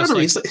 It's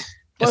just like,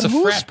 but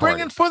who's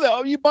springing for that?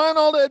 Are you buying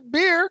all that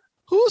beer?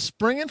 Who's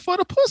springing for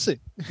the pussy?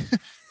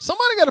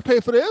 Somebody got to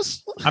pay for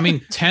this. I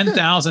mean,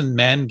 10,000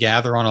 men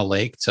gather on a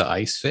lake to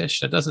ice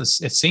fish.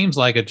 It seems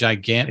like it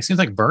seems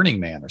like Burning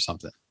Man or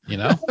something,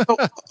 Yeah.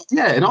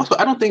 And also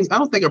I don't think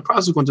a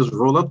prostitute can just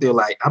roll up there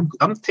like,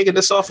 I'm taking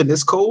this off in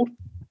this cold.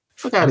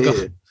 Fuck out of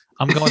here.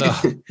 I'm going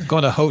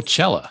to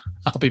Coachella.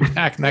 I'll be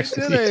back next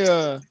week.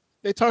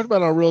 They talked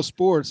about on Real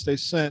Sports. They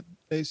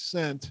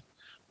sent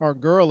our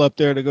girl up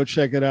there to go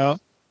check it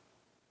out.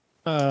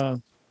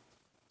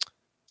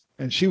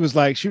 And she was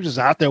just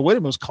out there with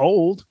him. It was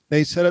cold.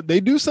 They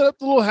do set up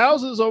the little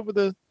houses over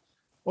the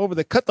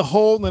cut the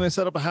hole, and then they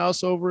set up a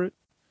house over it.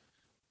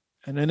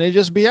 And then they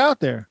just be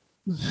out there.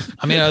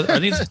 I mean,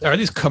 are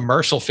these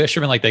commercial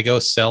fishermen? Like they go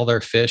sell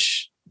their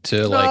fish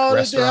to like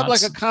restaurants? They have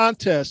like a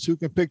contest. Who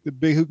can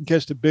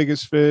catch the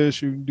biggest fish?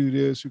 Who can do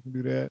this? Who can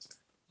do that?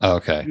 Oh,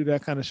 okay. Do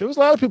that kind of shit. There's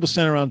a lot of people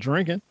standing around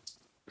drinking.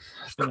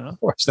 Of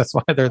course, that's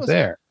why they're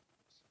there.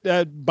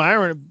 That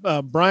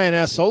Brian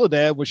asked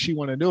Soledad what she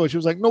wanted to do. She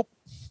was like, nope.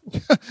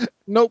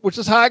 Nope, which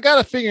is how I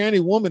gotta figure any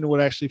woman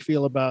would actually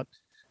feel about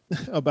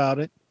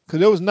it, because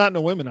there was not no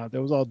women out there.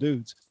 It was all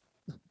dudes.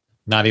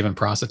 Not even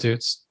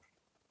prostitutes.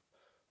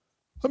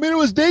 I mean, it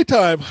was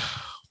daytime.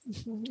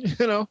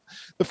 The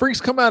freaks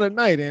come out at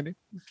night, Andy.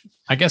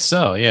 I guess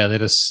so. Yeah, they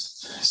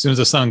just as soon as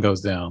the sun goes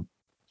down,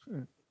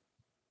 a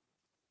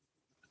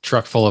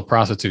truck full of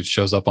prostitutes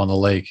shows up on the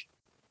lake.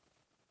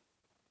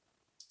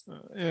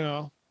 They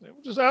were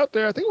just out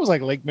there. I think it was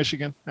like Lake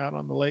Michigan, out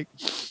on the lake.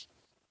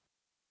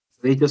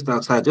 They just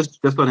outside, just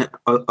on the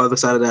other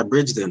side of that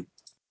bridge. Then,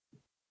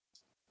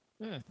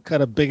 cut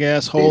a big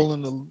ass hole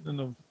in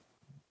the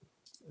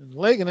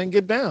lake and then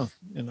get down.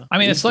 I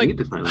mean, it's like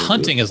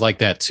hunting is like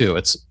that too.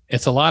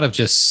 It's a lot of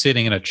just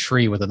sitting in a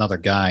tree with another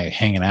guy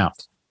hanging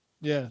out.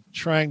 Yeah,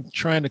 trying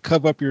to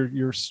cover up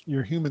your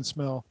human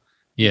smell.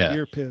 Yeah,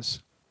 ear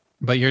piss.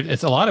 But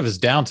it's a lot of his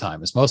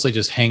downtime. It's mostly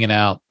just hanging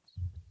out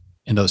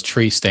in those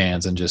tree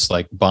stands and just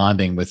like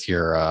bonding with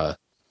your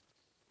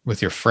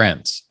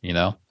friends.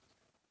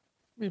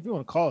 If you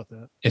want to call it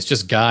that. It's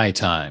just guy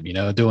time,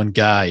 doing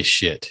guy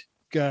shit.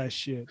 Guy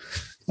shit.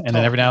 And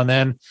then every now and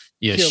then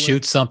you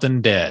shoot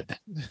something dead.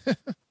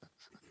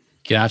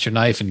 Get out your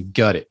knife and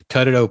gut it.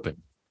 Cut it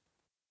open.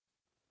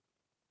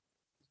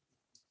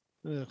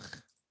 Ugh.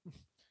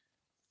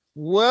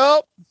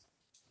 Well,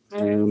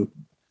 let's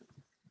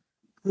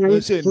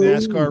say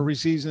NASCAR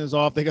season is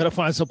off. They got to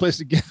find some place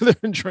to gather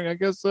and drink. I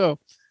guess so.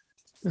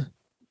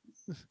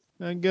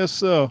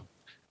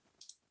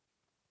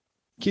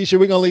 Keisha,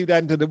 we're gonna leave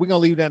that in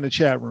the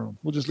chat room.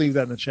 We'll just leave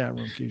that in the chat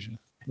room, Keisha.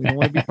 We don't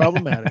want to be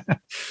problematic.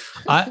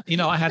 I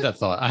had that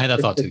thought. I had that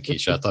thought too,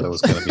 Keisha. I thought it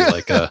was gonna be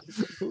like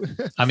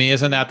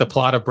isn't that the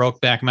plot of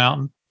Brokeback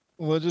Mountain?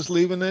 We'll just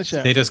leave in the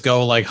chat. They just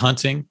go like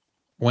hunting.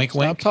 Wink,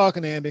 wink. Stop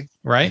talking, Andy.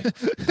 Right?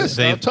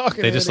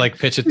 They just like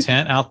pitch a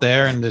tent out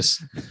there and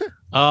just.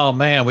 Oh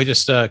man, we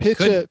just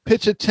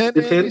pitch a tent.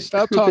 Andy.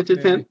 Stop talking.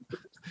 Andy.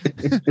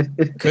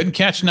 Couldn't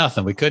catch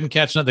nothing. We couldn't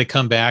catch nothing. They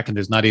come back and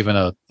there's not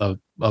even a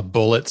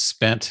bullet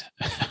spent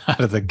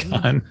out of the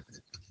gun.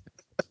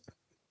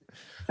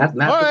 All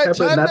right,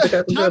 time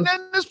to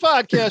end this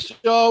podcast,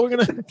 y'all. We're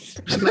gonna.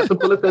 Not the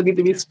bullets that need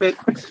to be spent.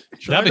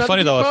 That'd be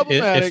funny though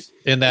if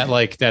in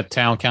that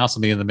town council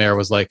meeting the mayor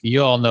was like,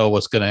 "You all know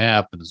what's going to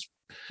happen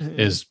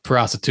is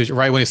prostitution."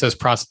 Right when he says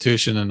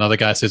prostitution, another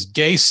guy says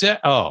gay sex.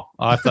 Oh,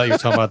 I thought you were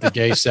talking about the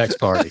gay sex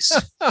parties.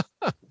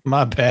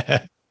 My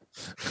bad.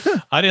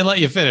 I didn't let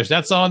you finish.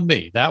 That's on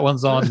me. That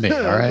one's on me.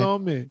 All right. That's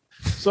on me.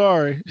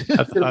 Sorry.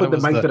 I put the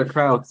mic to the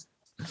crowd.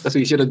 That's what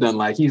he should have done.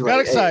 Like he's got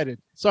excited.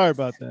 Hey. Sorry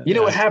about that. You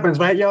know what happens,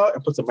 right, y'all? I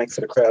put the mic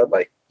to the crowd.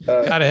 Like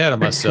got ahead of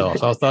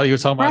myself. I thought you were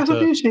talking about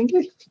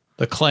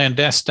the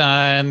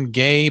clandestine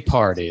gay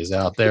parties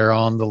out there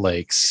on the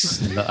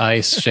lakes and the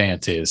ice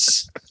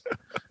shanties.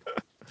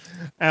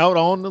 Out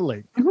on the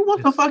lake. Who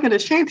wants to fuck in a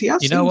shanty?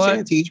 You know what?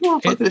 Shanties. You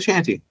want to fuck in a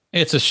shanty?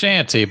 It's a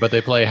shanty, but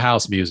they play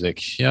house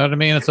music. You know what I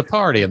mean? It's a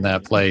party in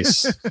that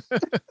place. It's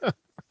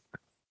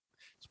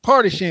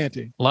party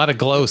shanty. A lot of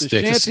glow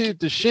sticks.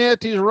 The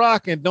shanty's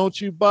rocking. Don't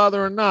you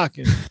bother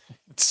knocking.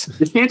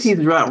 The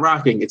shanty's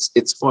rocking.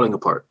 It's falling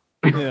apart.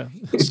 Yeah.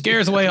 It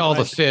scares away all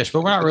the fish,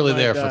 but we're not really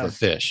there for the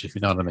fish, if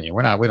you know what I mean.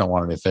 We don't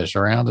want any fish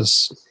around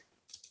us.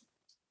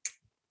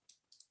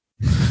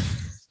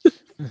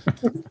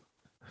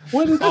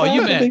 What is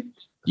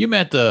You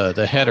meant the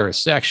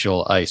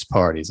heterosexual ice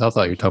parties. I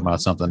thought you were talking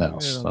about something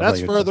else.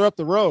 That's further up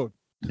the road.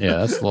 Yeah,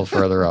 that's a little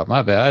further up.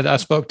 My bad. I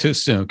spoke too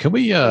soon. Can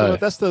we?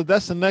 That's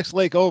the next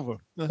lake over.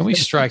 Can we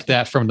strike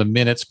that from the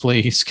minutes,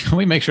 please? Can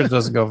we make sure it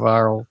doesn't go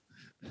viral?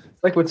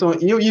 Like when someone,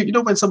 you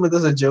know when someone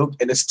does a joke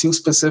and it's too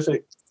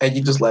specific, and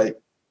you just like,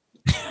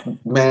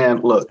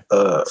 man, look,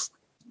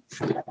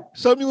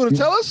 something you want to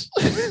tell us?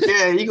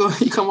 Yeah,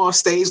 you come on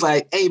stage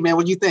like, hey man,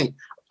 what do you think?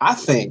 I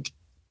think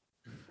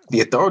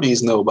the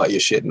authorities know about your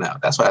shit now.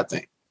 That's what I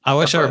think. I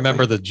wish I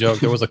remember the joke.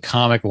 There was a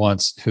comic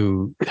once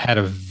who had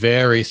a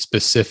very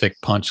specific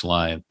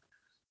punchline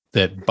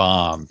that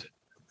bombed.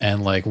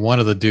 And like one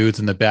of the dudes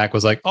in the back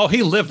was like, oh,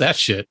 he lived that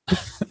shit.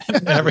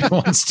 And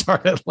everyone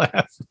started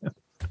laughing.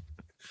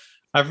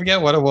 I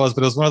forget what it was,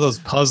 but it was one of those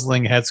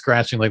puzzling, head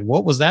scratching, like,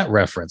 what was that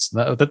reference?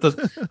 No,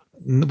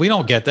 we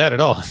don't get that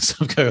at all.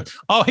 So,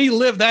 oh, he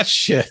lived that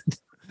shit.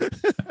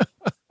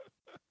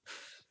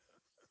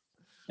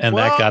 And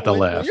that got the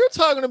laugh. You're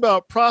talking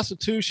about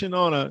prostitution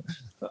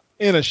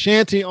in a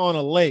shanty on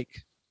a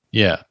lake.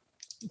 Yeah.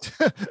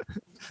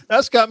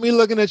 That's got me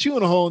looking at you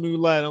in a whole new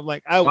light. I'm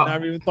like, I would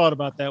never even thought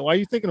about that. Why are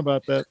you thinking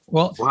about that?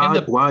 Well,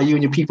 why you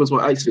and your peoples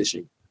were ice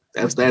fishing?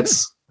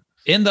 That's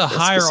in the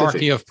hierarchy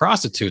specific. Of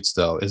prostitutes,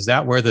 though. Is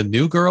that where the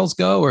new girls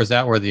go, or is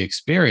that where the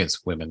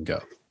experienced women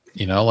go?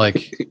 You know,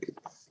 like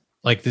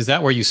is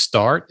that where you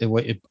start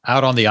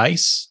out on the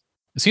ice?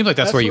 It seems like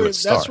that's where you would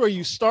start. That's where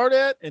you start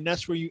at, and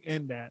that's where you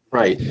end at.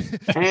 Right.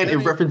 And it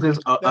references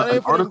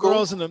an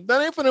article.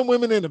 That ain't for them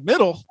women in the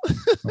middle.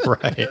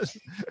 Right.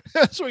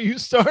 That's where you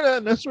start at,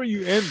 and that's where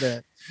you end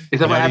at. Is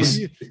that what happens?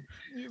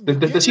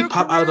 Does she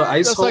pop out of the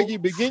ice hole? That's like you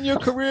begin your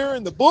career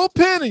in the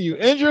bullpen and you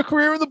end your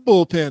career in the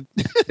bullpen.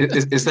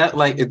 Is that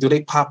like, do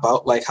they pop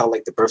out like how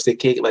like the birthday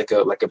cake, like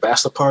a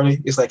bachelor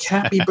party? It's like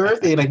happy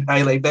birthday. Like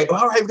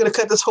all right, we're gonna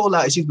cut this hole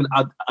out. She's been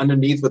out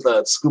underneath with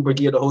a scuba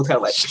gear the whole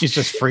time. Like she's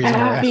just freezing.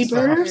 Happy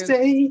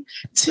birthday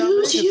to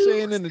you.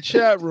 Saying in the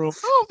chat room,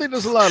 I don't think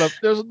there's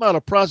a lot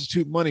of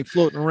prostitute money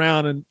floating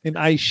around in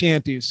ice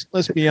shanties.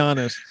 Let's be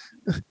honest.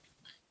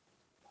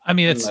 I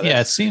mean,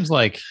 it seems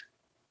like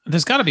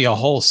there's got to be a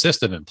whole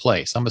system in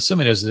place. I'm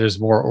assuming there's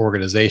more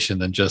organization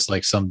than just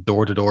like some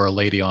door-to-door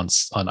lady on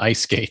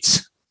ice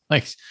skates.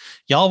 Like,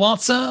 y'all want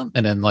some?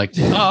 And then like,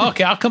 oh,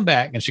 okay, I'll come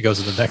back. And she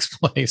goes to the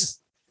next place.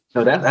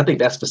 No, I think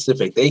that's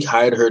specific. They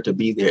hired her to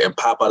be there and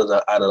pop out of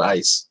the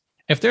ice.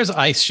 If there's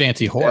ice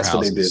shanty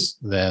whorehouses,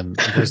 then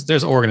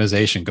there's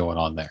organization going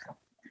on there.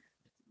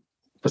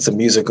 Put some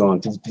music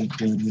on.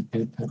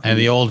 And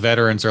the old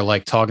veterans are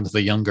like talking to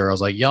the young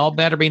girls, like, y'all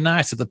better be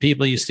nice to the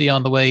people you see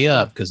on the way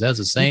up, because that's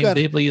the same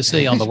people you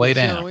see on the way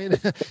down.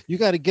 You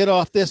got to get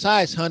off this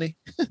ice, honey.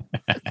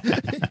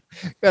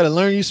 Got to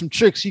learn you some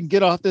tricks. You can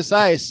get off this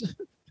ice.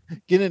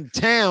 Get into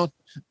town.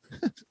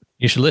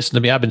 You should listen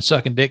to me. I've been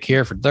sucking dick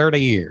here for 30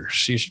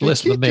 years. You should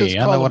listen to me.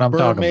 I know what I'm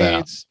talking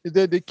about.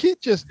 Did the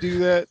kid just do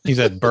that? He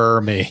said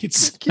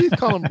burmaids. Keith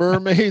calling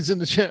burmaids in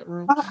the chat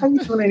room. How you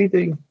doing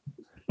anything?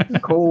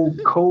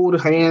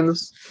 Cold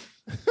hands,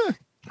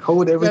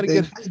 cold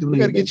everything. We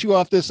got to get you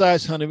off this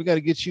ice, honey. We got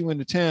to get you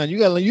into town. You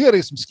got to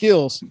get some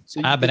skills.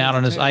 I've been out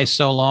on this ice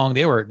so long.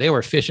 They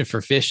were fishing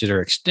for fish that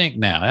are extinct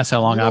now. That's how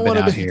long I've been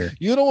out here.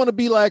 You don't want to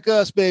be like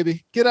us,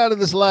 baby. Get out of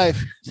this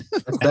life.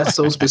 That's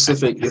so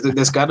specific.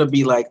 There's got to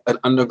be like an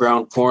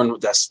underground porn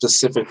that's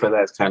specific for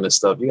that kind of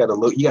stuff. You got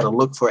to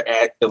look for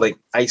like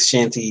ice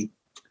shanty,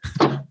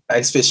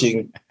 ice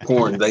fishing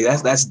porn. Like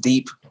that's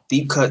deep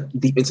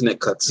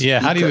internet cuts. Yeah,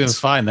 how do you even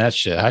find that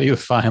shit? How do you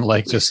find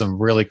like just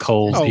some really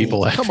cold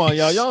people? Come on,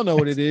 y'all. Y'all know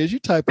what it is. You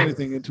type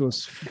anything into a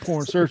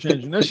porn search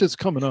engine, that shit's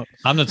coming up.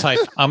 I'm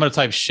gonna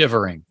type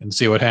shivering and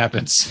see what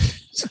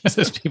happens.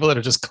 There's people that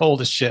are just cold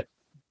as shit.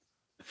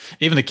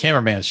 Even the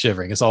cameraman's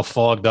shivering. It's all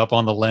fogged up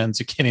on the lens.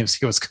 You can't even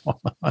see what's going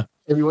on.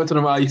 Every once in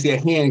a while, you see a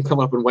hand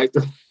come up and wipe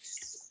the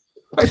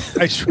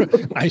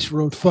ice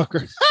road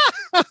fucker.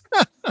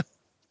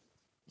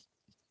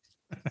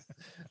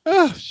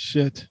 Oh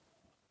shit.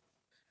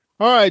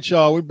 All right,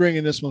 y'all. We're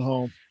bringing this one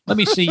home. Let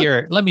me see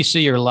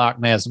your Loch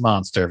Ness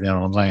monster. If you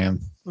know what I'm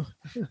saying.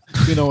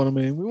 You know what I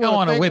mean. We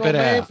want to whip it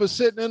out. For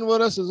sitting in with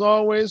us as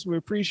always. We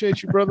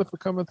appreciate you, brother, for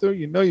coming through.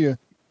 You know you're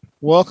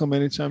welcome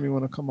anytime you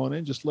want to come on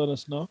in. Just let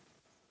us know.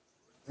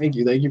 Thank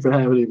you for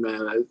having me,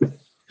 man.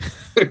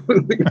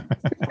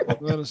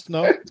 Let us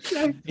know.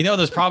 You know,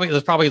 there's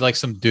probably like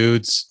some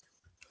dudes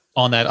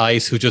on that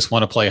ice who just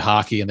want to play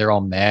hockey, and they're all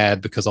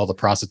mad because all the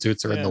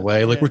prostitutes are in the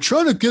way. Like, we're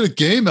trying to get a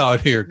game out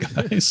here,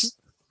 guys.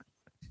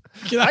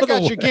 I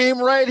got your game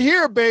right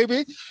here,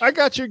 baby. I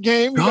got your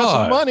game. You got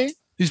some money.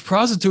 These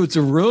prostitutes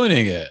are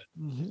ruining it.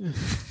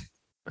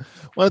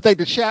 Want to thank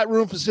the chat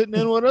room for sitting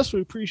in with us.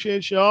 We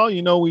appreciate y'all.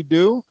 You know we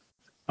do.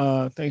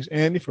 Thanks,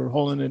 Andy, for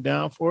holding it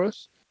down for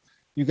us.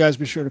 You guys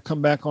be sure to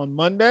come back on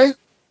Monday.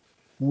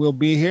 We'll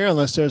be here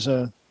unless there's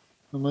a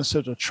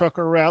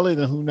trucker rally,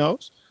 then who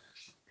knows?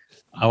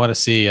 I want to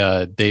see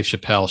Dave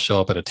Chappelle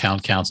show up at a town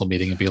council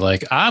meeting and be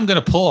like, I'm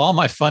going to pull all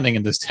my funding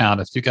in this town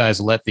if you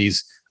guys let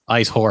these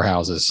ice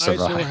whorehouses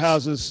survive. Ice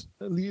whorehouses.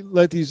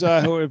 Let these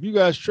if you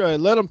guys try,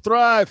 let them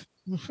thrive.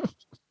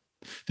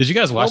 Did you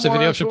guys watch the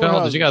video of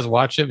Chappelle? Did you guys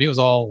watch it? He was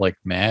all like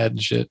mad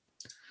and shit.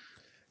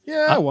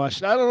 Yeah, I watched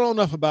it. I don't know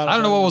enough about it. I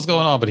don't know what was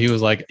going on, but he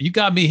was like, "You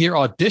got me here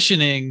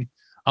auditioning.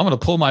 I'm going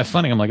to pull my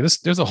funding." I'm like,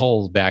 there's a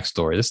whole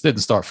backstory. This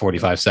didn't start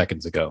 45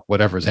 seconds ago.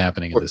 Whatever's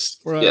happening in this.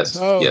 Right. Yes.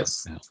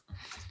 Yes. Yeah.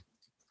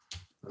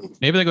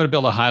 Maybe they're going to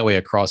build a highway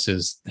across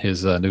his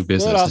new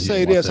business. Well, I'll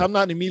say this: I'm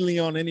not immediately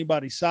on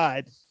anybody's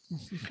side,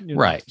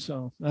 right?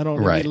 So I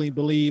don't immediately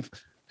believe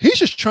he's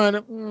just trying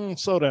to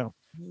slow down.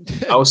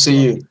 I'll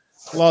see you.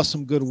 Lost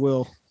some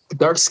goodwill.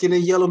 Dark skin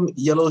and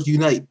yellows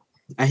unite.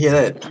 I hear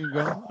that. There you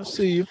go. I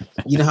see you.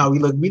 You know how we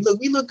look. We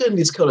look good in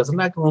these colors. I'm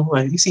not going to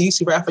lie. You see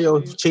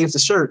Raphael change the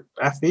shirt.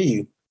 I feel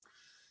you.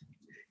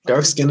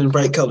 Dark skin and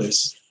bright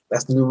colors.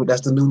 That's the new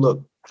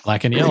look.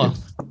 Black and yellow.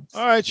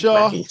 All right,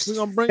 y'all. We're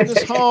gonna bring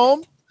this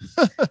home.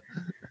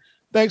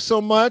 Thanks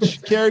so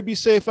much. Carrie, be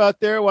safe out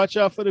there. Watch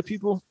out for the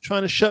people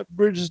trying to shut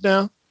bridges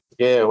down.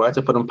 Yeah, watch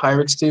out for them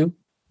pirates too.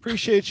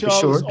 Appreciate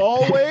y'all as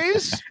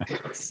always.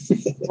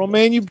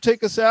 Romaine, you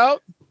take us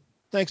out.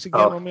 Thanks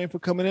again, Romaine, for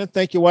coming in.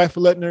 Thank your wife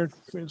for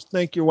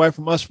thank your wife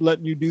from us for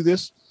letting you do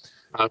this.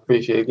 I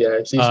appreciate it,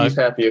 guys. She's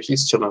happier.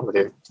 She's chilling over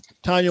there.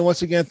 Tanya,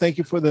 once again, thank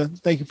you for the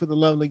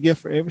lovely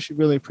gift for Ava. She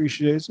really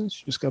appreciates it.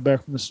 She just got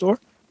back from the store.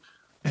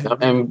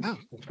 And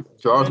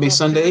Gerard's be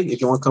Sunday.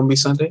 If you want to come be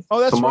Sunday. Oh,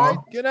 that's tomorrow.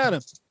 Right. Get at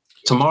him.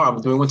 Tomorrow.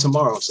 I'm doing one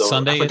tomorrow. So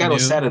Sunday I forgot it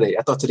was Saturday.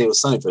 I thought today was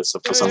Sunday for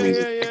some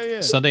reason. Yeah.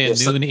 Sunday at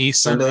noon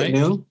Eastern. Sunday at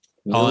noon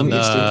on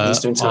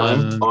Eastern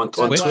time on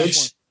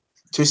Twitch.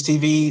 Twitch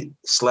TV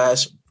 /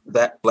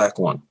 that black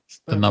one.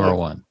 The number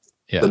one.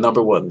 Yeah. The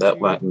number one. That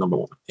black number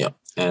one. Yeah.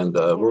 And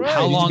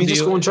how long do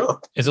you draw?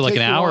 Is it like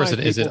an hour?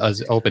 Is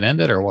it open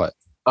ended or what?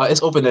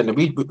 It's open ended.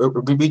 We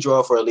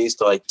draw for at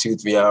least like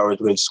 2-3 hours.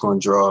 We're just going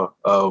to draw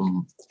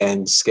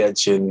and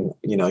sketch, and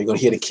you're going to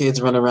hear the kids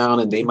run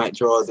around, and they might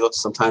draw.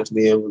 Sometimes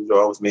Nia will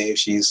draw with me if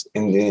she's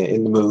in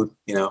the mood.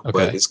 Okay.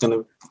 But it's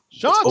going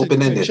to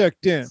open ended.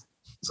 Checked in.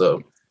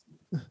 So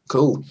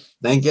cool.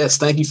 Thank you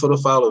for the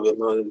follow.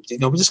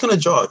 We're just going to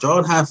draw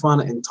and have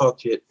fun and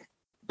talk shit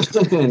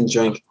and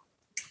drink.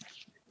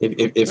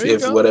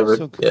 If whatever.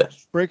 So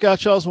break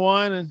out y'all's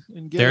wine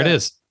and get there. It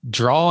is.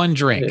 Draw and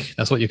drink. Yeah.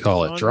 That's what you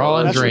call it.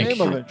 Draw and drink. That's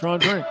the name of it. Draw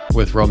and drink.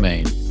 With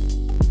Romaine.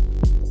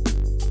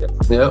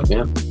 Yeah.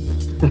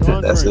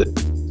 That's it.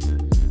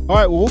 All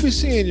right. Well, we'll be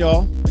seeing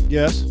y'all, I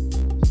guess.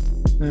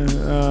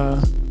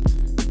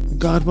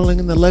 God willing,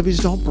 and the levees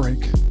don't break.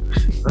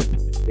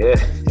 Yeah.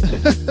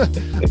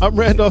 I'm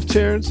Randolph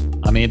Terrence.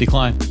 I'm Andy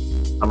Klein.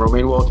 I'm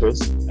Romaine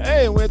Walters.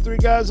 Hey, we're 3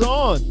 guys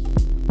on.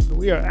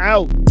 We are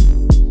out.